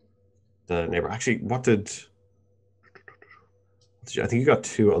the neighbor. Actually, I think you got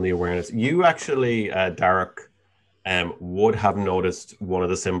 2 on the awareness. You actually, Derek, would have noticed one of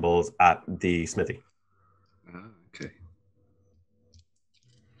the symbols at the smithy. Okay.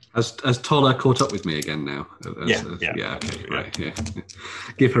 Has Tola caught up with me again now? Yeah. Okay, right. Yeah.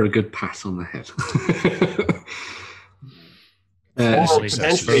 Give her a good pat on the head.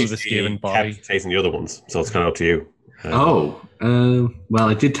 Potentially the she Skaven body. kept chasing the other ones, so it's kind of up to you. Well,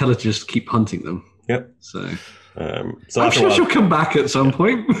 I did tell her to just keep hunting them. Yep. So I'm sure she'll come back at some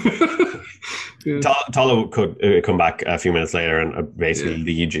point. Tala could come back a few minutes later and basically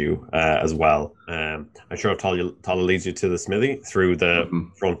lead you as well. I'm sure if Tala leads you to the smithy through the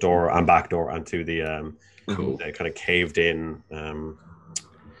front door and back door and to the kind of caved in the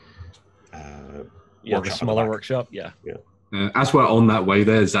smaller workshop. Yeah. As we're on that way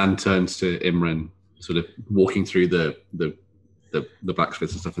there, Zan turns to Imran, sort of walking through the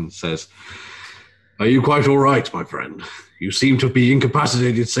blacksmiths and stuff, and says, "Are you quite all right, my friend? You seem to be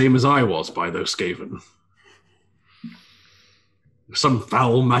incapacitated, same as I was, by those Skaven. Some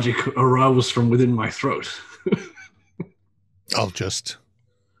foul magic aroused from within my throat." I'll just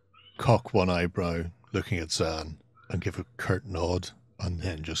cock one eyebrow, looking at Zan, and give a curt nod, and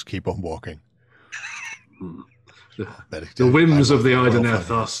then just keep on walking. The whims of the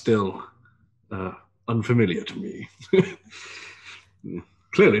Ideneth are still unfamiliar to me.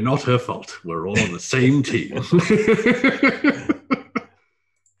 Clearly not her fault. We're all on the same team.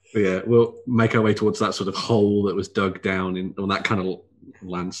 Yeah, we'll make our way towards that sort of hole that was dug down on that kind of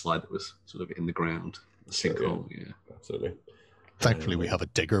landslide that was sort of in the ground. The sinkhole, yeah. Absolutely. Thankfully, we have a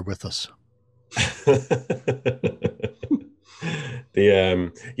digger with us.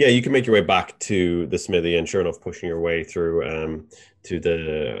 You can make your way back to the smithy, and sure enough, pushing your way through to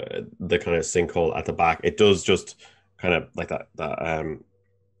the kind of sinkhole at the back, it does just kind of like that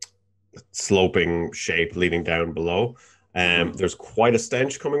sloping shape leading down below. There's quite a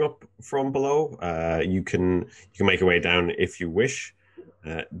stench coming up from below. You can make your way down if you wish.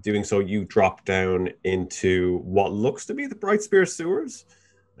 Doing so, you drop down into what looks to be the Brightspear sewers.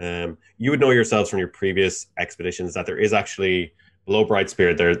 You would know yourselves from your previous expeditions that there is actually below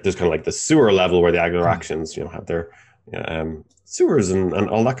Brightspear, there's kind of like the sewer level where the Aglaractions, have their sewers and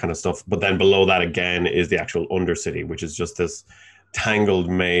all that kind of stuff. But then below that again is the actual Undercity, which is just this tangled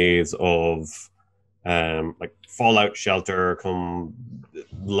maze of like fallout shelter come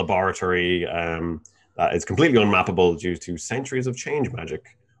laboratory that is completely unmappable due to centuries of change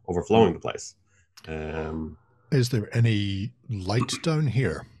magic overflowing the place. Is there any light down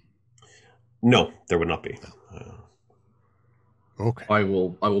here? No, there would not be. Okay. I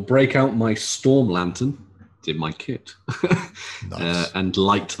will break out my storm lantern, in my kit, Nice. and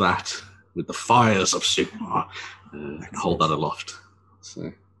light that with the fires of Sigmar, and hold that aloft.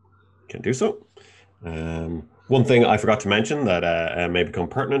 So Can do so. One thing I forgot to mention that may become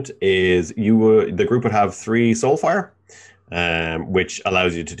pertinent is the group would have 3 Soulfire, which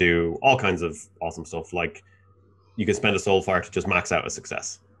allows you to do all kinds of awesome stuff. Like you can spend a Soulfire to just max out a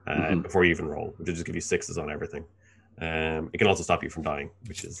success before you even roll, which will just give you 6s on everything. It can also stop you from dying,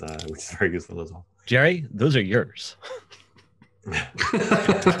 which is very useful as well. Jerry, those are yours.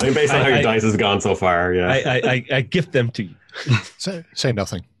 I mean, based on how your dice has gone so far, yeah. I gift them to you. Say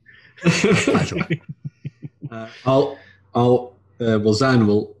nothing. Zan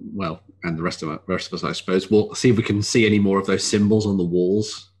will, and the rest of us, I suppose, we'll see if we can see any more of those symbols on the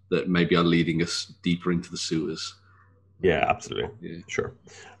walls that maybe are leading us deeper into the sewers. Yeah, absolutely. Yeah. Sure.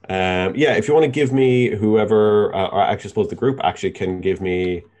 If you want to give me whoever, or actually suppose the group actually can give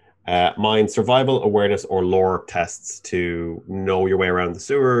me mind survival, awareness, or lore tests to know your way around the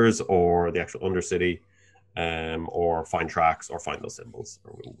sewers or the actual Undercity, or find tracks or find those symbols,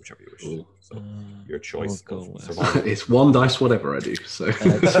 or whichever you wish. Cool. So your choice We'll go of with- survival. It's 1 dice, whatever I do. So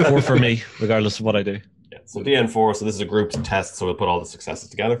It's 4 for me, regardless of what I do. Yeah, so DN4, so this is a group test, so we'll put all the successes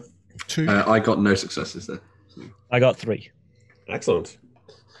together. 2. I got no successes there. I got 3. Excellent.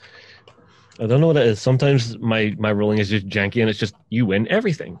 I don't know what it is. Sometimes my rolling is just janky, and it's just you win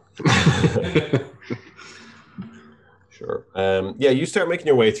everything. Sure. You start making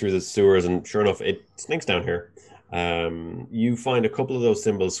your way through the sewers, and sure enough, it stinks down here. You find a couple of those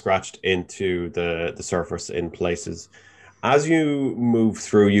symbols scratched into the surface in places. As you move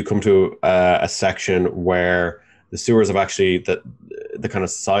through, you come to a section where the sewers have actually, the kind of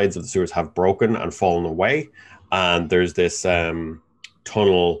sides of the sewers have broken and fallen away, and there's this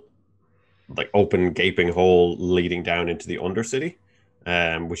tunnel, like open gaping hole leading down into the Undercity,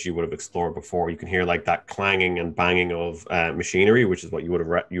 which you would have explored before. You can hear like that clanging and banging of machinery, which is what you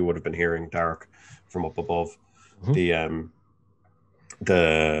would have been hearing, Derek, from up above. The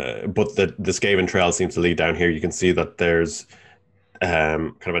the Skaven trail seems to lead down here. You can see that there's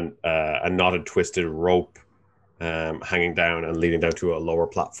kind of a knotted, twisted rope hanging down and leading down to a lower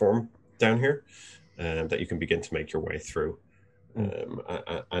platform down here that you can begin to make your way through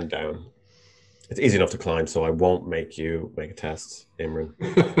and down. It's easy enough to climb, so I won't make you make a test, Imran.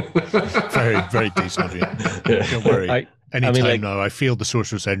 Very, very decent of you. Yeah. Don't worry. Anytime like- now, I feel the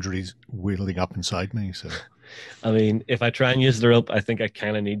sorcerer's injuries wheeling up inside me. So, I mean, if I try and use the rope, I think I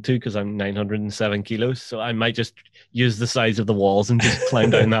kind of need to because I'm 907 kilos. So I might just use the size of the walls and just climb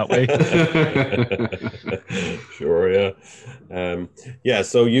down that way. Sure, yeah. Yeah,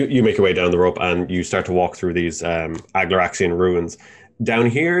 so you make your way down the rope and you start to walk through these Aglaraxian ruins. Down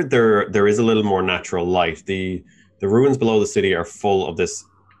here, there is a little more natural light. The ruins below the city are full of this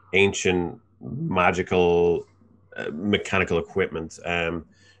ancient magical mechanical equipment. The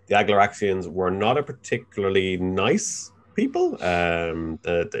Aglaraxians were not a particularly nice people.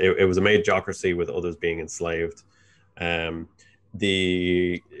 It was a majocracy with others being enslaved.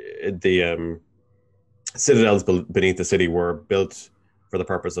 The citadels beneath the city were built for the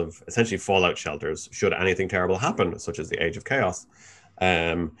purpose of essentially fallout shelters should anything terrible happen, such as the Age of Chaos.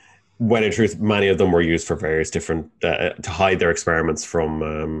 When in truth, many of them were used for various different to hide their experiments from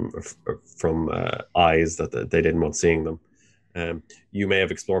eyes that they didn't want seeing them. You may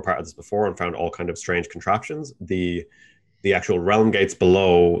have explored part of this before and found all kind of strange contraptions. The actual realm gates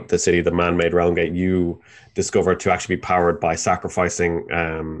below the city, the man-made realm gate, you discovered to actually be powered by sacrificing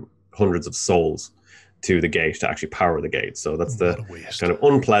hundreds of souls to the gate to actually power the gate. So that's the kind of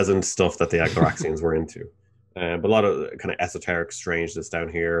unpleasant stuff that the Aglaraxians were into. But a lot of kind of esoteric strangeness down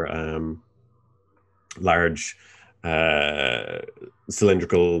here. Large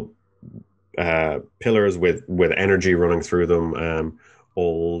cylindrical pillars with energy running through them,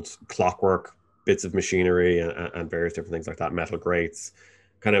 old clockwork, bits of machinery, and various different things like that, metal grates,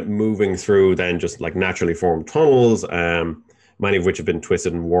 kind of moving through then just like naturally formed tunnels, many of which have been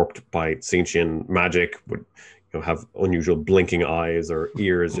twisted and warped by Tzeentchian magic, would have unusual blinking eyes or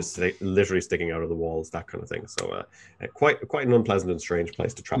ears just literally sticking out of the walls, that kind of thing. So quite an unpleasant and strange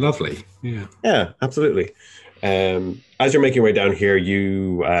place to travel. Lovely, yeah, absolutely. As you're making your way down here,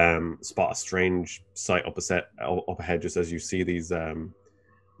 you spot a strange sight up ahead, just as you see these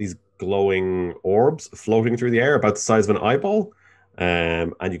glowing orbs floating through the air about the size of an eyeball,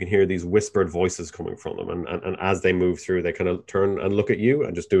 and you can hear these whispered voices coming from them, and as they move through, they kind of turn and look at you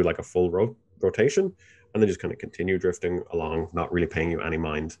and just do like a full rotation, and they just kind of continue drifting along, not really paying you any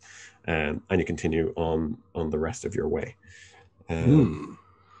mind, and you continue on the rest of your way.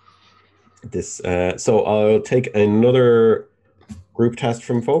 So I'll take another group test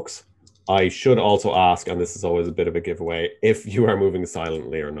from folks. I should also ask, and this is always a bit of a giveaway, if you are moving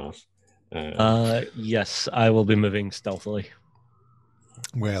silently or not. Yes, I will be moving stealthily.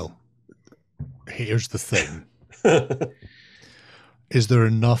 Well, here's the thing. Is there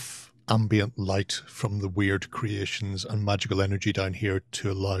enough ambient light from the weird creations and magical energy down here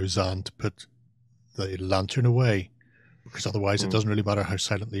to allow Zan to put the lantern away? Because otherwise it doesn't really matter how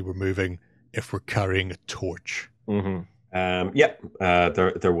silently we're moving if we're carrying a torch. Mm-hmm.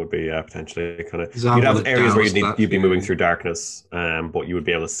 There would be potentially kind of Zan you'd have would areas where douse you'd be that, moving through darkness, but you would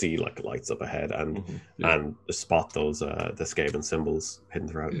be able to see like lights up ahead and spot those the Skaven symbols hidden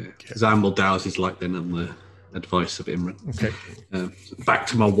throughout. Zan will douse his light then on the advice of Imran. Okay. Back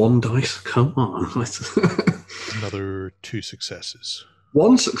to my 1 dice. Come on. Another 2 successes.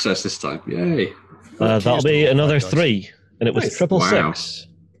 1 success this time. Yay. That'll be another 3, and it was Nice. triple Wow. 6.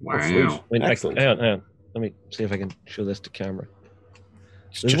 Wow. Wait, Excellent. hang on. Let me see if I can show this to camera.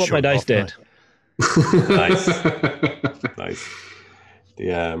 It's This is just what my showing dice off now. Nice.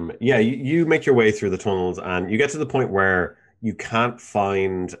 Nice. You make your way through the tunnels, and you get to the point where you can't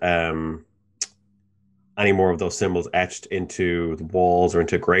find any more of those symbols etched into the walls or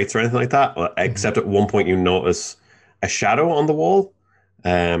into grates or anything like that. Except at one point, you notice a shadow on the wall,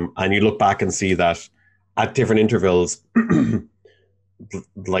 and you look back and see that at different intervals,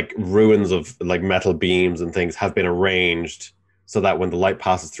 like ruins of like metal beams and things have been arranged so that when the light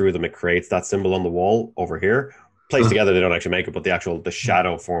passes through them, it creates that symbol on the wall over here. Placed together, they don't actually make it, but the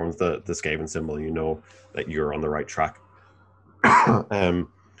shadow forms the Skaven symbol. You know that you're on the right track.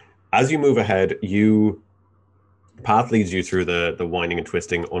 As you move ahead, the path leads you through the winding and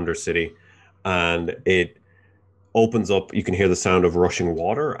twisting undercity, and it opens up. You can hear the sound of rushing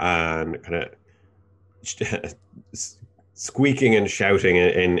water and kind of squeaking and shouting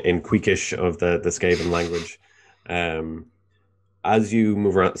in Queekish of the Skaven language. As you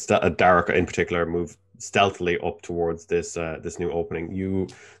move around, Darek in particular, move stealthily up towards this new opening, you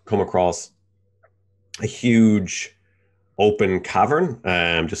come across a huge open cavern,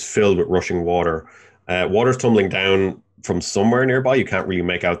 just filled with rushing water. Water's tumbling down from somewhere nearby. You can't really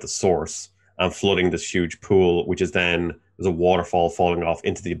make out the source, and flooding this huge pool, which is then there's a waterfall falling off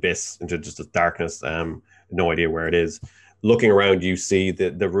into the abyss, into just the darkness. No idea where it is. Looking around, you see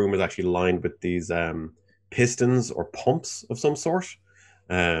that the room is actually lined with these pistons or pumps of some sort,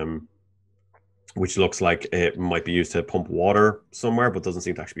 which looks like it might be used to pump water somewhere, but doesn't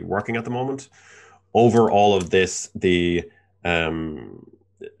seem to actually be working at the moment. Over all of this, the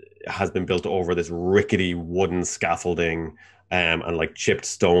has been built over this rickety wooden scaffolding, and like chipped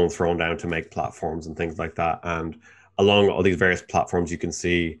stone thrown down to make platforms and things like that. And along all these various platforms, you can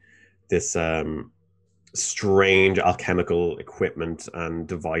see this strange alchemical equipment and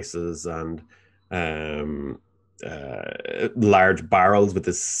devices and large barrels with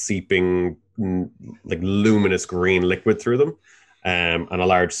this seeping, like luminous green liquid through them, and a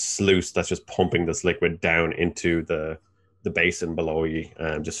large sluice that's just pumping this liquid down into the basin below you,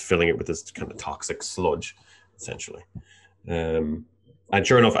 just filling it with this kind of toxic sludge, essentially. And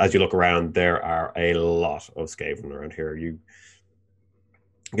sure enough, as you look around, there are a lot of Skaven around here. You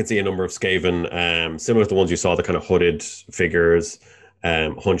can see a number of Skaven, similar to the ones you saw, the kind of hooded figures,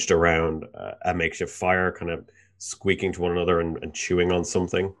 hunched around a makeshift fire, kind of squeaking to one another and chewing on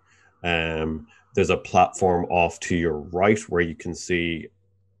something. There's a platform off to your right where you can see,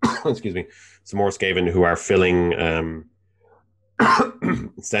 excuse me, some more Skaven who are filling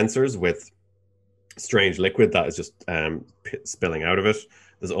sensors with strange liquid that is just spilling out of it.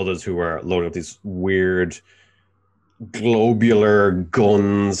 There's others who are loading up these weird globular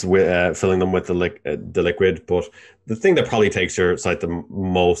guns with filling them with the liquid. But the thing that probably takes your sight the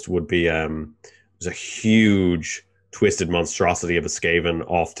most would be there's a huge twisted monstrosity of a Skaven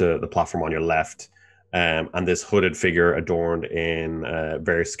off to the platform on your left, and this hooded figure adorned in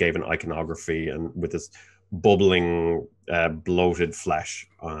various Skaven iconography and with this bubbling bloated flesh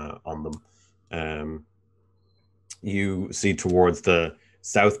on them. You see towards the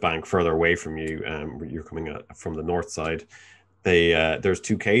south bank further away from you, you're coming from the north side, there's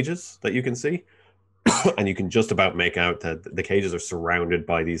two cages that you can see, and you can just about make out that the cages are surrounded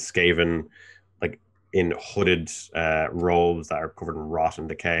by these Skaven, like in hooded robes that are covered in rot and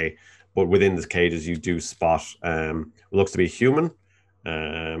decay. But within the cages you do spot what looks to be a human,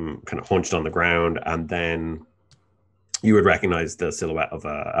 kind of hunched on the ground, and then you would recognize the silhouette of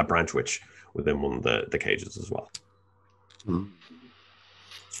a branch witch within one of the cages as well.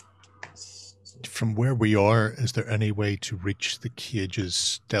 From where we are, is there any way to reach the cages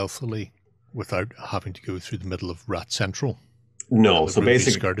stealthily without having to go through the middle of Rat Central? No, so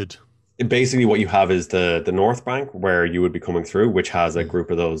basically what you have is the north bank where you would be coming through, which has a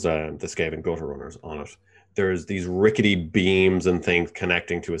group of those the Skaven gutter runners on it. There's these rickety beams and things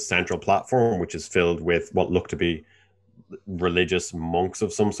connecting to a central platform, which is filled with what look to be religious monks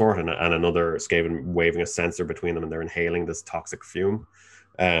of some sort, and another Skaven waving a censer between them, and they're inhaling this toxic fume.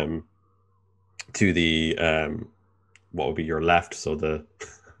 To the what would be your left, so the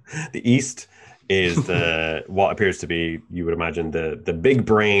east is the what appears to be, you would imagine, the big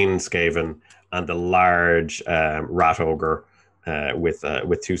brain Skaven and the large rat ogre with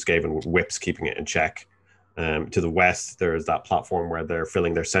two Skaven whips keeping it in check. To the west, there's that platform where they're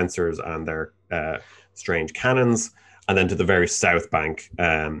filling their sensors and their strange cannons. And then to the very south bank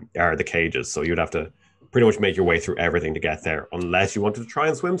are the cages. So you'd have to pretty much make your way through everything to get there, unless you wanted to try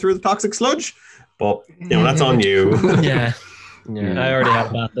and swim through the toxic sludge. But, that's on you. Yeah, I already had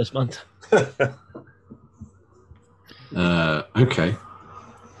a bath this month. Okay.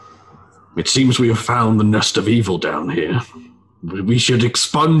 It seems we have found the nest of evil down here. We should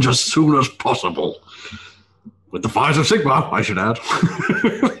expunge as soon as possible. With the fires of Sigmar, I should add.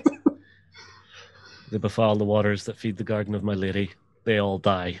 They befoul the waters that feed the garden of my lady. They all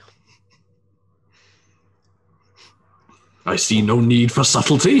die. I see no need for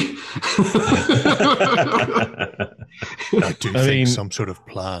subtlety. I think some sort of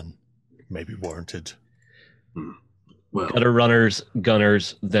plan may be warranted. Well, Gutter runners,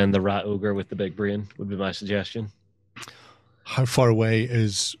 gunners, then the rat ogre with the big brain would be my suggestion. How far away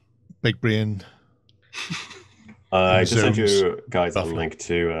is Big Brain? I just sent you guys a link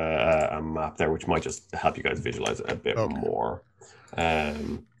to a map there, which might just help you guys visualize it a bit more,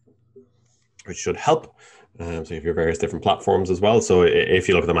 which should help. So you have your various different platforms as well. So if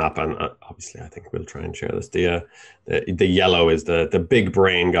you look at the map, and obviously I think we'll try and share this, the yellow is the big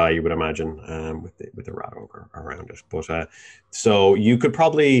brain guy, you would imagine, with the rat ogre around it. But so you could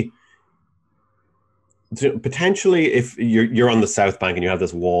probably potentially, if you're on the south bank and you have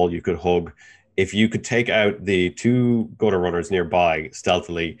this wall you could hug, if you could take out the 2 gutter runners nearby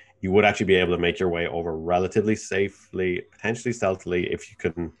stealthily, you would actually be able to make your way over relatively safely, potentially stealthily, if you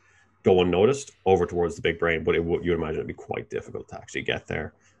can go unnoticed over towards the big brain. But you'd imagine it'd be quite difficult to actually get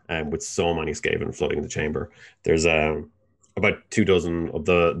there, with so many Skaven flooding the chamber. There's about 2 dozen of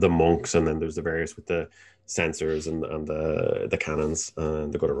the monks, and then there's the various with the sensors and the cannons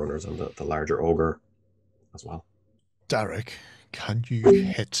and the gutter runners and the larger ogre as well. Derek, can you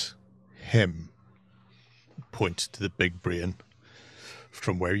hit him? Point to the big brain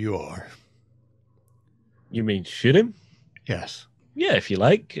from where you are. You mean shoot him? Yes. Yeah, if you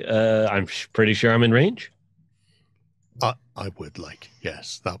like. I'm pretty sure I'm in range. I would like,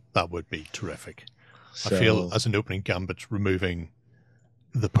 yes. That would be terrific. So, I feel as an opening gambit, removing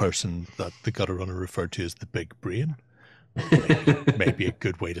the person that the gutter runner referred to as the big brain may be a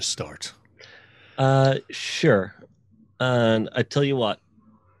good way to start. Sure. And I tell you what,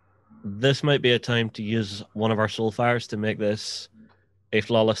 this might be a time to use one of our soul fires to make this a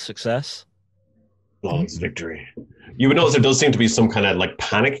flawless success. Flawless victory. You would notice there does seem to be some kind of like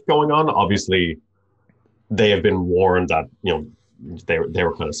panic going on. Obviously, they have been warned that, you know, they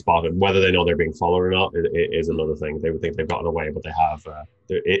were kind of spotted. Whether they know they're being followed or not is another thing. They would think they've gotten away, but they have.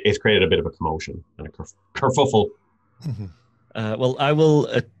 It's created a bit of a commotion and a kerfuffle. Mm-hmm. Well, I will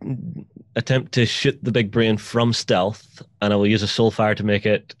attempt to shoot the big brain from stealth, and I will use a soul fire to make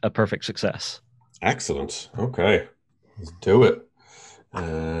it a perfect success. Excellent. Okay, let's do it. Let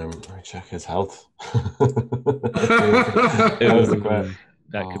me check his health. It was the question.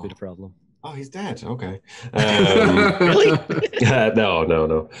 That could be the problem. Oh, he's dead. Okay. Really?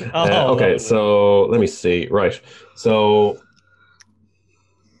 No. Oh, so let me see. Right. So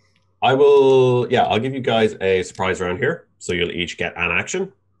I'll give you guys a surprise round here. So you'll each get an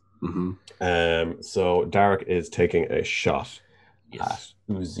action. Mm-hmm. So Derek is taking a shot Yes.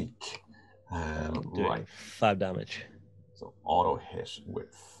 at Uzik. Right. 5 damage. So auto hit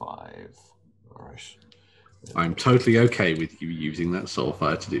with 5. All right. I'm totally okay with you using that soul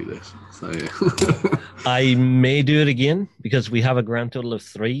fire to do this. So yeah. I may do it again because we have a grand total of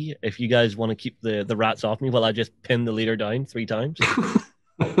 3. If you guys want to keep the rats off me, well, I just pin the leader down 3 times.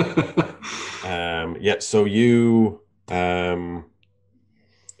 So you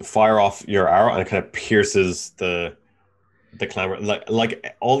fire off your arrow and it kind of pierces the clamor.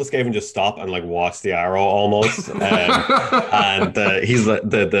 Like all the Skaven just stop and like watch the arrow almost. And he's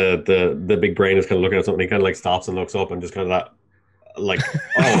the big brain is kind of looking at something. He kind of like stops and looks up and just kind of that like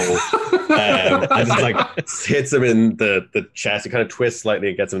and just like hits him in the chest. He kind of twists slightly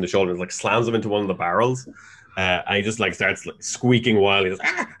and gets him in the shoulders, like slams him into one of the barrels. And he just like starts like squeaking wildly, just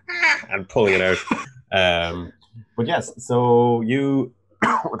and pulling it out. But yes, so you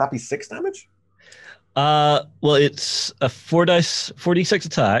would that be 6 damage? Well, it's a 4d6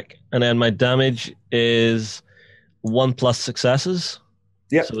 attack, and then my damage is 1 plus successes.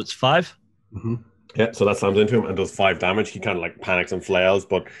 Yeah. So it's 5. Mm-hmm. Yeah, so that slams into him and does 5 damage. He kind of like panics and flails,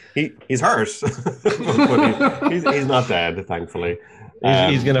 but he's hurt. But he's not dead, thankfully.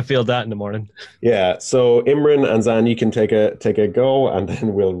 He's gonna feel that in the morning. Yeah. So Imran and Zan, you can take a go, and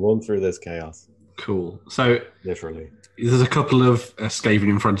then we'll run through this chaos. Cool. So Literally. there's a couple of Skaven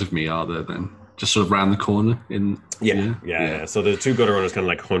in front of me, are there then? Just sort of round the corner in Yeah. So the 2 gutter runners kind of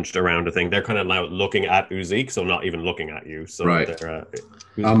like hunched around the thing. They're kind of now looking at Uzik, so not even looking at you. So right.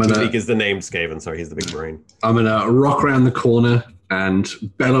 Uzik is the named Skaven. Sorry, he's the big brain. I'm gonna rock around the corner and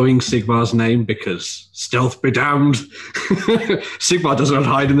bellowing Sigmar's name because stealth be damned. Sigmar does not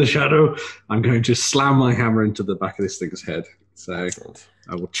hide in the shadow. I'm going to slam my hammer into the back of this thing's head. So Excellent.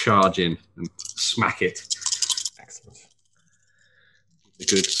 I will charge in and smack it. Excellent.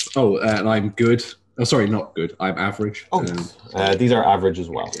 Good. Oh, and I'm good. Oh, sorry, not good. I'm average. Oh, these are average as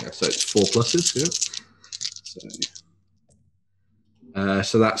well. Yeah, so it's 4 pluses. Yeah.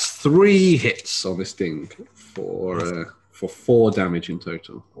 So that's 3 hits on this thing for 4 damage in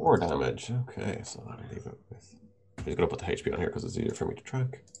total. 4 damage. Okay, so I'll leave it with. I'm just gonna put the HP on here because it's easier for me to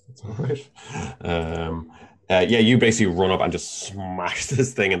track. That's all right. You basically run up and just smash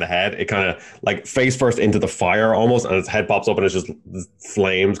this thing in the head. It kind of like face first into the fire almost, and its head pops up and it's just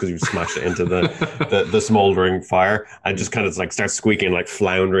flames because you smashed it into the smoldering fire, and just kind of like starts squeaking, like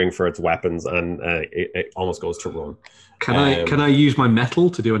floundering for its weapons, and it almost goes to run. Can I use my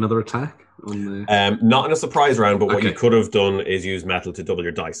metal to do another attack? On the... Not in a surprise round, but what you could have done is use metal to double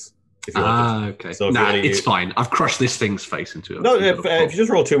your dice. If you wanted. Okay. So it's fine. I've crushed this thing's face into it. No, if you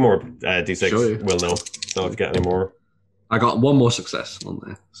just roll 2 more d6, Sure. we'll know. So if you get any more. I got 1 more success on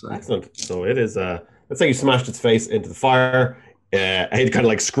there. So. Excellent. So it is, let's say you smashed its face into the fire. And it kind of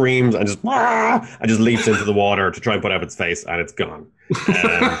like screams and just leaps into the water to try and put out its face, and it's gone.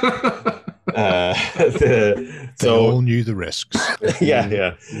 They all knew the risks.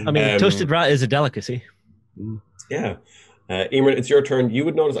 yeah. I mean, toasted rat is a delicacy. Yeah. Eamon, it's your turn. You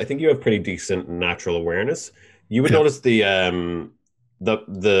would notice, I think you have pretty decent natural awareness. You would notice the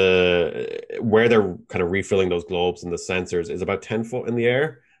where they're kind of refilling those globes and the sensors is about 10 foot in the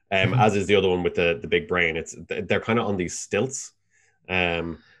air, as is the other one with the big brain. They're kind of on these stilts.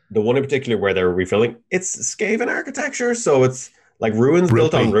 The one in particular where they're refilling, it's Skaven architecture, so it's like ruins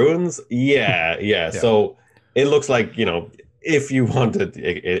built on ruins. Yeah. So it looks like, if you wanted,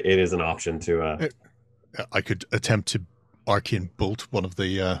 it is an option to... I could attempt to arcane bolt one of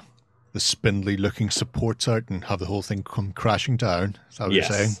the spindly-looking supports out and have the whole thing come crashing down. Is that what you're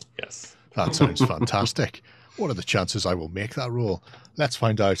saying? Yes. That sounds fantastic. What are the chances I will make that roll? Let's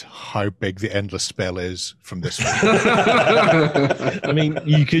find out how big the endless spell is from this one. I mean,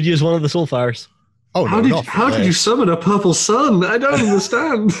 you could use one of the soul fires. Oh, how did you summon a purple sun? I don't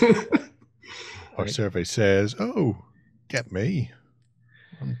understand. Our survey says, get me.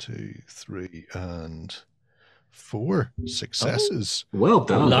 1, 2, 3, and 4 successes. Well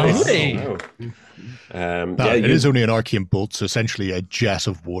done. Lovely. It is only an arcane bolt, so essentially a jet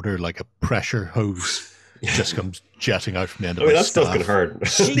of water, like a pressure hose, just comes jetting out from the end of that stuff can hurt.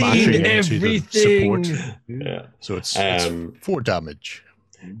 Smashing into the support. Yeah. So it's 4 damage.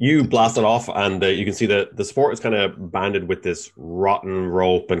 You blast it off, and you can see that the support is kind of banded with this rotten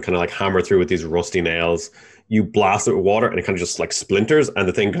rope and kind of like hammered through with these rusty nails. You blast it with water, and it kind of just like splinters, and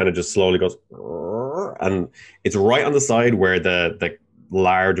the thing kind of just slowly goes, and it's right on the side where the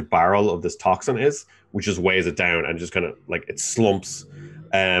large barrel of this toxin is, which just weighs it down, and just kind of like it slumps.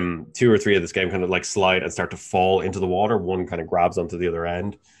 2 or 3 of this game kind of like slide and start to fall into the water. One kind of grabs onto the other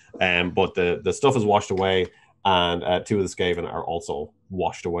end, but the stuff is washed away, and 2 of the Skaven are also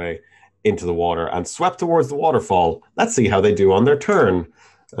washed away into the water and swept towards the waterfall. Let's see how they do on their turn.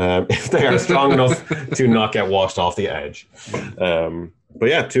 If they are strong enough to not get washed off the edge. But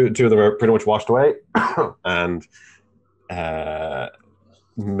yeah, two of them are pretty much washed away and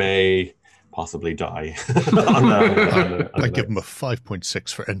may possibly die. I give them a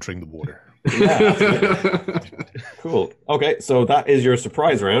 5.6 for entering the water. Yeah. Cool. Okay, so that is your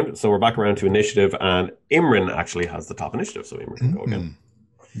surprise round. So we're back around to initiative, and Imran actually has the top initiative, so Imran can go again.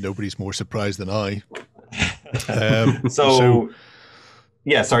 Nobody's more surprised than I.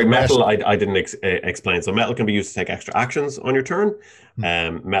 Yeah, sorry, metal, I didn't explain. So metal can be used to take extra actions on your turn.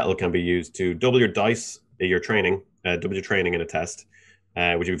 Metal can be used to double your dice, your training, double your training in a test,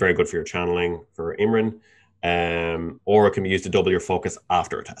 which would be very good for your channeling for Imran. Or it can be used to double your focus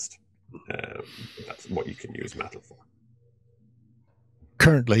after a test. That's what you can use metal for.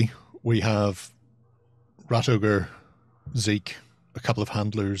 Currently, we have Rat Ogre, Zeke, a couple of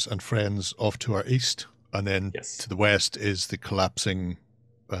handlers and friends off to our east. And then to the west is the collapsing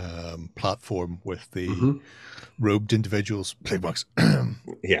platform with the robed individuals, plaguebugs,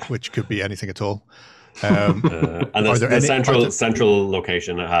 which could be anything at all. And the central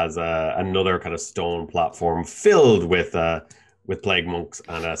location has another kind of stone platform filled with plague monks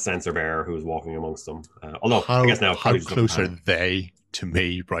and a censer bearer who's walking amongst them. Although I guess now how close are they to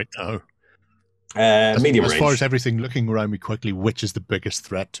me right now? Medium range. As far as everything looking around me quickly, which is the biggest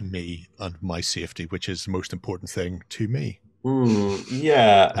threat to me and my safety, which is the most important thing to me?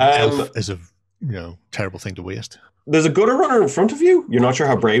 Elf is a terrible thing to waste. There's a gutter runner in front of you. You're not sure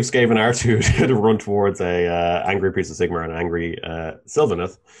how brave Skaven are to run towards a angry priest of Sigmar and angry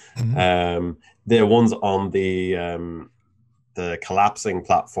Sylvaneth. The ones on the collapsing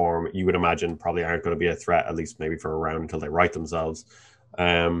platform, you would imagine probably aren't going to be a threat, at least maybe for a round until they right themselves.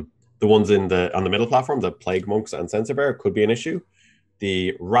 The ones on the middle platform, the plague monks and censer bearer, could be an issue.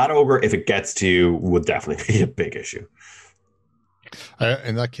 The rat ogre, if it gets to you, would definitely be a big issue.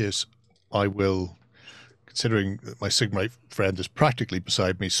 In that case, I will, considering that my Sigmarite friend is practically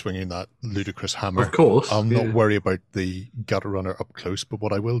beside me swinging that ludicrous hammer. Of course. I'll not worry about the gutter runner up close, but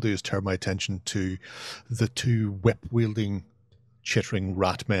what I will do is turn my attention to the 2 whip-wielding, chittering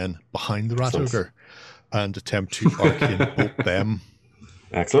rat men behind the rat ogre and attempt to arcane bolt them.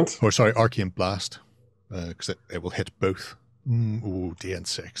 Excellent. Or sorry, arcane blast, because it will hit both.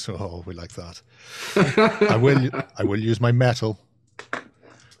 DN6. Oh, we like that. I will use my metal.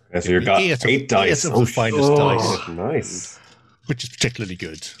 So you've got 8 dice. Of the finest dice. Nice. Which is particularly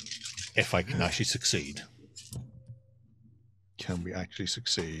good if I can actually succeed. Can we actually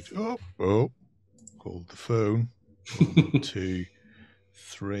succeed? Oh. Hold the phone. 1, 2,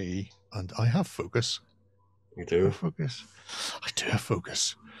 3. And I have focus. You do? I do have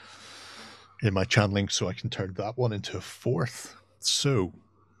focus in my channeling, so I can turn that one into a 4th. So,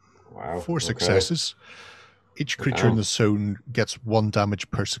 4 successes. Each creature in the zone gets 1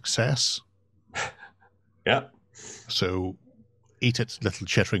 damage per success. Yeah. So eat it, little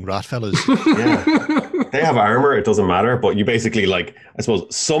chittering rat fellas. Yeah. They have armor, it doesn't matter, but you basically, like, I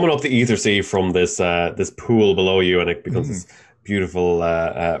suppose, summon up the ether sea from this this pool below you, and it becomes this beautiful,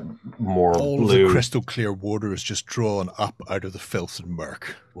 more All blue. the crystal clear water is just drawn up out of the filth and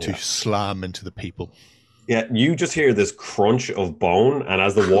murk to slam into the people. Yeah, you just hear this crunch of bone, and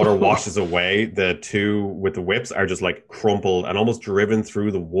as the water washes away, the two with the whips are just like crumpled and almost driven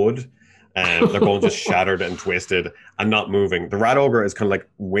through the wood. And they're both just shattered and twisted and not moving. The rat ogre is kind of like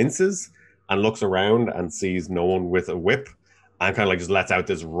winces and looks around and sees no one with a whip and kind of like just lets out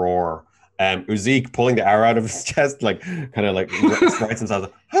this roar. Uzik, pulling the arrow out of his chest, like kind of like strikes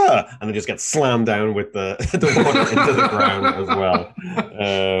himself, and then just gets slammed down with the water into the ground as well.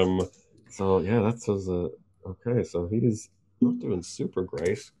 So yeah, that's his. Okay, so he's not doing super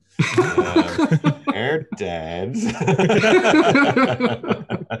great. They're dead.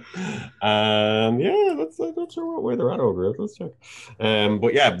 Yeah, that's not sure what way the rat ogre is. Let's check.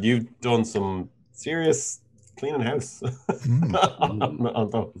 But yeah, you've done some serious cleaning house. Let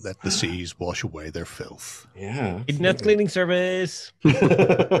the seas wash away their filth. Yeah. Net cleaning service.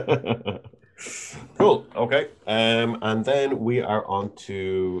 Cool. Okay. And then we are on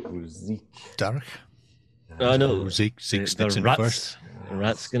to Uzik. Derek? Oh no. Zeke sticks in rats. first. The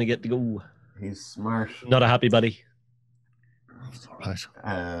rat's gonna get to go. He's smart. Not a happy buddy. That's all right.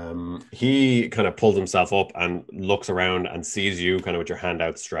 He kind of pulls himself up and looks around and sees you kind of with your hand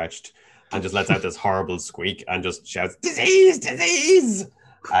outstretched and just lets out this horrible squeak and just shouts, "Disease! Disease!"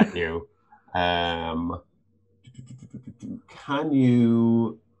 at you. Can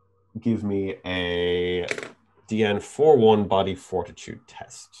you give me a DN 4-1 body fortitude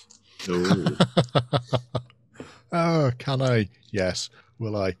test? Oh, can I? Yes.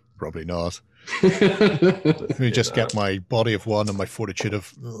 Will I? Probably not. Let me just get my body of 1 and my fortitude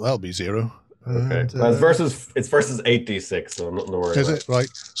of... That'll be 0. Okay. And, Well, it's versus 8d6, so I'm not worried. Is it? Right.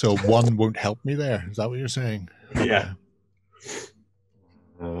 So 1 won't help me there. Is that what you're saying? Yeah.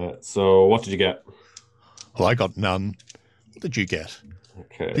 So what did you get? Well, I got none. What did you get?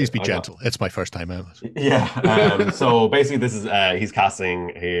 Okay. Please be gentle. It's my first time out. Yeah. So basically, this is he's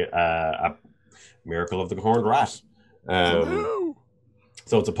casting a Miracle of the Horned Rat.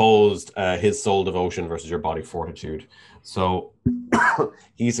 So it's opposed his soul devotion versus your body fortitude. So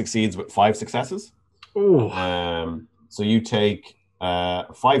he succeeds with 5 successes. So you take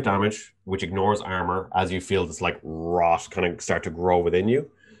 5 damage, which ignores armor, as you feel this like rot kind of start to grow within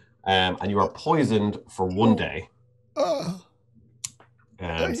you, and you are poisoned for 1 day.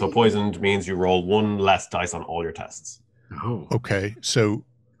 So poisoned means you roll 1 less dice on all your tests. Oh, Okay. So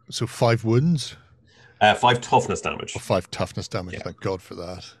 5 wounds 5 toughness damage. or 5 toughness damage. Yeah. Thank God for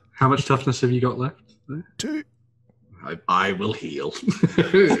that. how much toughness have you got left? 2. I will heal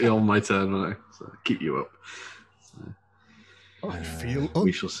on my turn, won't I? So keep you up. I feel...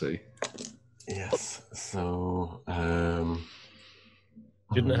 We shall see. Yes. So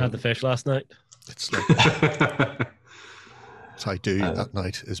Didn't have the fish last night. It's like... What I do that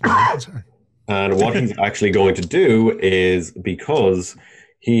night is my concern. And what he's actually going to do is, because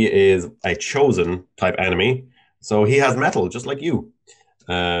he is a chosen type enemy, so he has metal just like you.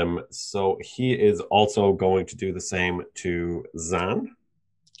 So he is also going to do the same to Zan.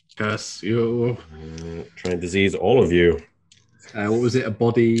 Curse you. Try and disease all of you. What was it? A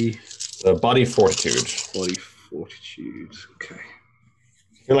body Body fortitude. fortitude. Okay.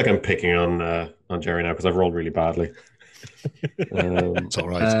 I feel like I'm picking on Gerry now because I've rolled really badly. It's all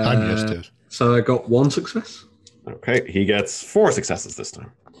right. I'm used to it. So I got 1 success. Okay, he gets 4 successes this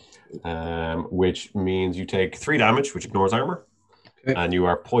time, which means you take 3 damage, which ignores armor, and you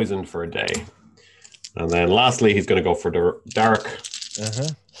are poisoned for a day. And then lastly, he's going to go for Dark.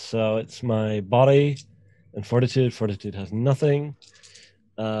 So it's my body and fortitude. Fortitude has nothing.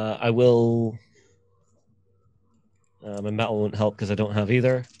 I will. My metal won't help because I don't have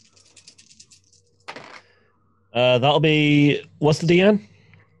either. That'll be, what's the DN?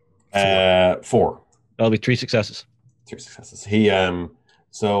 4. That'll be 3 successes. 3 successes. He 3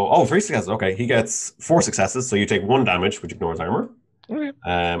 successes. Okay, he gets 4 successes, so you take 1 damage, which ignores armor. Okay.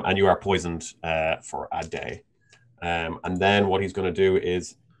 And you are poisoned for a day. And then what he's going to do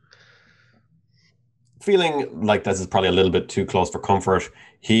is, feeling like this is probably a little bit too close for comfort,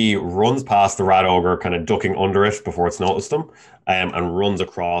 he runs past the rat ogre, kind of ducking under it before it's noticed him, and runs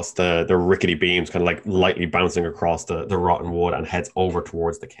across the rickety beams, kind of like lightly bouncing across the rotten wood, and heads over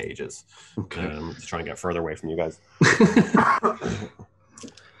towards the cages to try and get further away from you guys.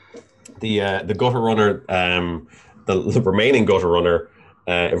 The gutter runner, the remaining gutter runner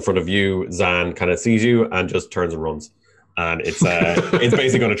in front of you, Zan, kind of sees you and just turns and runs, and it's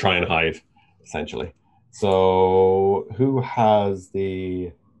basically going to try and hide, essentially. So who has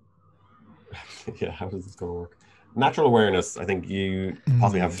the? Yeah, how is this going to work? Natural awareness. I think you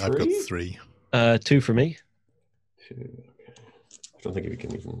possibly have 3. I've got 3. 2 for me. 2. Okay. I don't think we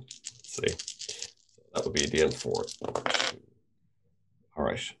can even see. That would be a DN4. All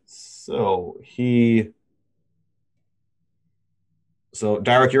right. So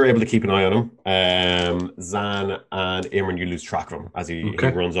Derek, you're able to keep an eye on him. Zan and Imran, you lose track of him as he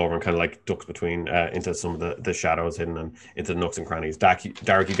runs over and kind of like ducks between into some of the shadows hidden and into the nooks and crannies. Derek,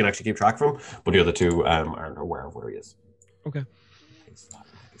 you can actually keep track of him, but the other two aren't aware of where he is. Okay. He's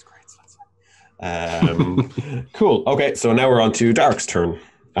great. Cool. Okay, so now we're on to Derek's turn,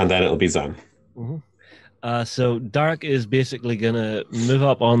 and then it'll be Zan. Mm-hmm. So Derek is basically going to move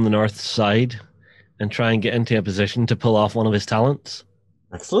up on the north side and try and get into a position to pull off one of his talents.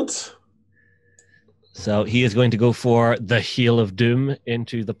 Excellent. So he is going to go for the Heal of Doom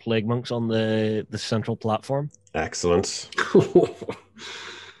into the Plague Monks on the central platform. Excellent.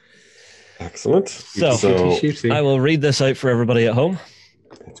 Excellent. So I will read this out for everybody at home.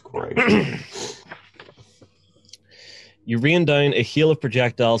 That's great. You rain down a hail of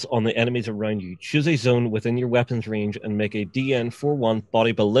projectiles on the enemies around you. Choose a zone within your weapon's range and make a DN41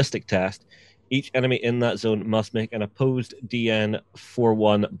 body ballistic test. Each enemy in that zone must make an opposed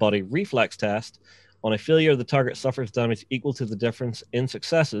DN41 body reflex test. On a failure, the target suffers damage equal to the difference in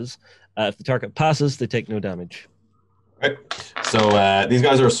successes. If the target passes, they take no damage. Right. So these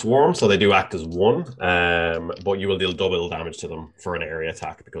guys are a swarm, so they do act as one, but you will deal double damage to them for an area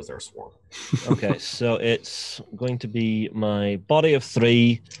attack because they're a swarm. Okay, so it's going to be my body of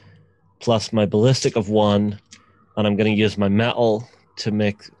 3 plus my ballistic of 1, and I'm going to use my metal to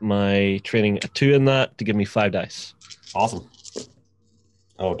make my training a 2 in that to give me 5 dice. Awesome.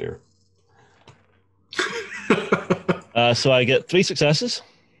 Oh dear. So I get 3 successes.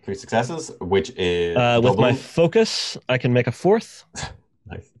 3 successes, which is with my focus, I can make a 4th.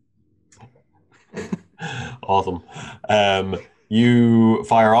 Nice. Awesome. You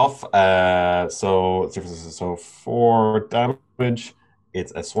fire off. So 4 damage.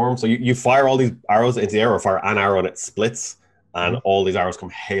 It's a swarm. So you fire all these arrows into the air, or fire an arrow and it splits, and all these arrows come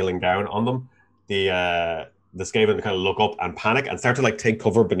hailing down on them. The Skaven kind of look up and panic and start to like take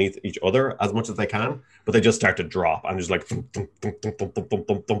cover beneath each other as much as they can, but they just start to drop and just like thump, thump, thump, thump, thump, thump,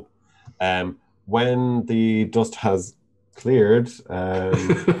 thump, thump. When the dust has cleared, you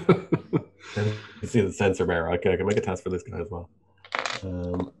see the sensor bearer. Okay, I can make a test for this guy as well.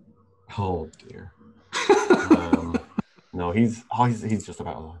 Oh dear. No, he's just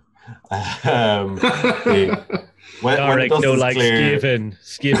about alive. When the dust is cleared,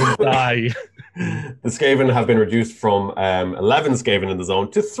 Skaven die. The Skaven have been reduced from 11 Skaven in the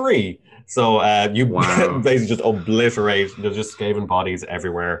zone to 3. So you basically just obliterate. There's just Skaven bodies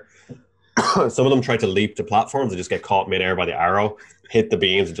everywhere. Some of them try to leap to platforms and just get caught midair by the arrow, hit the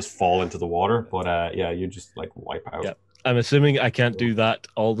beams, and just fall into the water. But yeah, you just like wipe out. Yeah. I'm assuming I can't do that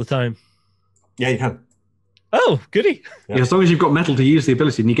all the time. Yeah, you can. Oh, goody. Yeah, as long as you've got metal to use the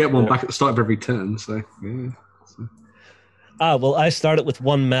ability, and you get one back at the start of every turn. So yeah. Well, I started with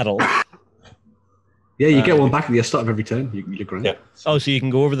 1 metal. Yeah, you get one back at the start of every turn. You're great. Yeah. Oh, so you can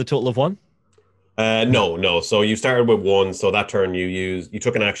go over the total of 1? No. So you started with 1. So that turn you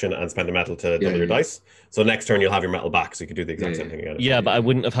took an action and spent a metal to double your dice. So next turn you'll have your metal back, so you can do the exact same thing again. Yeah, but I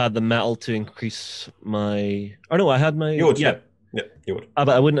wouldn't have had the metal to increase my. Or no, I had my. You would. Yeah, you would. But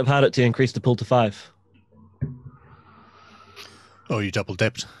I wouldn't have had it to increase the pull to 5. Oh, you double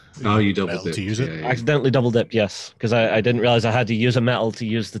dipped. Oh, you double dipped to use it. Yeah. Accidentally double dipped, yes, because I didn't realize I had to use a metal to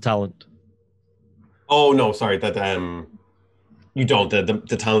use the talent. Oh no, sorry. That you don't.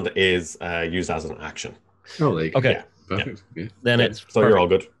 The talent is used as an action. Oh, there you go. Okay. Yeah. Perfect. Yeah. Then it's so perfect. you're all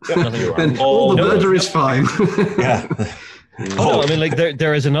good. Then all the murder is fine. Yeah. No, I mean, like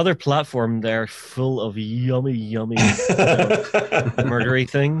there is another platform there full of yummy murdery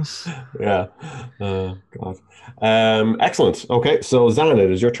things. Yeah. God. Excellent. Okay, so Zan,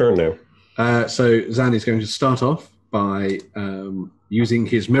 it is your turn now. So Zan is going to start off by using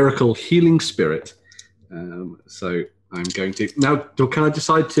his miracle healing spirit. So I'm going to now. Can I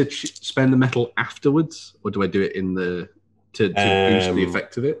decide to spend the metal afterwards, or do I do it in the to boost the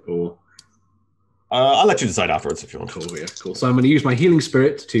effect of it, or? I'll let you decide afterwards if you want. Cool, yeah, cool. So I'm going to use my healing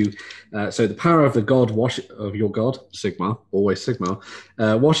spirit to. So the power of the god of your god, Sigmar, always Sigmar,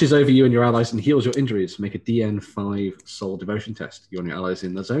 washes over you and your allies and heals your injuries. Make a DN5 soul devotion test. You and your allies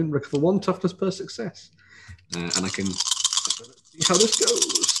in the zone. Recover 1 toughness per success. And I can see how this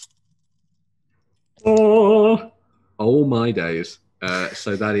goes. Oh my days.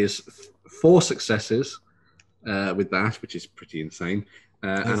 So that is 4 successes with that, which is pretty insane.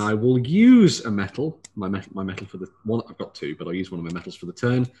 And I will use a metal, my metal for the one. I've got 2, but I'll use one of my metals for the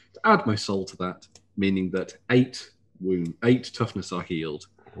turn to add my soul to that, meaning that 8 toughness are healed.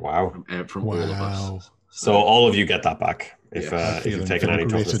 Wow. From all of us. So all of you get that back if you've Feeling taken any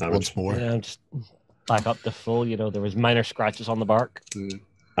toughness invigorated damage. once more. Yeah, just back up to full. There was minor scratches on the bark. Mm.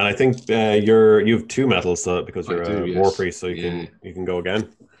 And I think you have 2 metals, so because you're a war priest, so you can go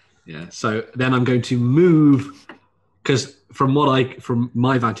again. Yeah. So then I'm going to move, because from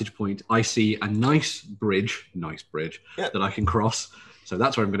my vantage point, I see a nice bridge that I can cross. So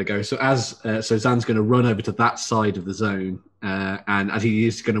that's where I'm going to go. So so Zan's going to run over to that side of the zone, and as he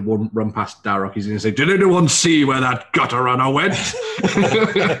is going to run past Darroch, he's going to say, "Did anyone see where that gutter runner went?"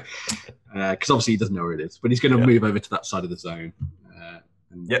 Because obviously he doesn't know where it is, but he's going to move over to that side of the zone.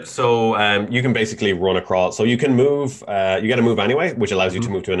 So you can basically run across. So you can move. You get a move anyway, which allows you to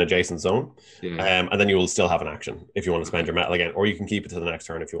move to an adjacent zone. Yeah. And then you will still have an action if you want to spend your metal again, or you can keep it to the next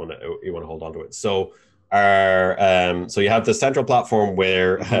turn if you want to hold on to it. So so you have the central platform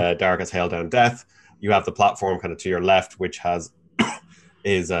where Dark has hailed down death. You have the platform kind of to your left, which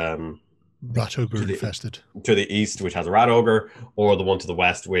is Rat ogre infested. To the east, which has a rat ogre, or the one to the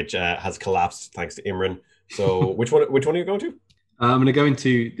west, which has collapsed thanks to Imran. So which one are you going to? I'm going to go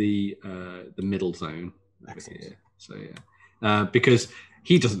into the middle zone. Excellent. So because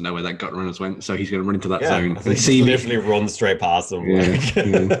he doesn't know where that gut runners went, so he's going to run into that zone. And he literally runs straight past them.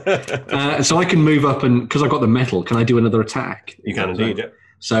 So I can move up, and because I've got the metal, can I do another attack? You can indeed, yeah.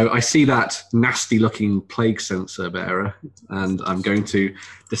 So I see that nasty-looking plague sensor bearer, and I'm going to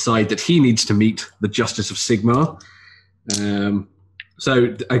decide that he needs to meet the justice of Sigmar.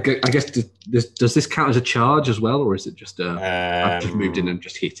 So I guess does this count as a charge as well, or is it just I've just moved in and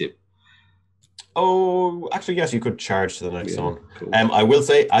just hit it? Oh, actually, yes, you could charge to the next zone. Cool. I will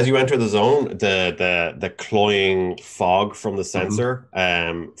say, as you enter the zone, the cloying fog from the sensor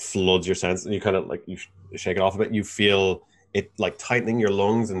floods your sense, and you kind of like you shake it off a bit. You feel it like tightening your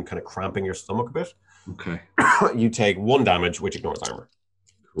lungs and kind of cramping your stomach a bit. Okay. You take 1 damage, which ignores armor.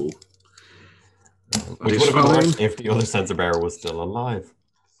 Cool. Which would have been worse if the other sensor bearer was still alive.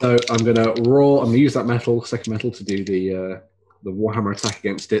 So I'm going to use that second metal, to do the Warhammer attack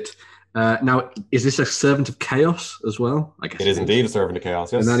against it. Now, is this a servant of chaos as well? I guess it is indeed a servant of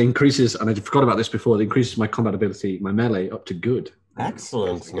chaos, yes. And that increases, and I forgot about this before, it increases my combat ability, my melee, up to good.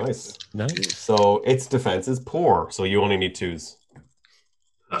 Excellent, nice. Nice. So its defense is poor, so you only need 2s.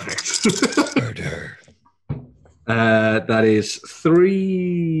 Perfect. Murder. That is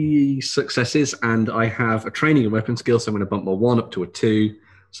 3 successes, and I have a training and weapon skill, so I'm going to bump my 1 up to a 2,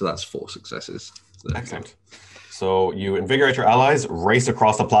 so that's 4 successes. So excellent. So you invigorate your allies, race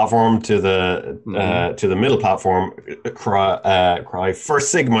across the platform to the middle platform, cry for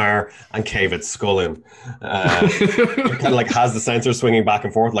Sigmar, and cave its skull in. It kind of like has the sensor swinging back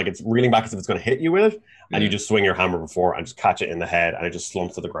and forth, like it's reeling back as if it's going to hit you with it, and you just swing your hammer before and just catch it in the head, and it just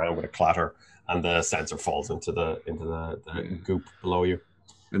slumps to the ground with a clatter, and the sensor falls into the goop below you.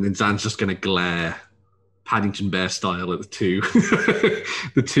 And then Zan's just going to glare Paddington Bear style at the two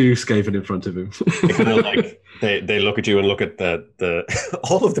Skaven in front of him. They kind of like they look at you and look at the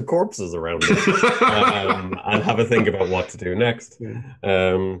all of the corpses around them and have a think about what to do next.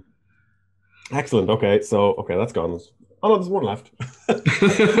 Yeah. Excellent. Okay, that's gone. Oh no, there's one left.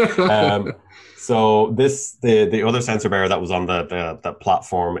 So the other sensor bearer that was on the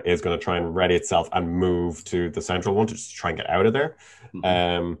platform is going to try and ready itself and move to the central one to just try and get out of there.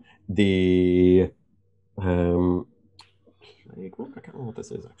 Mm-hmm. I can't remember what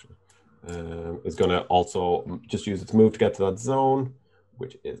this is actually. Is going to also just use its move to get to that zone,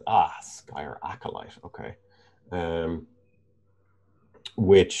 which is Skyr Acolyte. Okay,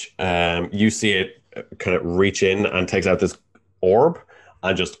 which you see it kind of reach in and takes out this orb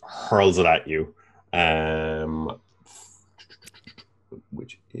and just hurls it at you,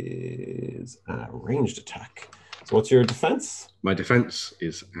 which is a ranged attack. So what's your defense? My defense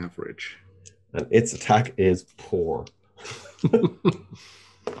is average. And its attack is poor.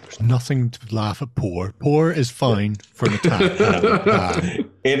 There's nothing to laugh at poor. Poor is fine for an attack.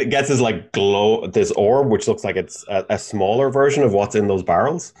 It gets this orb, which looks like it's a smaller version of what's in those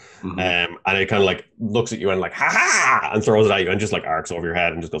barrels. Mm-hmm. And it kind of like looks at you and like, ha ha, and throws it at you and just like arcs over your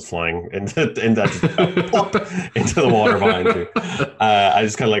head and just goes flying into the water behind you. I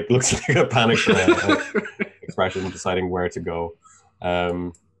just kind of like looks like a panicked expression, deciding where to go.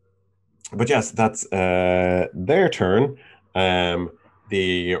 But yes, that's their turn.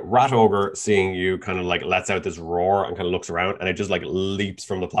 The rat ogre, seeing you, kind of like lets out this roar and kind of looks around, and it just like leaps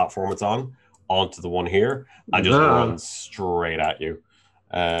from the platform it's on onto the one here and just runs straight at you.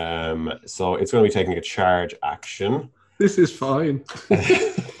 So it's going to be taking a charge action. This is fine.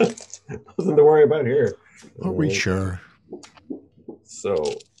 Nothing to worry about here. Are we sure? So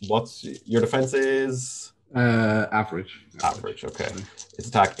what's your defense is? Average. Average, okay. Its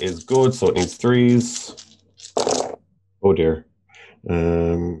attack is good, so it needs 3s. Oh dear.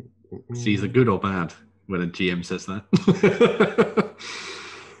 It's either good or bad when a GM says that.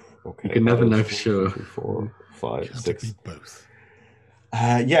 Okay. You can never know for sure. 2, 4, 5, Can't 6. it be both?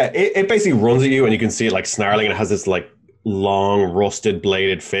 Yeah, it basically runs at you, and you can see it like snarling, and it has this like long rusted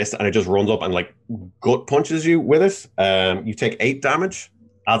bladed fist, and it just runs up and like gut punches you with it. You take 8 damage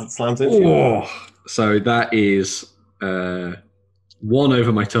as it slams into you. So that is 1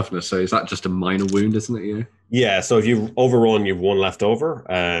 over my toughness. So is that just a minor wound, isn't it? Yeah. Yeah, so if you overrun, you've 1 left over,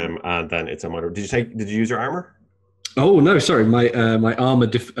 and then it's a minor. Did you use your armor? Oh no, sorry. My armor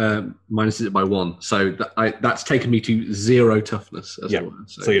minuses it by 1, so that's taken me to 0 toughness as well.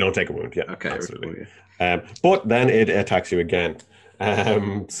 So you don't take a wound. Yeah, okay, absolutely. But then it attacks you again.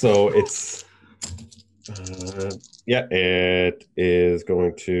 So it's it is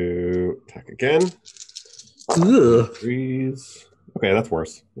going to attack again. Ugh. 3s. Okay, that's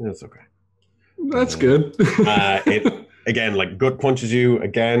worse. That's okay. That's good. It again like gut punches you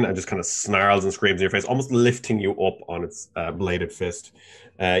again and just kind of snarls and screams in your face, almost lifting you up on its bladed fist.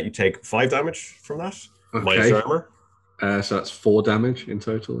 You take 5 damage from that. Okay. Minus your armor. So that's 4 damage in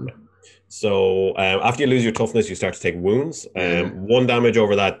total. So after you lose your toughness, you start to take wounds. 1 damage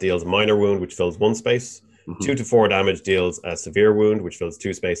over that deals minor wound, which fills 1 space. 2 to 4 damage deals a severe wound, which fills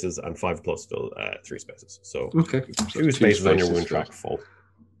 2 spaces, and 5 plus fills 3 spaces. So okay, 2 spaces on your wound track full.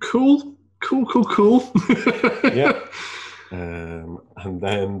 Cool. Yeah. And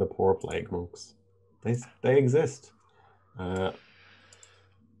then the poor plague monks. They exist.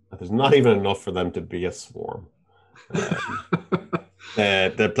 There's not even enough for them to be a swarm.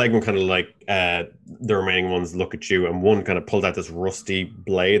 The plague monk kind of like the remaining ones look at you, and one kind of pulls out this rusty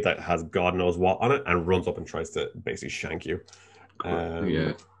blade that has God knows what on it and runs up and tries to basically shank you.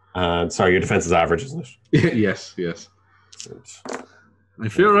 And sorry, your defense is average, isn't it? Yes. I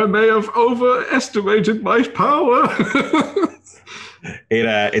fear I may have overestimated my power.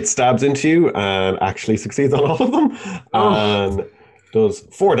 It stabs into you and actually succeeds on all of them and does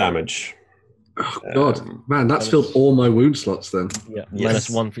 4 damage. Oh God, man, that's filled all my wound slots then. Yeah, Yes.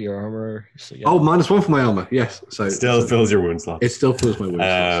 -1 for your armor. So, yeah. Oh, -1 for my armor. Yes, so Still fills your wound slot. it still fills my wound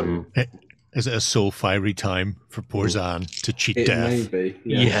slots. Is it a soul fiery time for poor Zan to cheat It death? may be.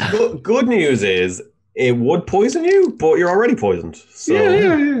 Yeah. Good news is it would poison you, but you're already poisoned. So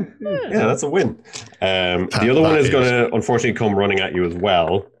Yeah. that's a win. The other one is going to unfortunately come running at you as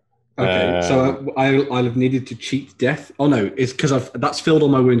well. Okay, so I'll have needed to cheat death. Oh no, it's because that's filled all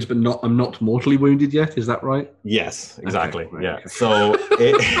my wounds, but I'm not mortally wounded yet. Is that right? Yes, exactly. Okay, right, yeah. okay. So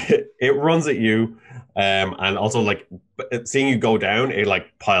it runs at you, and also like seeing you go down, it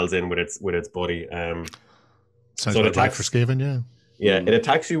like piles in with its buddy. Sounds so it like attacks. for Skaven, yeah. Yeah, it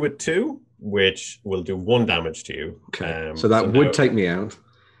attacks you with 2, which will do 1 damage to you. Okay, so that would now take me out.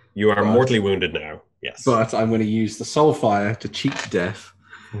 You are mortally wounded now. Yes, But I'm going to use the soul fire to cheat death.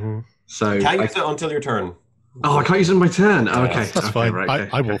 So can't use it until your turn. I can't use it on my turn. Oh, okay, That's okay, fine. Right, okay.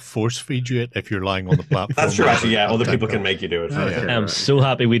 I will force feed you it if you're lying on the platform. That's true. Actually, yeah, other Okay, people cool. can make you do it. Oh, yeah. I'm so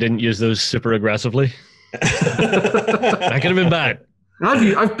happy we didn't use those super aggressively. That could have been bad.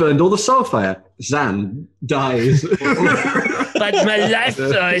 I've burned all the soul fire. Zan dies. But my life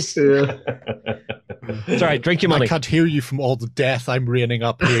dies. Yeah. It's all right. Drink your money. I can't hear you from all the death I'm raining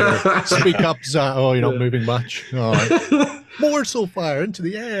up here. Speak up, Zan. Oh, you're not moving much. All right. More soul fire into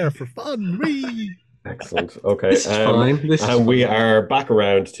the air for fun. Whee! Excellent. Okay. This is fine. This is and we are back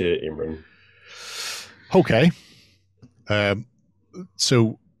around to Imran. Okay.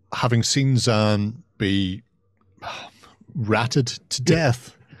 So, having seen Zan be ratted to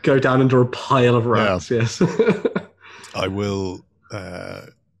death, go down under a pile of rats. Yes. I will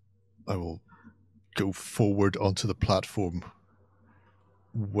go forward onto the platform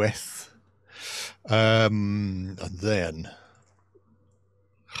with, and then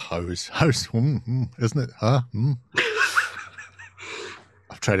how's isn't it? Huh? I'm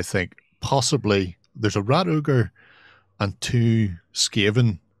trying to think. Possibly there's a rat ogre and 2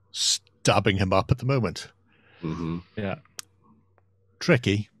 Skaven stabbing him up at the moment. Mm-hmm. Yeah.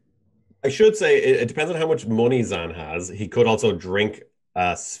 Tricky. I should say it depends on how much money Zan has. He could also drink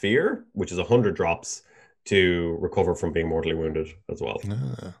a sphere, which is 100 drops, to recover from being mortally wounded as well.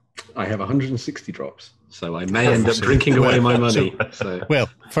 I have 160 drops, so I may end up drinking away my money. So. Well,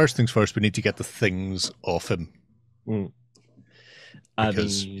 first things first, we need to get the things off him. Mm.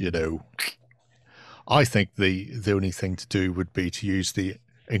 Because, I think the only thing to do would be to use the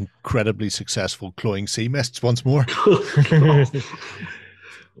incredibly successful cloying sea mists once more.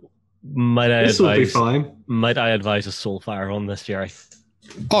 This will be fine. Might I advise a Soulfire on this, Gerry?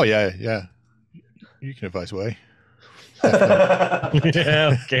 Oh yeah. You can advise away.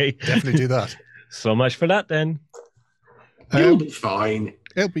 Yeah, okay. Definitely do that. So much for that then. You'll be fine.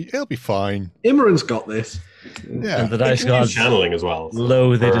 It'll be fine. Imran's got this. Yeah. And the dice gods channeling as well.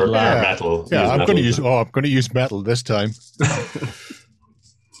 low they did laugh. Metal. Yeah, I'm going to use metal this time.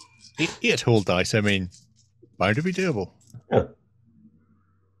 8 whole dice. I mean, bound to be doable. Yeah.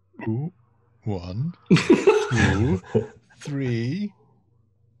 Ooh, 1, 2, 3,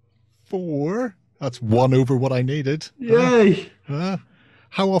 4. That's 1 over what I needed. Yay!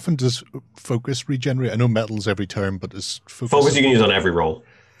 How often does focus regenerate? I know metal's every turn, but is focus you can use on every roll.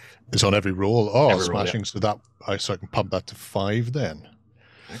 It's on every roll. Oh, every smashing! Roll, yeah. So I can pump that to 5 then.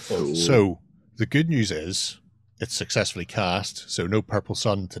 Excellent. So the good news is it's successfully cast. So no purple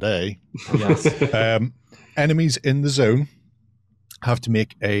sun today. Yes. Enemies in the zone have to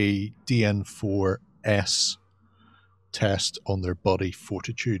make a DN4S test on their body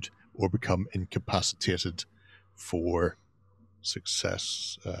fortitude or become incapacitated for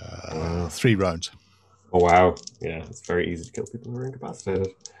success 3 rounds. Oh wow. Yeah, it's very easy to kill people who are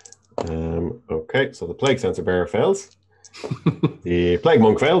incapacitated. Okay, so the plague sensor bearer fails. The plague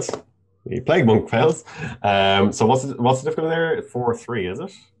monk fails. The plague monk fails. So what's the difficulty there? 4-3, is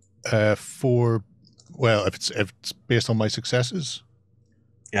it? 4. Well, if it's based on my successes.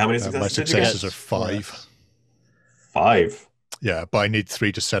 Yeah, how many successes? My successes are 5. 5. Yeah, but I need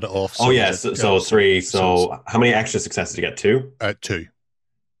 3 to set it off. So so 3. So how many extra successes do you get? 2? 2.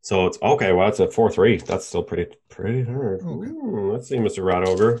 So it's okay. Well, it's a 4-3. That's still pretty hard. Okay. Let's see, Mr. Rat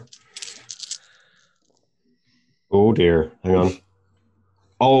Ogre. Oh dear. Hang on.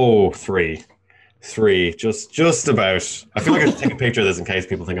 Oh, 3. Just about. I feel like I should take a picture of this in case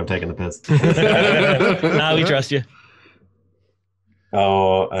people think I'm taking the piss. Now we trust you.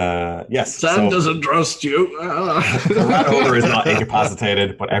 Oh, yes. Sam doesn't trust you. The Rat Ogre is not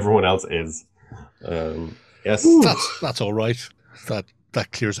incapacitated, but everyone else is. Yes. That's all right.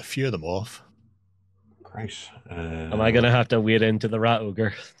 That clears a few of them off. Great. Am I going to have to wade into the Rat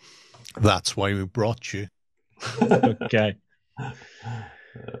Ogre? That's why we brought you. Okay.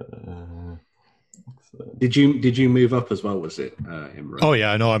 Did you move up as well? Was it Imran? Oh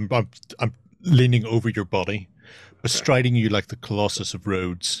yeah, I know. I'm leaning over your body, bestriding you like the Colossus of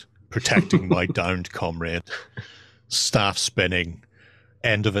Rhodes, protecting my downed comrade. Staff spinning,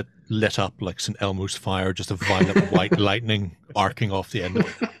 end of it lit up like St. Elmo's fire, just a violent white lightning arcing off the end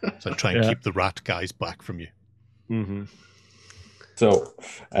of it. So I try and keep the rat guys back from you. Mm-hmm. So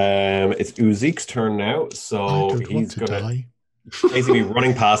it's Uzik's turn now. So he's going to basically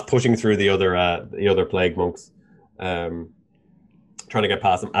running past, pushing through the other plague monks, trying to get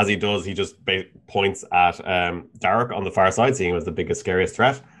past them. As he does, he just points at Darek on the far side, seeing him as the biggest, scariest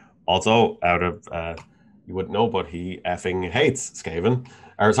threat. Also, out of you wouldn't know, but he effing hates Skaven.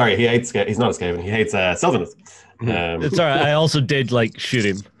 Or sorry, he's not a Skaven. He hates Sylvanus. It's all right. I also did shoot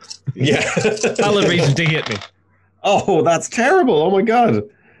him. Yeah, valid reason to hit me. Oh, that's terrible! Oh my god.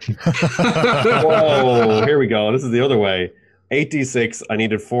 Whoa! Here we go. This is the other way. 8d6. I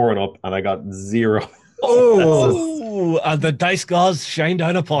needed 4 and up, and I got 0. Oh, and the dice gods shine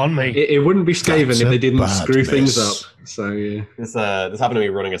down upon me. It wouldn't be Skaven if they didn't screw things up. So yeah, this happened to me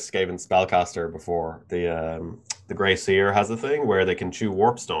running a Skaven spellcaster before. The Grey Seer has a thing where they can chew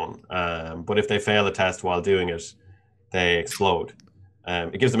Warpstone, but if they fail a test while doing it, they explode.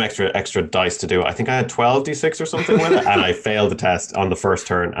 It gives them extra dice to do. I think I had 12d6 or something with it, and I failed the test on the first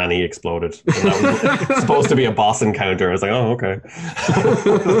turn, and he exploded. And that was supposed to be a boss encounter. I was like, oh, okay.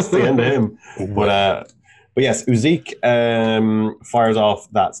 That's the end of him. But yes, Uzik fires off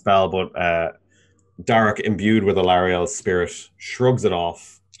that spell, but Darek, imbued with Alariel's spirit, shrugs it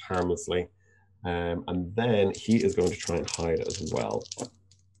off harmlessly. And then he is going to try and hide as well.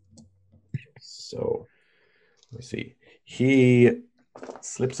 So, let me see. He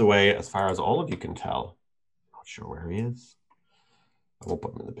slips away as far as all of you can tell. Not sure where he is. I won't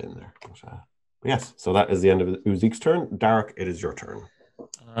put him in the bin there. But yes, so that is the end of Uzik's turn. Darek, it is your turn.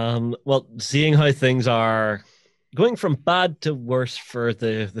 Well, seeing how things are going from bad to worse for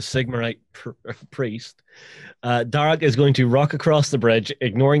the Sigmarite priest, Darek is going to rock across the bridge,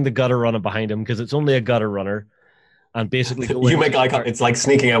 ignoring the gutter runner behind him because it's only a gutter runner, and basically you make eye contact. It's like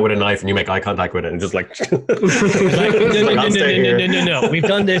sneaking out with a knife, and you make eye contact with it, and just like, no. We've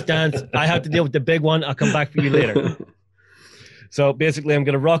done this dance. I have to deal with the big one. I'll come back for you later. So basically, I'm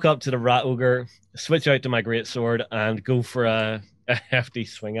going to rock up to the Rat Ogre, switch out to my great sword, and go for a hefty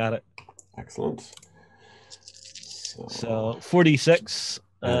swing at it. Excellent. So 46.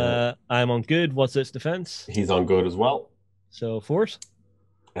 I'm on good. What's its defense? He's on good as well. So 4s?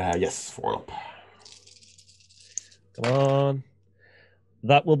 Yes, 4 up. Come on.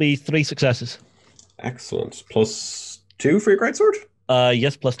 That will be 3 successes. Excellent. +2 for your greatsword?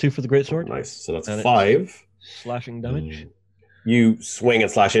 Yes, +2 for the greatsword. Nice. So that's And 5. Slashing damage. You swing and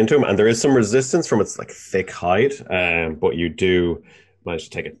slash into him, and there is some resistance from its like thick hide, but you do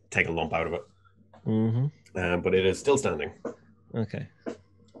manage to take a lump out of it. Mm-hmm. But it is still standing. Okay.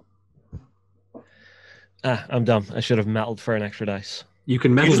 I'm dumb. I should have metalled for an extra dice. You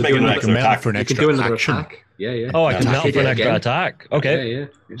can metal just make an extra attack. for an You can extra do another action. attack. Yeah. Oh, I can Attack metal for an it extra again. attack. Okay.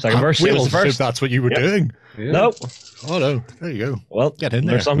 Yeah. Second verse. We Same all as the assumed first. that's what you were doing. Nope. Oh no, there you go. Well, Get in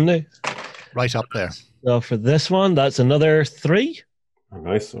there. there's something new. Right up there. So for this one, that's another 3. Oh,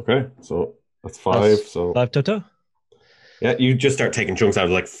 nice. Okay. So that's 5. So 5 toto. yeah, you just start taking chunks out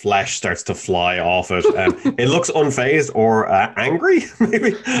of like flesh starts to fly off it. It looks unfazed or angry,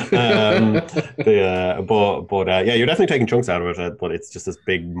 maybe. Yeah, you're definitely taking chunks out of it, but it's just this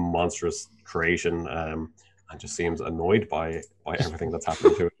big monstrous creation, and just seems annoyed by everything that's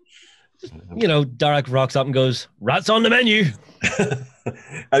happening to it. Darek rocks up and goes, "Rats on the menu."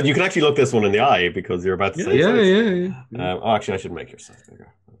 And you can actually look this one in the eye because you're about to say Yeah. actually, I should make your size bigger.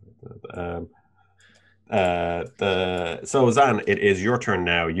 So Zan, it is your turn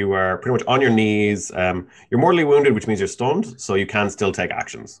now. You are pretty much on your knees. You're mortally wounded, which means you're stunned, so you can still take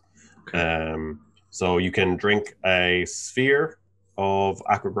actions. So you can drink a sphere of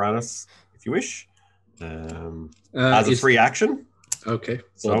aquagranus if you wish, as a free action. Okay.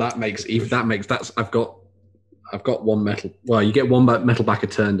 So Well, that makes that's I've got 1 metal. Well, you get 1 metal back a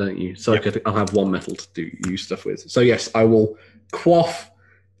turn, don't you? So Yep. I'll have 1 metal to use stuff with. So yes, I will quaff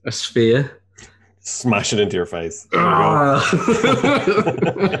a sphere. Smash it into your face. There you go.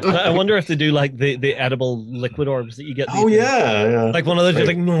 I wonder if they do like the edible liquid orbs that you get. Oh yeah. Like one of those, just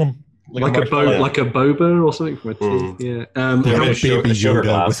like nom, like a marshmallow. like a boba or something from a tea. Yeah. They're How a much baby sugar Yoda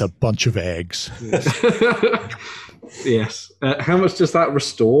glass? with a bunch of eggs. Yes. How much does that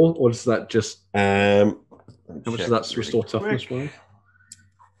restore, or does that just? How How much does that restore toughness by?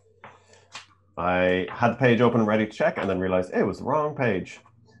 I had the page open ready to check and then realized it was the wrong page.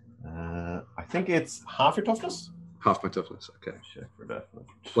 I think it's half your toughness. Half my toughness. Okay. Check for definite.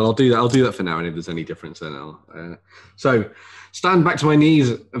 Well, I'll do that. I'll do that for now, and if there's any difference, then I'll. So, stand back to my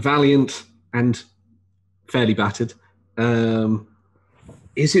knees, valiant and fairly battered.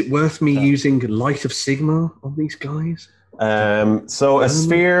 Is it worth me using Light of Sigmar on these guys? So a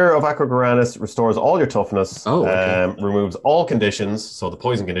sphere of aquagranus restores all your toughness. Oh, okay. Removes all conditions. So the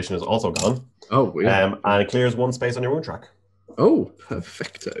poison condition is also gone. Oh, weird. And it clears 1 space on your wound track. Oh,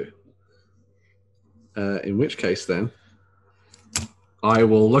 perfecto. In which case, then, I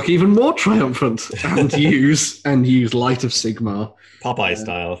will look even more triumphant and use Light of Sigmar. Popeye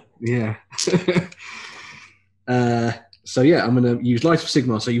style. Yeah. So yeah, I'm going to use Light of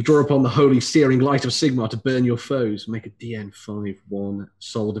Sigmar. So you draw upon the holy searing Light of Sigmar to burn your foes. Make a DN 5/1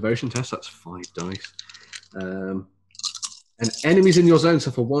 soul devotion test. That's 5 dice. And enemies in your zone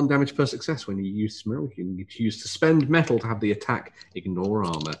suffer 1 damage per success when you use Smurl. You can choose to spend metal to have the attack ignore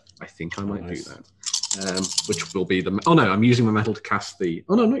armor. I think I might do that. Which will be the... Oh no, I'm using my metal to cast the...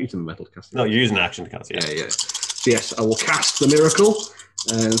 Oh no, I'm not using the metal to cast the... No, you're using action to cast it. Yeah. So yes, I will cast the miracle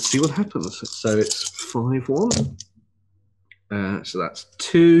and see what happens. So it's 5/1. So that's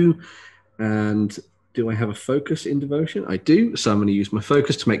 2. And do I have a focus in devotion? I do. So I'm going to use my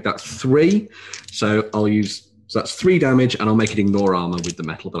focus to make that 3. So I'll use... So that's 3 damage, and I'll make it ignore armor with the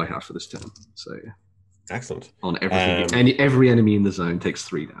metal that I have for this turn. So yeah. Excellent. On everything, every enemy in the zone takes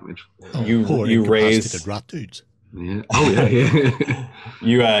 3 damage. Oh, You raise incapacitated rat dudes. Yeah. Oh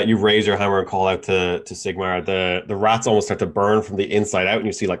yeah. you raise your hammer and call out to Sigmar. The rats almost start to burn from the inside out, and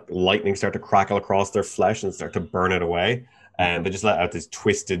you see like lightning start to crackle across their flesh and start to burn it away. And they just let out these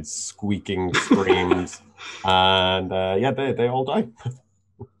twisted, squeaking screams, and they all die.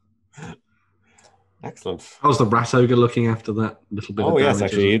 Excellent. How's the rat ogre looking after that little bit? Oh of yes,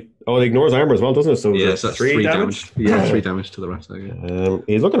 damage? actually. It ignores armor as well, doesn't it? So Yeah, so that's 3 damage. Yeah, 3 damage to the rat ogre.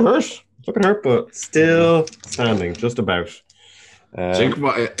 He's looking hurt. But still standing, just about. So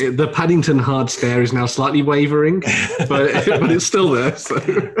the Paddington hard stare is now slightly wavering, but it's still there. So.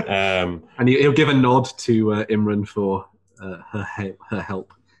 And he'll give a nod to Imran for her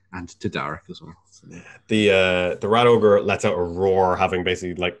help, and to Darek as well. So. The rat ogre lets out a roar, having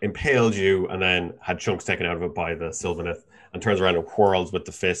basically like impaled you, and then had chunks taken out of it by the Sylvaneth, and turns around and whirls with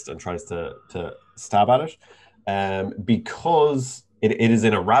the fist and tries to stab at it, because it is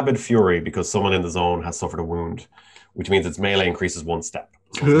in a rabid fury because someone in the zone has suffered a wound, which means its melee increases 1 step.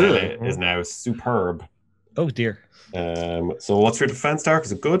 So its melee is now superb. Oh dear. So what's your defense, Dark?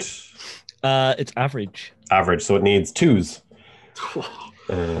 Is it good? It's average. Average. So it needs 2s.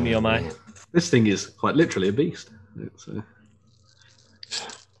 Me oh my. This thing is quite literally a beast. It's,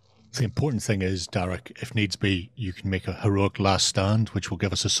 The important thing is, Derek, if needs be, you can make a heroic last stand, which will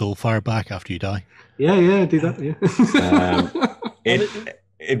give us a soul fire back after you die. yeah, do that. Yeah.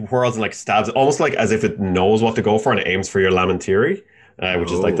 It whirls and like stabs, almost like as if it knows what to go for, and it aims for your Lamentiri,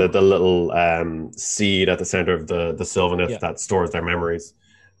 which is like the little seed at the center of the Sylvaneth that stores their memories,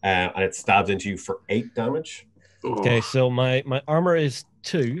 and it stabs into you for 8 damage. Okay, so my armor is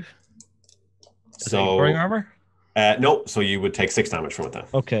 2. Is it enduring armor? No, so you would take 6 damage from it then.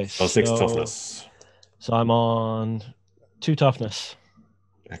 Okay, so 6 toughness. So I'm on 2 toughness.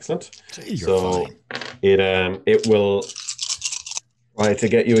 Excellent. So it will try to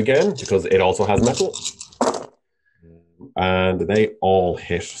get you again because it also has metal, and they all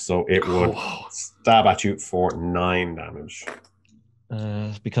hit. So it would stab at you for 9 damage.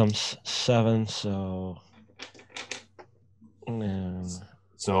 It becomes 7. So.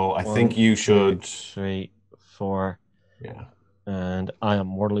 So I think you should 3, 4. Yeah. And I am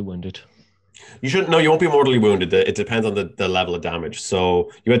mortally wounded. You shouldn't. No, you won't be mortally wounded. It depends on the level of damage.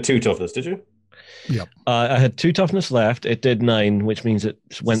 So you had 2 toughness, did you? Yep. I had 2 toughness left. It did 9, which means it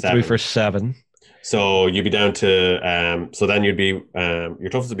went 7. through for 7. So you'd be down to. So then you'd be your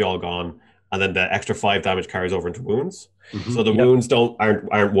toughness would be all gone, and then the extra 5 damage carries over into wounds. Mm-hmm. So the wounds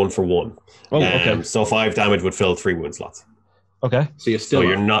aren't 1 for 1. Oh, okay. So 5 damage would fill 3 wound slots. Okay. So you're still. So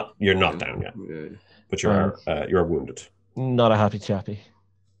you're not down yet. Yeah. But you're wounded. Not a happy chappy.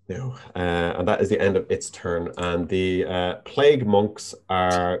 No. And that is the end of its turn. And the plague monks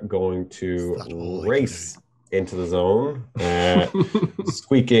are going to race into the zone,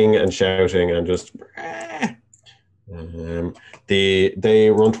 squeaking and shouting and just. They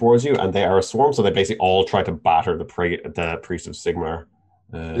run towards you, and they are a swarm. So they basically all try to batter the priest of Sigmar.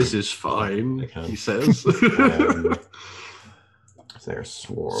 This is fine, he says. They're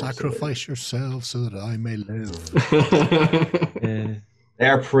swarms. Sacrifice yourself so that I may live.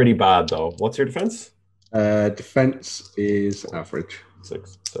 They're pretty bad, though. What's your defense? Defense is average.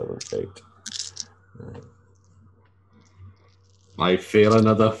 6, 7, 8. I feel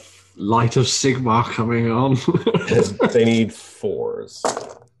another light of Sigmar coming on. They need 4s.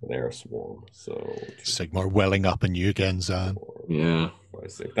 They're a swarm. So Sigmar welling up in you again, Zan. Yeah.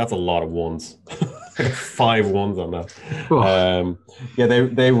 That's a lot of 1s. 5 1s on that.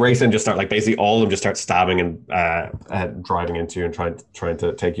 They race and just start, like, basically all of them just start stabbing and driving into you and trying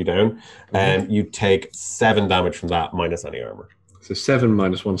to take you down. And you take 7 damage from that minus any armor. So 7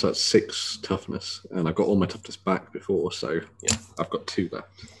 minus 1, so that's 6 toughness, and I got all my toughness back before, so I've got 2 left.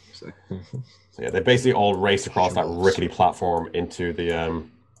 So they basically all race across that rickety platform into the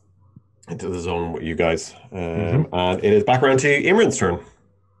zone with you guys, and it is back around to Imran's turn.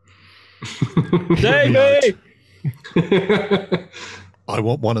 Save me! I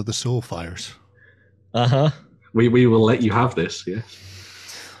want one of the soul fires. We will let you have this. Yeah.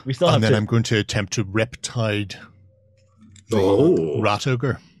 We still have and then I'm going to attempt to Riptide the Rat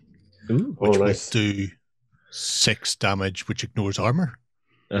Ogre, which will do 6 damage, which ignores armor.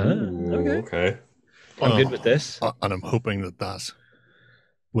 Okay. I'm good with this. And I'm hoping that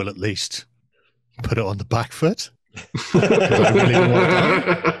will at least put it on the back foot. I really don't want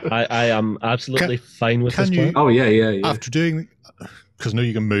to die. I am absolutely fine with this plan. Oh, yeah. After doing, because I know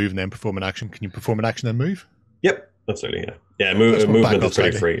you can move and then perform an action. Can you perform an action and move? Yep, absolutely, yeah. Movement is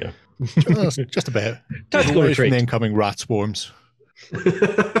pretty free, yeah. Just about. Tactical retreat. From the incoming rat swarms.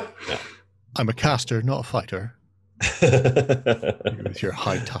 I'm a caster, not a fighter. With your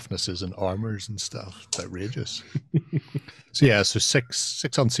high toughnesses and armors and stuff. It's outrageous. So 6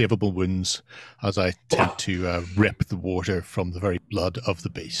 unsavable wounds as I attempt to rip the water from the very blood of the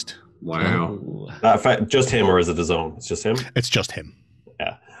beast. Wow. Just him, or is it his own? It's just him? It's just him.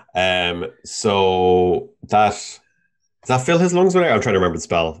 Yeah. So does that fill his lungs with air? I'm trying to remember the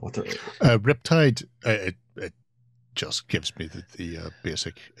spell. Riptide, it just gives me the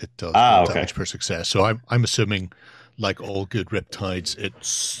basic. It does damage per success. So I'm assuming, like all good Riptides, it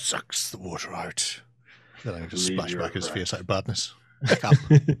sucks the water out. Then I can just splash back his face out of badness.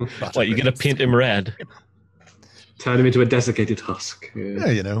 What, you gonna paint him red? Turn him into a desiccated husk.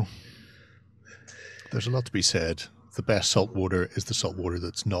 Yeah, there's a lot to be said. The best salt water is the salt water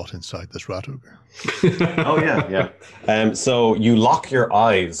that's not inside this rat ogre. Oh, yeah. So you lock your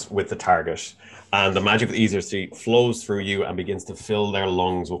eyes with the target, and the magic of the Easier Sea flows through you and begins to fill their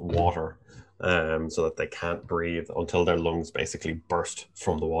lungs with water. so that they can't breathe until their lungs basically burst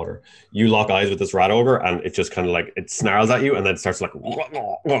from the water. You lock eyes with this rat ogre, and it just kind of like, it snarls at you, and then it starts like,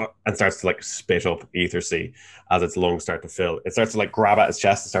 and starts to like spit up ether sea as its lungs start to fill. It starts to like grab at its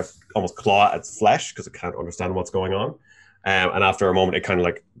chest and start almost claw at its flesh because it can't understand what's going on. And after a moment, it kind of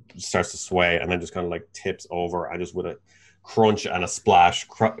like starts to sway and then just kind of like tips over, and just with a crunch and a splash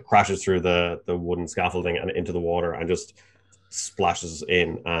crashes through the wooden scaffolding and into the water, and just splashes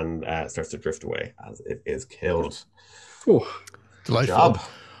in and starts to drift away as it is killed. Delightful. Job.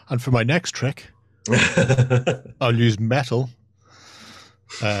 And for my next trick, I'll use metal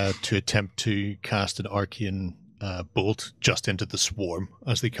to attempt to cast an arcane bolt just into the swarm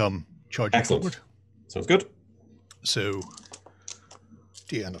as they come charging Excellent. forward. Sounds good. So,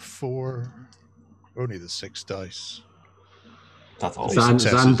 DN of 4, only the 6 dice. That's all.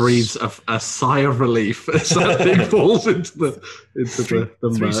 Zan breathes a sigh of relief as that thing falls into the Three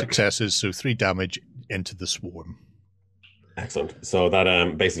murk. successes, so 3 damage into the swarm. Excellent. So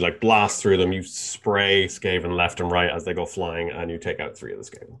that basically like blasts through them. You spray Skaven left and right as they go flying, and you take out 3 of the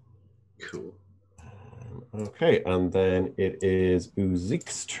Skaven. Cool. Okay, and then it is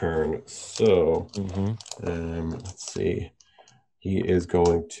Uzik's turn. So, let's see. He is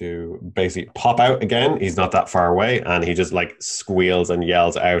going to basically pop out again. He's not that far away, and he just like squeals and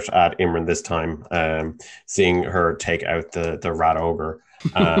yells out at Imran this time, seeing her take out the rat ogre,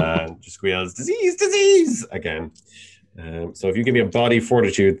 and just squeals, "Disease, disease!" again. So if you give me a body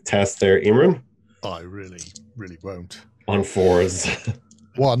fortitude test there, Imran. I really won't. On 4s.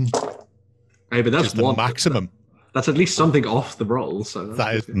 1. Hey, but that's Just the one maximum. That's at least something off the roll. So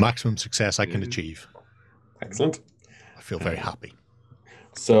That is maximum success I can achieve. Excellent. I feel very happy.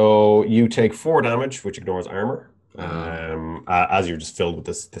 So you take 4 damage, which ignores armor, as you're just filled with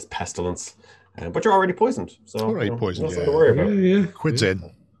this pestilence. But you're already poisoned. So Already poisoned, nothing yeah. to worry about. Yeah. Quid's in.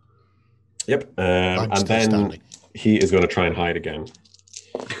 Yep. I'm And still then standing. he is going to try and hide again.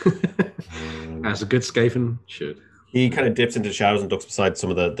 As a good Skaven should. He kind of dips into the shadows and ducks beside some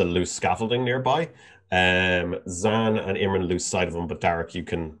of the loose scaffolding nearby. Zan and Imran lose sight of him, but Derek, you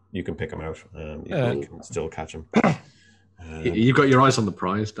can pick him out. You can still catch him. You've got your eyes on the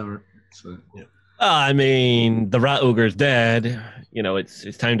prize, Darren. So. Yeah. I mean, the rat ogre's dead. You know,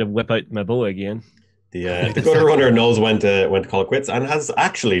 it's time to whip out my bow again. The gutter runner knows when to call it quits and has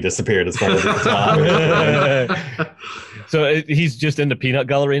actually disappeared as far as we can tell. So he's just in the peanut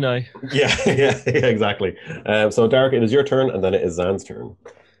gallery now. Yeah, exactly. So Derek, it is your turn, and then it is Zan's turn.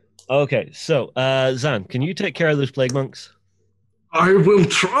 Okay, so Zan, can you take care of those plague monks? I will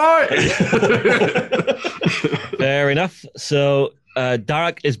try. Fair enough. So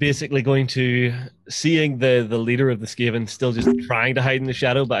Darek is basically going to, seeing the leader of the Skaven still just trying to hide in the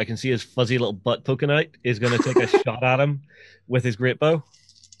shadow, but I can see his fuzzy little butt poking out, is going to take a shot at him with his great bow.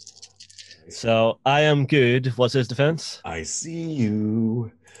 So I am good. What's his defense? I see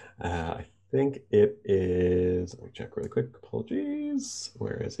you. I think it is. Let me check really quick. Apologies.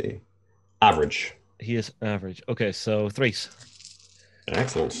 Where is he? Average. He is average. Okay, so 3s.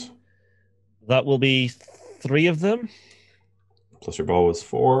 Excellent. That will be 3 of them. Plus your bow is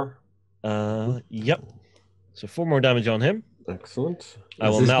 4. Yep. So 4 more damage on him. Excellent. I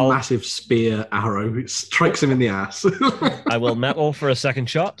will this metal. massive spear arrow. It strikes him in the ass. I will metal for a second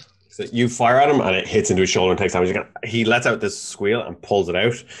shot. So you fire at him and it hits into his shoulder and takes damage. He lets out this squeal and pulls it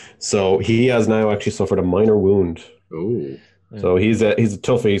out. So he has now actually suffered a minor wound. Oh. So he's a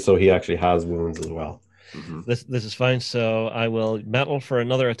toughie, so he actually has wounds as well. Mm-hmm. This is fine. So I will metal for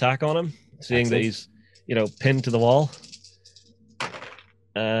another attack on him, seeing that he's, pinned to the wall.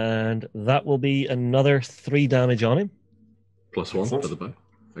 And that will be another 3 damage on him. +1 for the bow,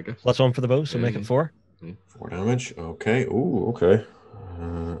 I guess. +1 for the bow, so make it 4. 4 damage. Okay. Ooh, okay.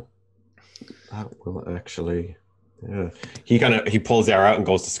 That will actually... Yeah. He pulls the arrow out and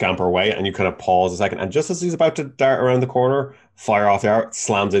goes to scamper away, and you kind of pause a second. And just as he's about to dart around the corner, fire off the arrow,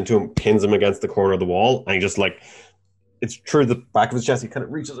 slams into him, pins him against the corner of the wall, and he just it's through the back of his chest. He kind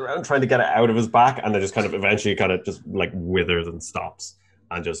of reaches around trying to get it out of his back, and then just kind of eventually kind of just withers and stops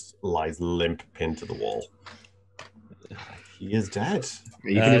and just lies limp pinned to the wall. He is dead.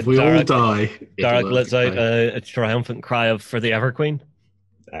 Even if we all die. Darek lets out a triumphant cry of "For the Everqueen."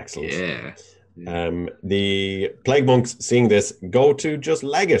 Excellent. Yeah. The plague monks, seeing this, go to just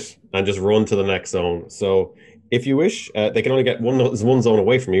leg it and just run to the next zone. So if you wish, they can only get one zone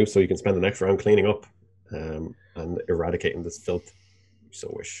away from you, so you can spend the next round cleaning up and eradicating this filth if you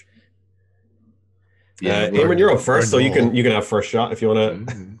so wish. Eamon, you're up first, so you can have first shot if you want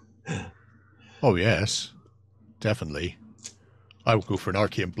to. Oh yes, definitely. I will go for an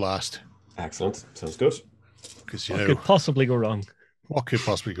arcane blast. Excellent, sounds good. Because What could possibly go wrong? What could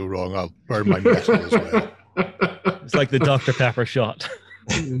possibly go wrong? I'll burn my metal as well. It's like the Dr. Pepper shot.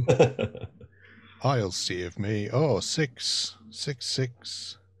 I'll save me. Oh, 6, 6,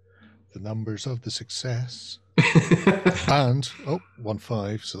 6. The numbers of the success. And 1,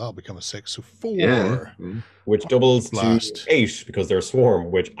 5, so that'll become a 6. So 4. Yeah. Which doubles Blast. to 8 because they're a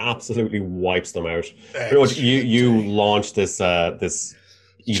swarm, which absolutely wipes them out. Pretty much, you launch this this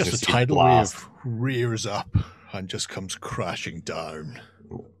just a tidal wave rears up and just comes crashing down.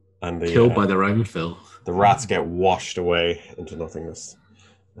 And Killed by their own filth. The rats get washed away into nothingness.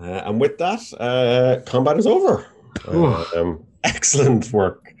 And with that, combat is over. Excellent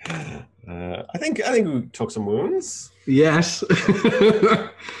work. I think we took some wounds. Yes. I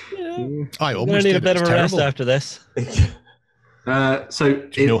I'm almost gonna need a did. bit It's of a rest terrible. after this. So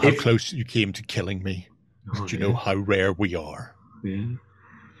Do you know how close you came to killing me? Oh, Do you know how rare we are? Yeah.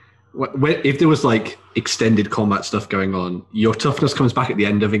 If there was like extended combat stuff going on, your toughness comes back at the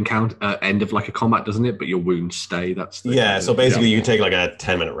end of end of like a combat, doesn't it? But your wounds stay. So basically, you can take like a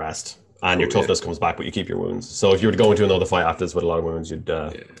 10-minute rest, and your toughness comes back, but you keep your wounds. So if you were to go into another fight after this with a lot of wounds, you'd.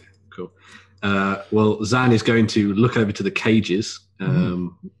 Cool. Well, Zan is going to look over to the cages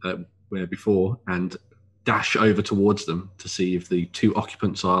where before and dash over towards them to see if the 2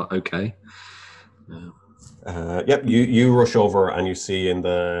 occupants are okay. Yep, you rush over and you see in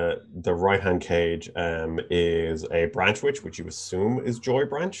the right-hand cage is a branch witch, which you assume is Joy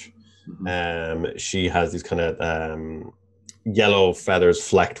Branch. She has these kind of yellow feathers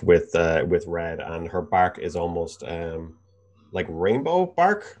flecked with red, and her bark is almost like rainbow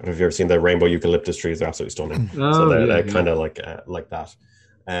bark. I don't know if you've ever seen the rainbow eucalyptus trees. They're absolutely stunning. So they're kind of like that.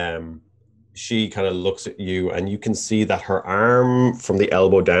 She kind of looks at you, and you can see that her arm from the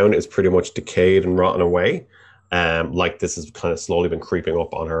elbow down is pretty much decayed and rotten away. Like this has kind of slowly been creeping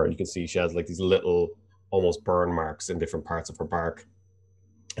up on her. And you can see she has like these little almost burn marks in different parts of her bark,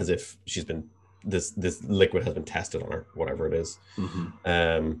 as if she's been this liquid has been tested on her, whatever it is.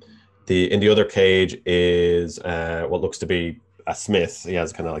 In the other cage is what looks to be a smith. He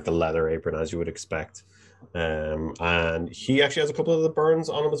has kind of like the leather apron, as you would expect. And he actually has a couple of the burns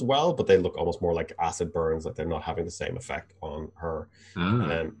on him as well, but they look almost more like acid burns, like they're not having the same effect on her.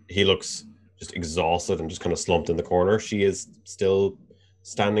 He looks just exhausted and just kind of slumped in the corner. She is still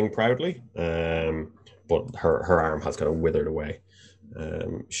standing proudly, but her arm has kind of withered away.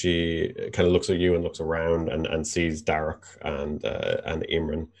 She kind of looks at you and looks around and sees Darek and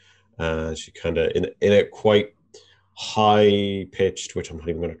Imran. She kind of in a quite high pitched, which I'm not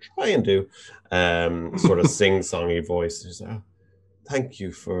even going to try and do, sort of sing-songy voice. She's like, thank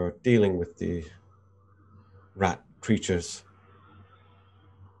you for dealing with the rat creatures.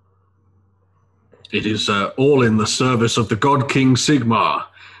 It is all in the service of the God King Sigmar.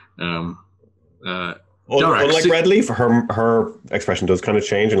 Unlike Redleaf, her expression does kind of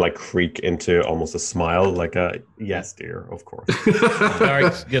change and like creak into almost a smile, like a yes, dear, of course.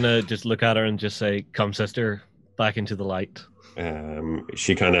 Derek's gonna just look at her and just say, "Come, sister, back into the light."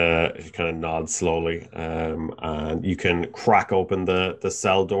 She kind of nods slowly, and you can crack open the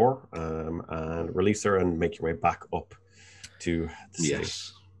cell door and release her and make your way back up to the city.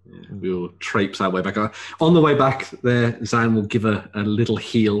 Yes. Yeah, we'll traipse our way back. On the way back there, Zan will give a little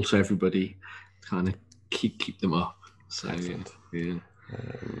heal to everybody, kind of keep them up. So, excellent. Yeah.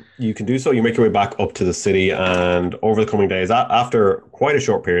 You can do so. You make your way back up to the city, and over the coming days, after quite a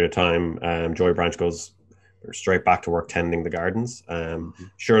short period of time, Joy Branch goes straight back to work tending the gardens.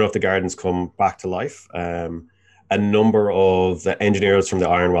 Sure enough, the gardens come back to life. A number of the engineers from the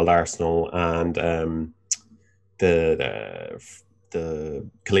Ironweld Arsenal and the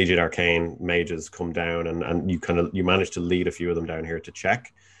Collegiate Arcane mages come down, and you manage to lead a few of them down here to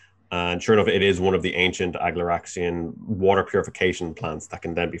check. And sure enough, it is one of the ancient Aglaraxian water purification plants that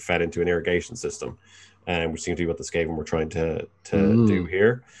can then be fed into an irrigation system, which seems to be what the Skaven were trying to do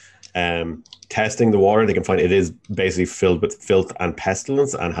here. Testing the water, they can find it is basically filled with filth and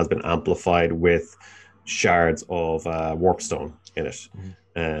pestilence and has been amplified with shards of warpstone in it.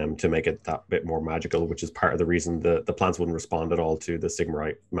 To make it that bit more magical, which is part of the reason the plants wouldn't respond at all to the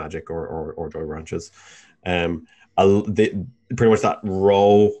Sigmarite magic or Joy Branches. Pretty much that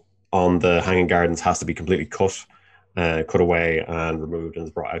row on the Hanging Gardens has to be completely cut away and removed and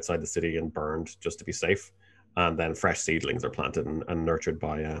is brought outside the city and burned just to be safe. And then fresh seedlings are planted and nurtured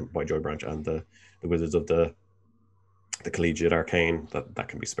by Joy Branch and the wizards of the Collegiate Arcane that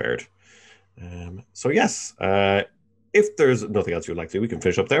can be spared. So yes, if there's nothing else you would like to do, we can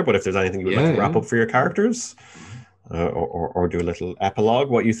finish up there. But if there's anything you would like to wrap up for your characters, or do a little epilogue,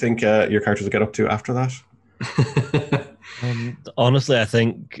 what you think your characters will get up to after that? Honestly, I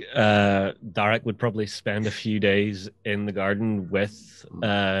think Derek would probably spend a few days in the garden with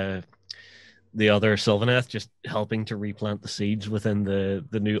the other Sylvaneth, just helping to replant the seeds within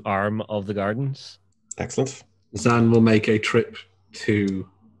the new arm of the gardens. Excellent. Zan will make a trip to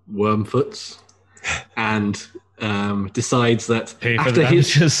Wormfoot's and decides that Pay for the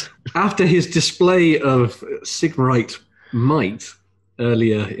damages. after his display of Sigmarite might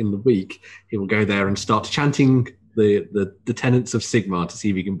earlier in the week, he will go there and start chanting the tenets of Sigmar to see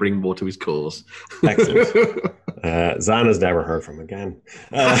if he can bring more to his cause. Excellent. Zan has never heard from again.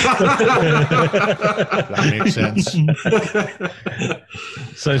 That makes sense.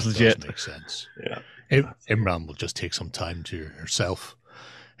 Sounds legit. Does make sense. Yeah. Imran will just take some time to herself.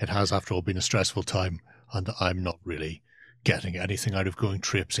 It has, after all, been a stressful time, and I'm not really getting anything out of going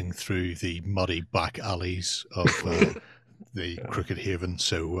traipsing through the muddy back alleys of the Crookhaven,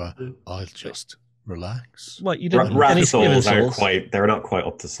 so I'll just relax. What, you didn't Rat souls they're not quite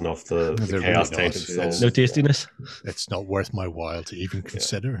up to snuff. The They're chaos really not. tainted souls. No tastiness. It's not worth my while to even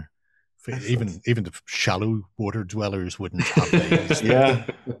consider. Even the shallow water dwellers wouldn't have these. Yeah.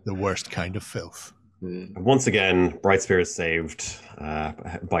 The worst kind of filth. Once again, Brightspear is saved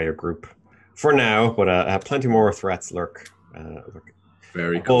by your group for now, but plenty more threats lurk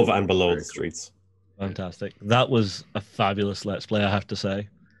Very above cool. and below Very the streets. Fantastic. That was a fabulous Let's Play, I have to say.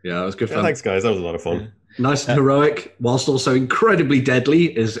 Yeah, that was good Yeah, fun. thanks, guys. That was a lot of fun. Nice and heroic, whilst also incredibly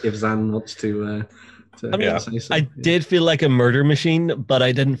deadly, as if Zan wants to mean, say so. I did feel like a murder machine, but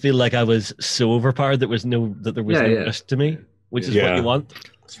I didn't feel like I was so overpowered that there was no risk to me, which is what you want.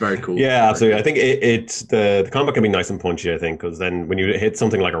 It's very cool. Yeah, absolutely. I think the combat can be nice and punchy. I think because then when you hit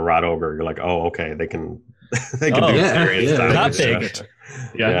something like a rat ogre, you're like, oh, okay, they can do serious damage. That big.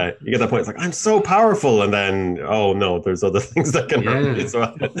 Yeah, you get that point. It's like I'm so powerful, and then oh no, there's other things that can hurt me as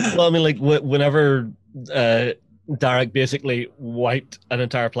well. Well, I mean, like whenever Derek basically wiped an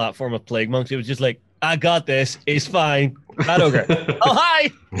entire platform of plague monks, it was just like, I got this. It's fine. Rat ogre. Oh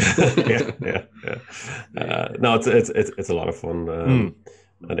hi. Yeah. No, it's a lot of fun,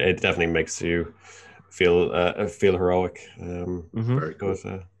 and it definitely makes you feel heroic. Very cool.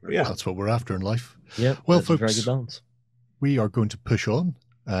 Yeah, That's what we're after in life. Yeah. Well, that's a very folks, good balance. we are going to push on.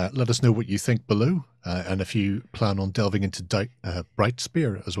 Let us know what you think below, and if you plan on delving into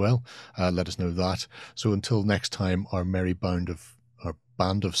Brightspear as well, let us know that. So until next time, our band of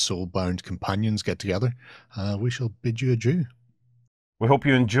soulbound companions get together, we shall bid you adieu. We hope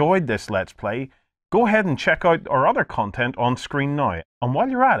you enjoyed this Let's Play. Go ahead and check out our other content on screen now. And while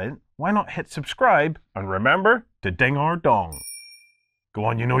you're at it, why not hit subscribe and remember to ding our dong. Go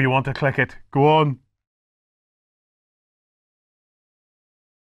on, you know you want to click it. Go on.